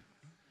 down here.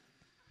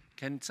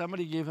 Can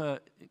somebody give her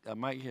a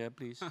mic here,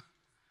 please?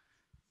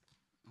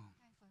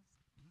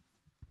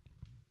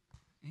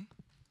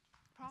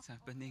 What's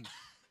happening?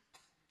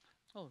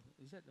 Oh,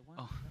 is that the one?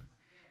 Oh.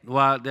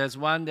 Well, there's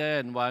one there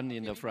and one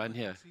in the front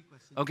here.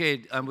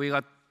 Okay,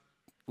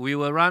 we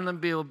will run a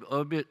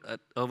bit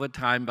over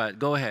time, but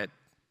go ahead.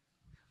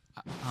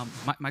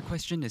 My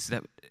question is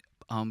that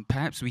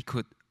perhaps we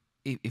could,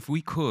 if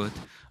we could,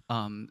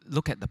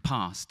 look at the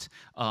past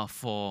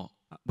for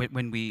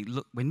when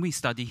we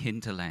study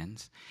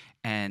hinterlands,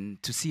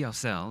 and to see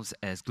ourselves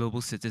as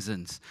global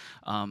citizens.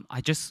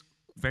 I just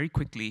very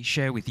quickly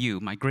share with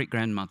you my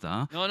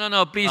great-grandmother.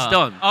 No, please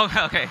don't. Oh,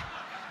 okay.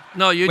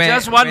 No, you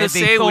just want to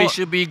say we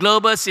should be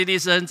global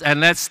citizens,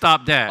 and let's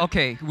stop there.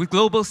 Okay, with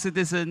global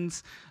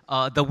citizens,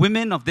 the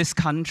women of this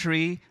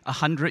country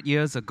 100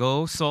 years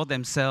ago saw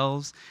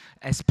themselves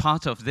as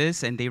part of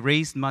this, and they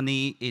raised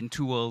money in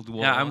 2 world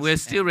wars. Yeah, and we're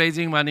still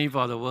raising money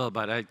for the world,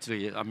 but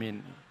actually, I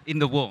mean... In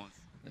the wars.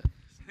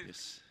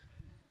 Yes.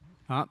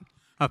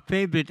 A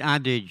favorite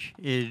adage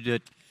is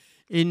that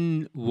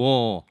in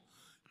war,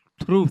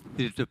 truth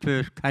is the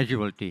first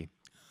casualty.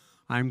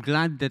 I'm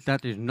glad that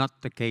that is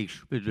not the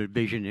case with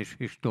revisionist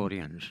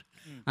historians.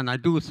 And I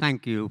do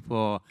thank you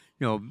for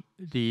you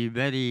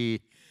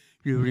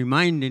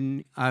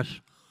reminding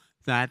us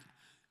that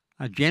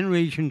a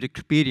generation's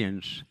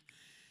experience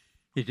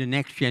is the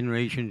next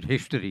generation's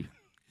history.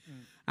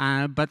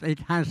 But it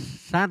has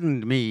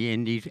saddened me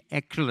in these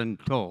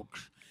excellent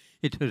talks.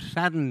 It has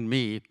saddened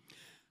me,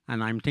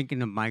 and I'm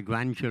thinking of my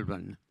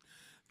grandchildren,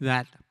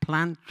 that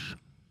plants,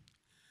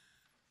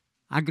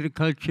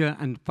 agriculture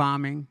and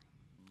farming,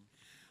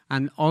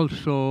 and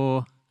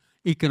also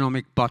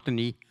economic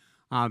botany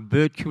are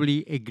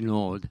virtually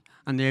ignored,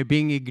 and they're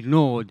being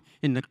ignored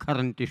in the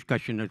current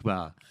discussion as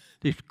well.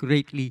 This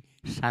greatly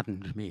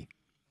saddens me.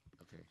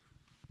 Okay,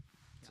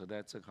 so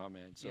that's a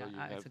comment. So yeah, you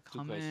have it's a 2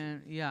 comment.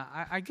 questions. Yeah,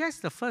 I guess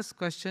the first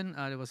question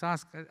that was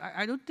asked,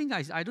 I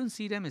don't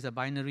see them as a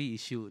binary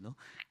issue. No,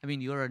 I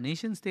mean, you're a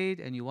nation state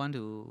and you want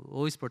to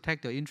always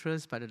protect your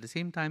interests, but at the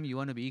same time you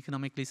want to be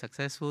economically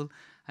successful.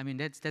 I mean,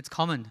 that's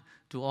common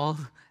to all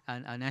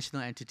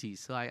national entities.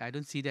 So I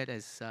don't see that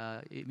as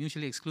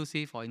mutually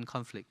exclusive or in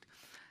conflict.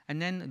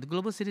 And then the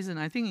global citizen,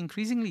 I think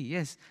increasingly,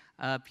 yes,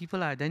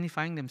 people are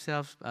identifying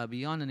themselves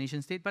beyond the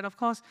nation state. But of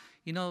course,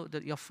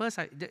 your first,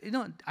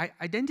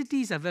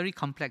 identities are very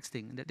complex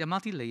thing. They're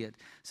multi-layered.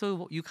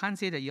 So you can't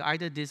say that you're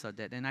either this or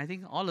that. And I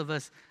think all of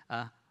us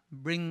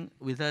bring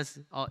with us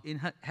or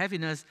have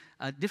in us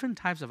different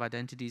types of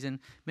identities. And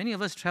many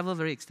of us travel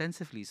very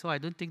extensively. So I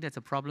don't think that's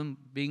a problem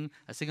being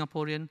a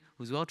Singaporean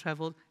who's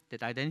well-traveled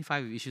that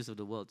identify with issues of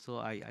the world. So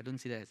I don't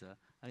see that as,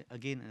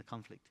 again, a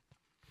conflict.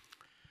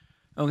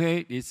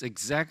 Okay, it's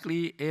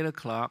exactly 8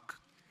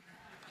 o'clock.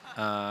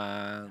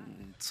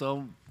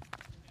 So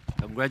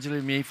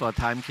congratulate me for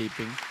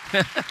timekeeping.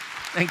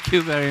 Thank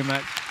you very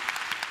much.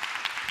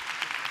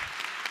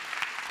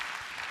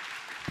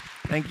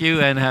 Thank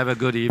you and have a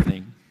good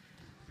evening.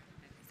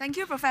 Thank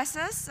you,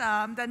 professors.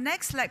 The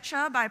next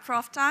lecture by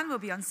Prof. Tan will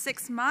be on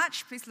 6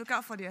 March. Please look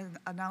out for the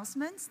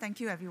announcements. Thank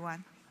you,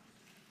 everyone.